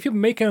 If you're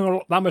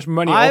making that much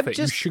money off it,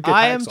 you should get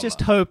I taxed am on just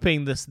that.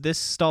 hoping this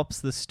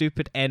stops the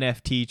stupid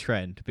NFT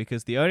trend,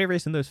 because the only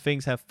reason those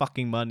things have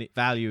fucking money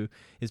value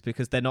is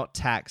because they're not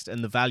taxed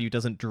and the value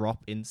doesn't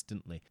drop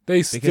instantly.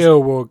 They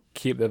still will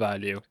keep the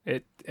value.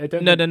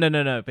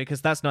 No,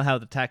 because that's not how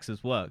the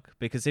taxes work.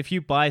 Because if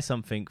you buy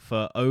something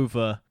for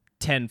over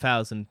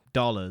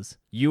 $10,000,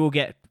 you will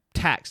get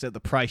taxed at the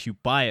price you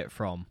buy it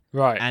from.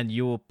 Right. And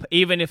you will,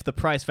 even if the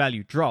price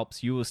value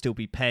drops, you will still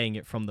be paying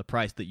it from the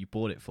price that you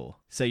bought it for.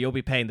 So you'll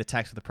be paying the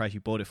tax for the price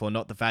you bought it for,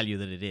 not the value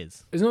that it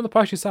is. Isn't it the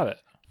price you sell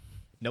it?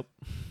 Nope.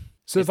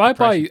 So if I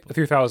buy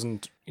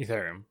 3,000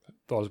 Ethereum,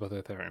 dollars worth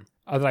of Ethereum,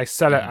 and then I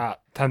sell it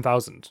at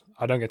 10,000,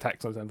 I don't get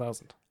taxed on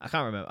 10,000. I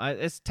can't remember.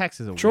 It's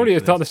taxes are Surely weird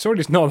it's for not. this.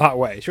 Surely it's not that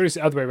way. Surely it's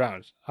the other way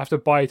around. I have to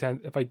buy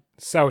 10. If I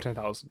sell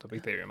 10,000 of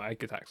Ethereum, I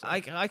get taxed.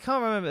 I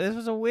can't remember. This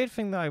was a weird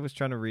thing that I was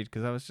trying to read,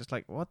 because I was just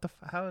like, what the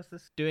how is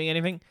this doing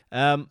anything?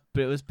 But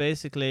it was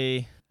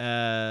basically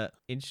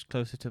inch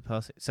closer to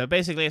pass it. So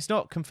basically it's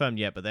not confirmed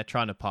yet, but they're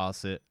trying to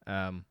pass it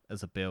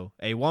as a bill.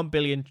 A 1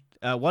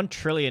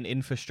 trillion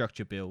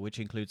infrastructure bill, which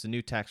includes the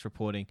new tax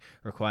reporting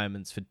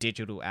requirements for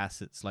digital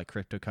assets like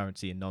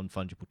cryptocurrency and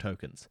non-fungible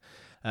tokens.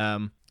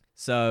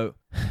 So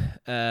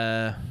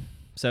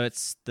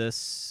it's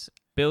this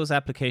bill's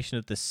application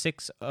of the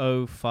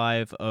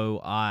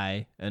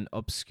 6050I, an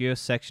obscure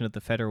section of the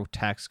federal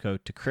tax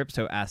code, to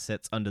crypto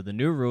assets. Under the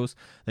new rules,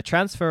 the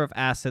transfer of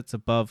assets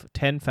above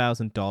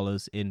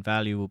 $10,000 in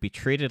value will be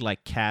treated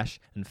like cash,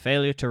 and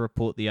failure to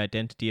report the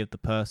identity of the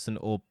person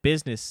or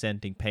business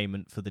sending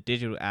payment for the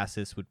digital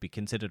assets would be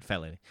considered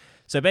felony.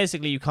 So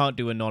basically, you can't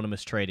do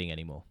anonymous trading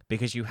anymore,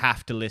 because you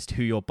have to list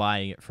who you're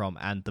buying it from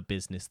and the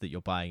business that you're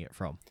buying it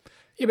from.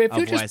 Yeah, but if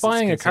you're just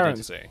buying a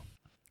currency.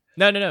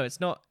 No, it's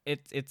not.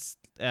 It's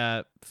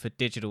for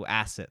digital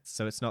assets,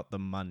 so it's not the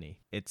money.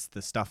 It's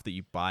the stuff that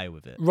you buy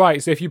with it.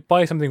 Right, so if you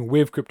buy something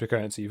with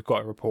cryptocurrency, you've got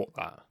to report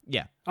that.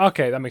 Yeah.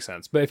 Okay, that makes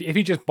sense. But if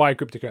you just buy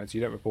cryptocurrency,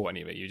 you don't report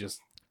any of it. You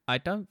just... I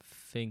don't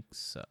think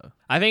so.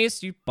 I think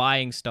it's you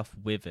buying stuff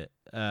with it.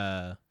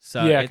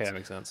 So yeah, okay, that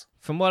makes sense.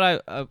 From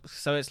what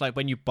so it's like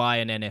when you buy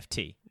an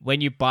NFT.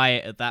 When you buy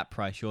it at that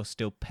price, you're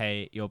still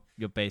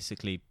you're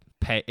basically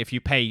pay. If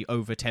you pay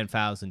over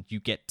 10,000, you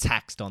get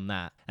taxed on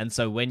that. And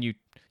so when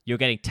you're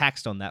getting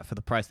taxed on that for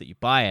the price that you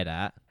buy it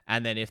at,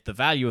 and then if the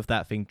value of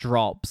that thing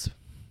drops,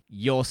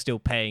 you're still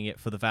paying it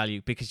for the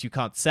value, because you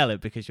can't sell it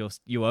because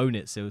you own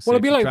it. So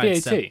it'd be like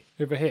VAT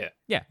over here.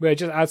 Yeah, where it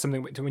just adds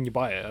something to when you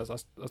buy it.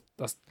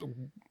 That's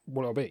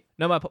what it'll be.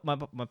 No,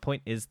 my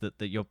point is that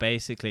you're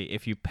basically,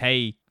 if you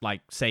pay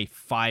like say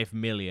 5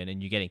 million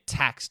and you're getting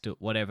taxed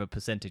at whatever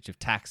percentage of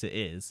tax it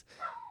is,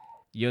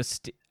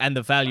 and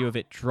the value of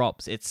it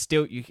drops, it's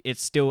still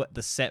at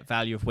the set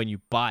value of when you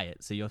buy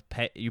it. So you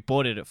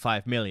bought it at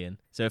 5 million.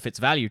 So if its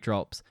value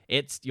drops,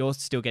 you're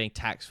still getting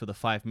taxed for the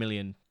 5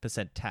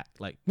 million% tax.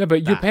 Like no,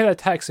 but you pay that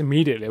tax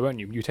immediately, won't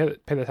you? You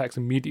pay the tax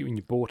immediately when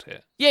you bought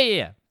it.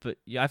 Yeah. But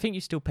I think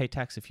you still pay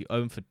tax if you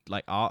own for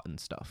like art and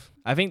stuff.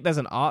 I think there's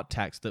an art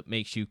tax that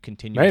makes you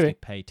continuously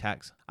pay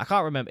tax. I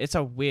can't remember. It's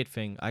a weird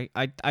thing.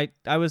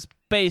 I was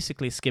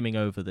basically skimming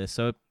over this.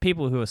 So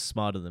people who are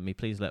smarter than me,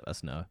 please let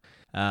us know.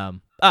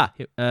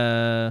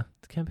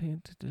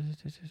 Campaign.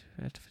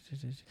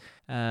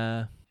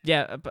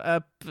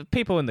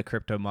 People in the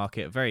crypto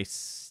market are very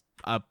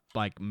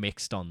like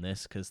mixed on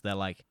this, because they're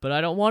like, but I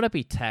don't want to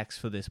be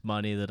taxed for this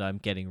money that I'm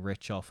getting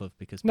rich off of,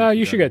 because no,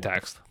 you should get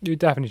taxed. You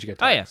definitely should get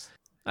taxed.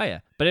 Oh yeah,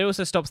 but it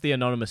also stops the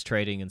anonymous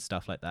trading and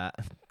stuff like that,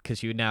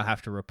 because you now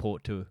have to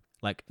report to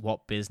like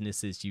what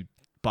businesses you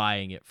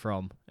buying it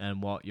from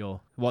and what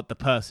the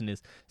person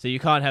is. So you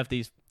can't have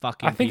these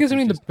fucking. I think it's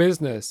only the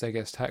business that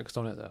gets taxed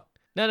on it though.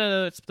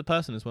 No, it's the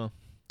person as well.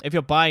 If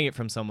you're buying it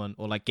from someone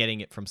or like getting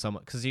it from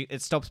someone, because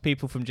it stops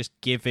people from just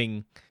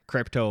giving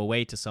crypto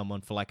away to someone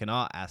for like an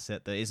art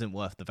asset that isn't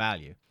worth the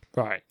value.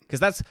 Right.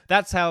 Because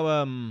that's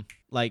how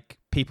like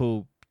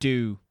people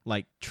do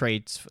like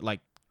trades, like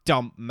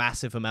dump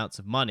massive amounts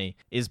of money,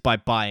 is by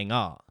buying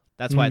art.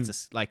 That's why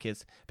it's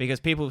because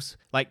people's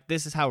like,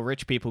 this is how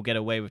rich people get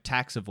away with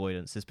tax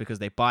avoidance, is because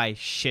they buy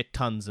shit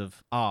tons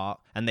of art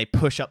and they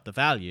push up the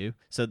value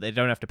so they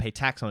don't have to pay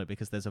tax on it,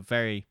 because there's a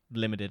very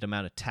limited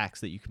amount of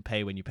tax that you can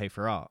pay when you pay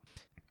for art.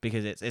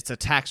 Because it's a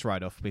tax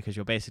write-off, because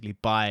you're basically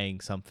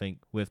buying something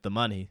with the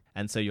money,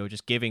 and so you're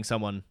just giving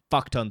someone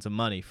fuck tons of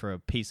money for a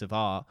piece of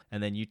art,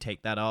 and then you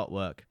take that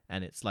artwork,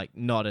 and it's like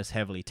not as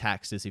heavily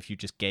taxed as if you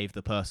just gave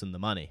the person the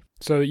money.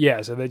 So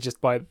they just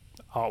buy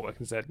artwork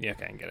and said, yeah,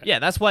 okay, I can get it. Yeah,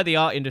 that's why the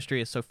art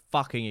industry is so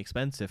fucking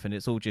expensive, and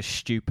it's all just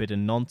stupid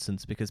and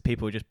nonsense, because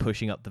people are just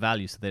pushing up the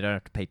value so they don't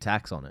have to pay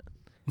tax on it.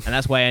 And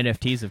that's why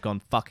NFTs have gone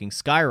fucking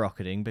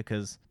skyrocketing,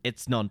 because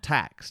it's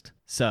non-taxed.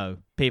 So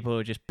people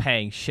are just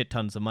paying shit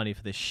tons of money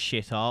for this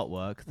shit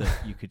artwork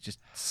that you could just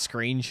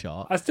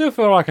screenshot. I still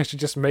feel like I should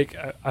just make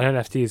an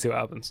NFT, see what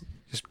happens.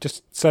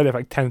 Just sell it for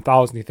like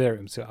 10,000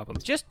 Ethereum, see what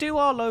happens. Just do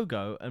our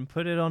logo and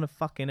put it on a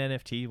fucking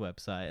NFT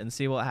website and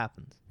see what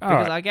happens. All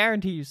Because right. I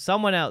guarantee you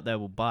someone out there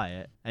will buy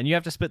it, and you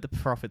have to split the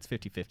profits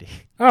 50-50.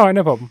 All right,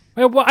 no problem.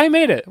 Well, I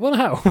made it. Well,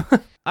 how?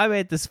 I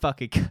made this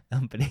fucking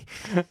company.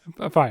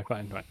 Fine.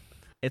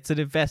 It's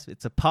an investment.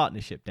 It's a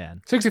partnership,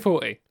 Dan.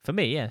 60-40. For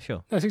me, yeah,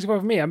 sure. No,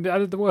 64 for me. I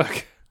did the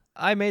work.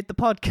 I made the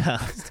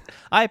podcast.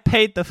 I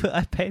paid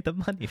the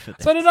money for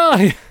this. So did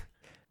I.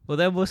 Well,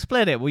 then we'll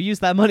split it. We'll use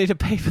that money to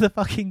pay for the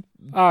fucking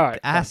All right.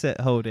 asset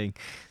holding.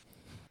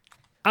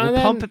 And We'll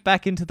then pump it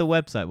back into the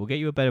website. We'll get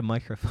you a better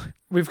microphone.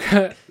 we've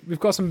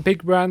got some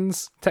big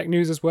brands, tech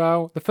news as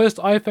well. The first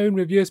iPhone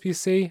with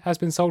USB-C has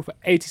been sold for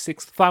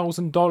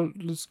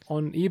 $86,000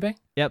 on eBay.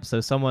 Yep,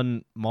 so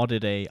someone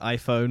modded a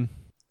iPhone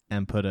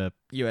and put a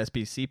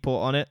USB-C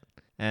port on it.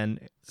 And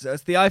so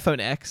it's the iPhone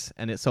X,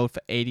 and it sold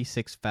for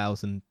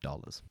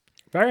 $86,000.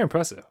 Very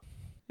impressive.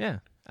 Yeah.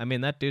 I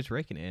mean, that dude's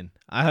raking it in.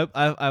 I hope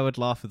I would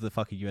laugh if the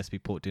fucking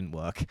USB port didn't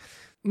work.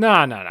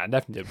 No,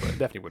 definitely did work.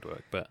 Definitely would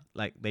work, but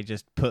Like, they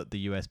just put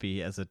the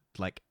USB as a,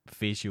 like,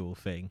 visual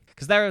thing.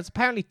 Because there was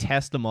apparently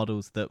Tesla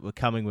models that were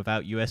coming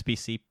without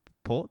USB-C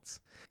ports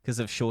because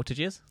of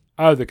shortages.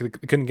 oh, they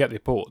couldn't get the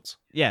ports.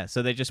 Yeah,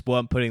 so they just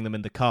weren't putting them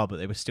in the car, but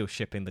they were still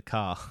shipping the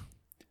car.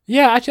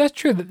 Yeah, actually, that's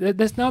true.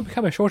 There's now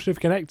become a shortage of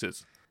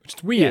connectors, which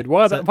is weird. Yeah,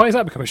 why so- has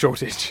that become a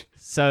shortage?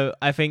 So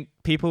I think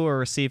people were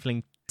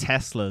receiving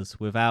Teslas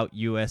without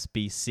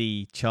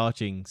USB-C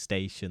charging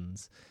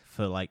stations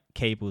for like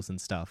cables and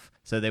stuff.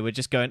 So they were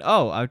just going,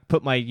 oh, I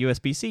put my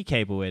USB-C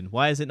cable in.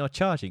 Why is it not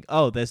charging?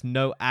 Oh, there's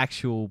no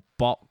actual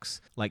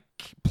box like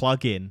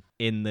plug-in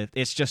in the.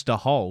 It's just a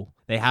hole.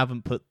 They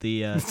haven't put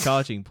the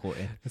charging port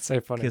in It's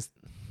so funny. because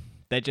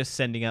they're just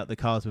sending out the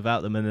cars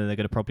without them, and then they're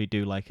going to probably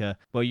do like a.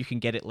 Well, you can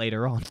get it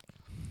later on.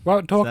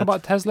 Well, talking that's-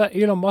 about Tesla,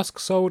 Elon Musk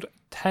sold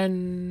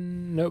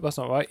 10. Nope, that's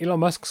not right. Elon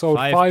Musk sold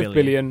 5 5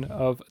 billion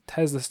of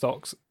Tesla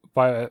stocks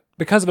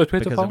because of a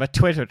Twitter Because poll. of a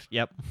Twitter.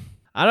 Yep.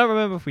 I don't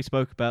remember if we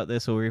spoke about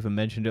this or even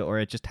mentioned it, or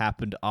it just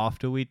happened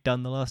after we'd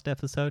done the last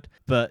episode.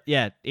 But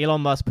yeah,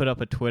 Elon Musk put up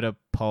a Twitter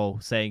poll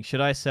saying,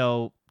 should I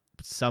sell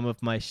some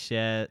of my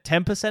share,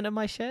 10% of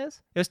my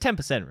shares? It was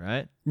 10%,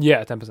 right?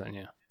 Yeah, 10%.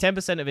 Yeah.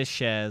 10% of his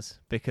shares,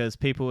 because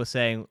people were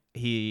saying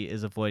he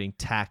is avoiding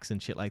tax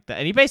and shit like that.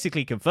 And he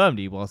basically confirmed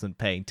he wasn't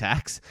paying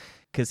tax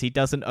because he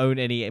doesn't own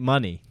any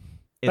money.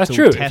 It's That's all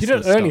true. If Tesla you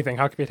don't stock. earn anything,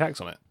 how can you pay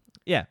tax on it?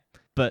 Yeah,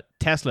 but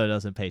Tesla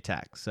doesn't pay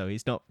tax, so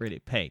he's not really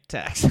paying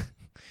tax.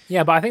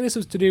 Yeah, but I think this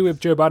was to do with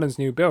Joe Biden's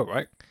new bill,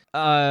 right?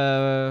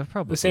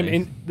 Probably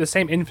The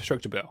same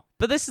infrastructure bill.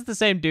 But this is the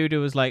same dude who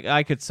was like,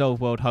 I could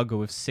solve world hunger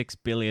with $6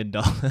 billion.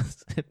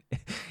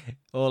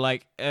 Or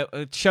like,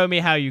 show me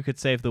how you could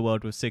save the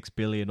world with $6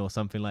 billion or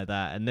something like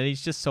that. And then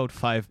he's just sold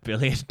 $5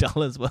 billion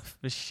worth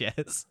of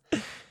shares.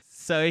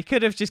 So he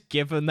could have just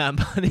given that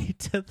money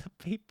to the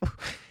people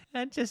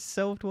and just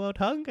solved world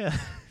hunger.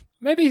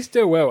 Maybe he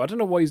still will. I don't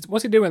know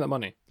what's he doing with that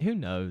money. Who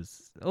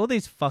knows? All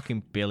these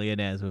fucking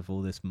billionaires with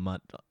all this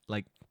money,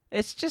 like,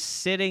 it's just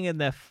sitting in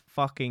their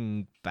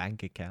fucking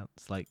bank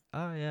accounts. Like,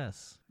 oh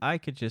yes, I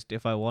could just,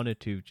 if I wanted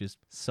to, just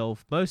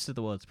solve most of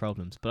the world's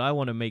problems. But I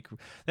want to make.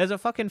 There's a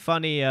fucking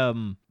funny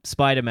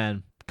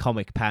Spider-Man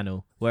comic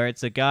panel where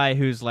it's a guy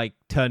who's like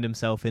turned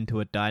himself into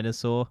a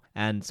dinosaur,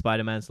 and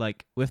Spider-Man's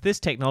like, with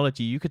this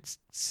technology, you could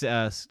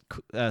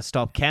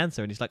stop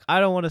cancer, and he's like, I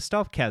don't want to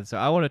stop cancer.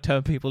 I want to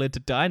turn people into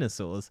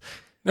dinosaurs.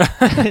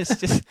 It's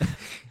just.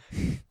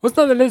 Wasn't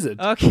that the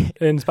lizard Okay.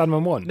 in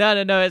Spider-Man 1?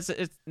 No. It's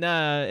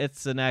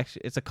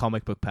a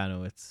comic book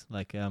panel. It's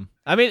like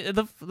I mean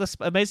the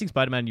Amazing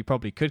Spider-Man. You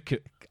probably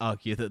could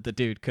argue that the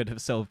dude could have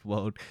solved the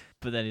world,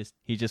 but then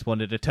he just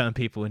wanted to turn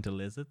people into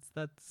lizards.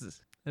 That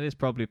is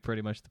probably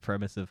pretty much the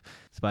premise of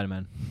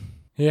Spider-Man.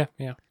 Yeah.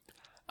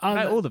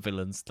 Like, all the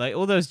villains, like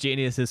all those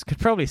geniuses, could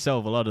probably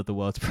solve a lot of the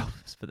world's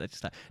problems, but they're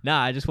just like,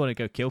 nah, I just want to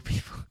go kill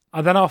people.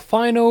 And then our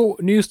final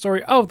news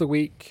story of the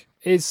week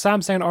is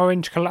Samsung and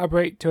Orange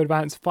collaborate to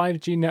advance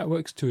 5G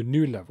networks to a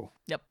new level.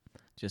 Yep.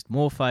 Just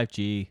more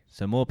 5G,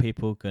 so more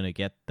people gonna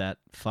get that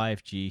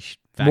 5G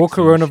vaccine More shot.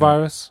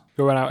 coronavirus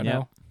going out Yep.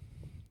 now.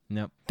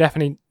 Yep.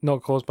 Definitely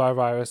not caused by a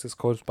virus, it's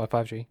caused by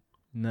 5G.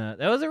 No,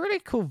 there was a really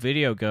cool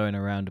video going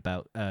around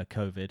about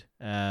COVID,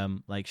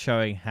 like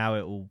showing how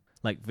it will,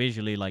 like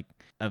visually, like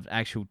of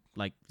actual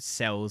like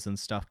cells and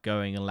stuff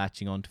going and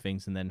latching onto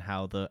things, and then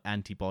how the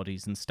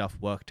antibodies and stuff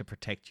work to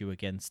protect you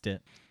against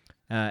it.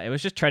 It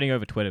was just trending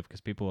over Twitter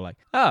because people were like,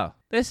 oh,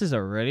 this is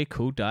a really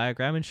cool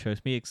diagram and shows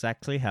me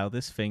exactly how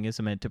this thing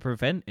is meant to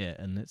prevent it.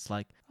 And it's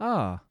like,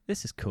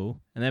 this is cool.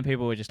 And then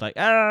people were just like,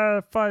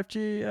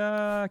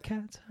 5G,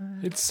 cancer.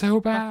 It's so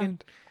bad. Fucking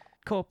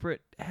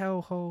corporate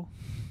hellhole.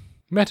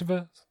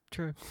 Metaverse.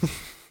 True.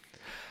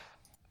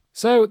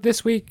 So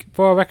this week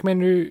for our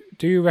recommend,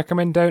 do you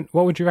recommend, don't?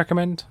 What would you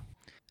recommend?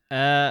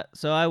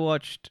 So I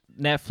watched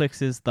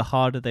Netflix's The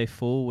Harder They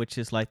Fall, which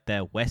is like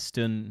their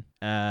Western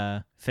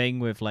thing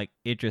with like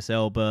Idris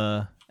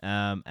Elba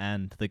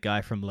and the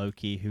guy from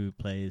Loki who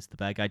plays the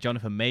bad guy,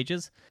 Jonathan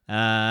Majors.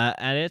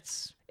 And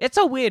it's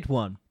a weird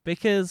one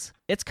because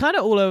it's kind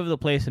of all over the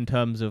place in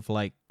terms of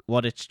like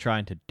what it's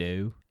trying to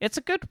do. It's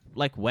a good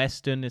like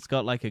Western. It's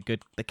got like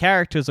the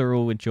characters are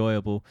all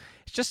enjoyable.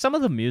 It's just some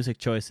of the music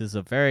choices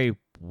are very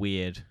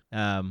weird.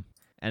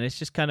 And it's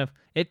just kind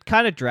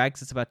of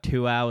drags. It's about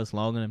 2 hours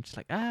long, and I'm just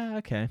like,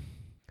 okay.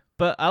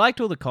 But I liked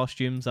all the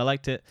costumes. I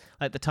liked it,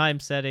 like the time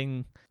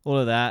setting, all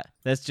of that.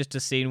 There's just a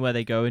scene where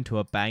they go into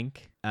a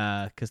bank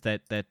because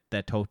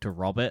they're told to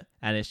rob it,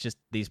 and it's just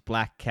these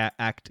black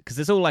act because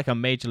it's all like a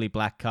majorly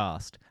black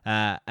cast.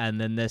 And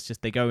then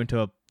they go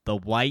into the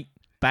white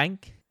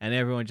bank, and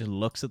everyone just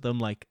looks at them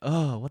like,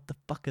 oh, what the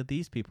fuck are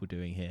these people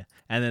doing here?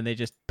 And then they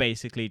just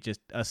basically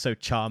just are so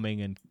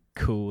charming and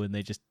cool, and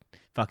they just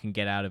fucking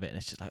get out of it, and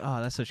it's just like, oh,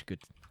 that's such a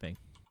good thing.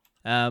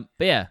 But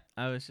yeah,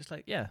 I was just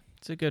like, yeah,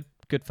 it's a good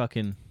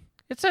fucking.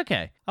 It's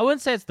okay. I wouldn't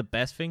say it's the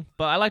best thing,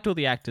 but I liked all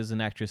the actors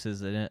and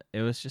actresses in it.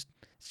 It's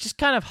just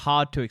kind of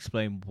hard to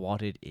explain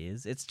what it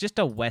is. It's just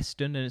a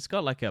Western, and it's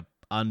got like a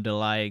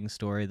underlying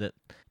story that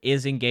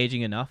is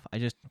engaging enough.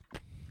 It's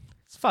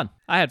fun.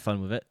 I had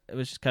fun with it. It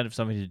was just kind of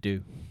something to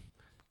do.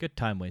 Good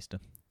time waster.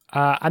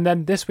 And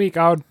then this week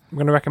I'm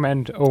going to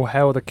recommend All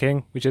Hail the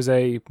King, which is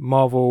a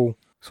Marvel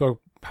sort of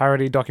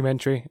parody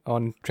documentary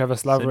on Trevor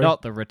Slattery. So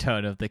not the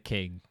Return of the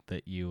King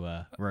that you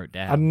wrote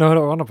down. I don't know what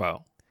I'm on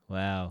about.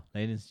 Wow,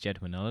 ladies and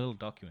gentlemen, a little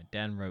document.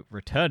 Dan wrote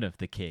Return of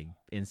the King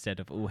instead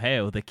of All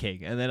Hail the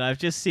King. And then I've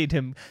just seen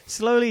him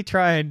slowly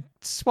try and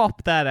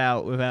swap that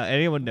out without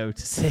anyone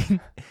noticing.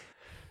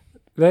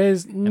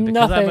 There's and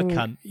because nothing. I'm a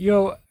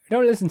cunt.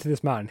 Don't listen to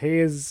this man. He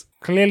is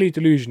clearly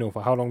delusional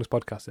for how long this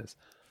podcast is.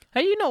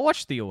 Have you not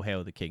watched the All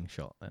Hail the King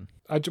shot then?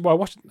 I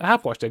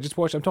have watched it. Just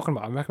watched it. I'm talking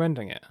about. I'm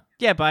recommending it.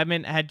 Yeah, but I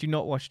mean, had you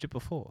not watched it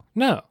before?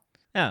 No.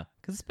 Yeah,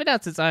 because it's been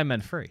out since Iron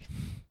Man 3.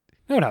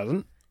 No, it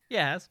hasn't.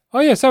 Yeah, it has.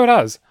 Oh yeah, so it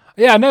has.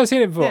 Yeah, I've never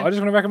seen it before. Yeah. I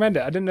just want to recommend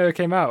it. I didn't know it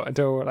came out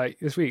until like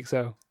this week.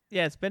 So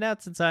Yeah, it's been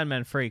out since Iron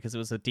Man 3 because it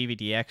was a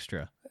DVD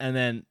extra. And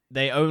then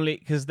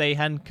because they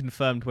hadn't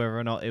confirmed whether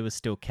or not it was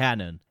still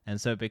canon. And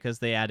so because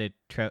they added,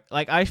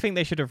 I think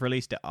they should have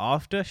released it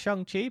after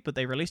Shang-Chi, but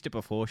they released it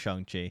before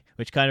Shang-Chi,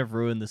 which kind of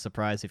ruined the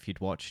surprise if you'd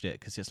watched it.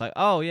 Because it's like,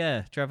 oh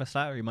yeah, Trevor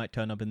Slattery might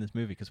turn up in this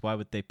movie, because why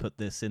would they put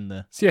this in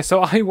the...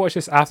 So I watched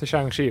this after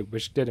Shang-Chi,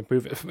 which did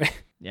improve it for me.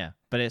 Yeah,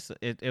 but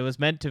it was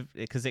meant to,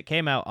 because it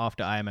came out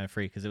after Iron Man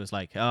 3, because it was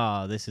like,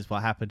 this is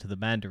what happened to the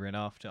Mandarin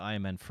after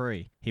Iron Man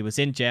 3. He was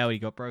in jail, he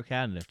got broke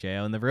out of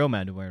jail, and the real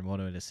Mandarin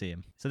wanted to see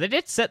him. So they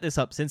did set this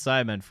up since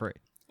Iron Man 3.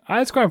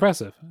 It's quite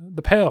impressive.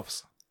 The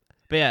payoffs.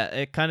 But yeah,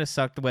 it kind of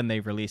sucked when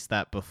they released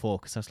that before,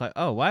 because I was like,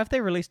 oh, why have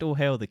they released All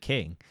Hail the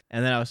King?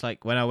 And then I was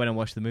like, when I went and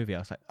watched the movie, I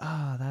was like,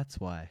 that's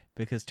why,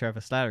 because Trevor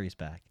Slattery's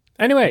back.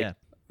 Anyway,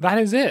 That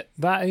is it.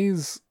 That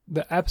is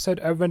the episode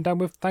over and done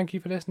with. Thank you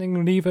for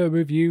listening. Leave a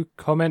review,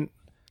 comment,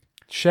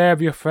 share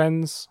with your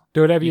friends,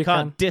 do whatever you can.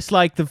 You can't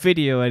dislike the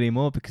video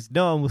anymore because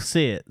no one will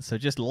see it, so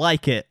just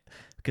like it,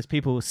 because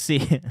people will see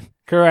it.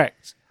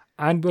 Correct.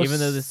 And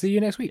we'll see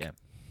you next week. Yeah.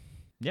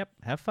 Yep.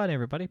 Have fun,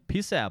 everybody.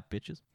 Peace out, bitches.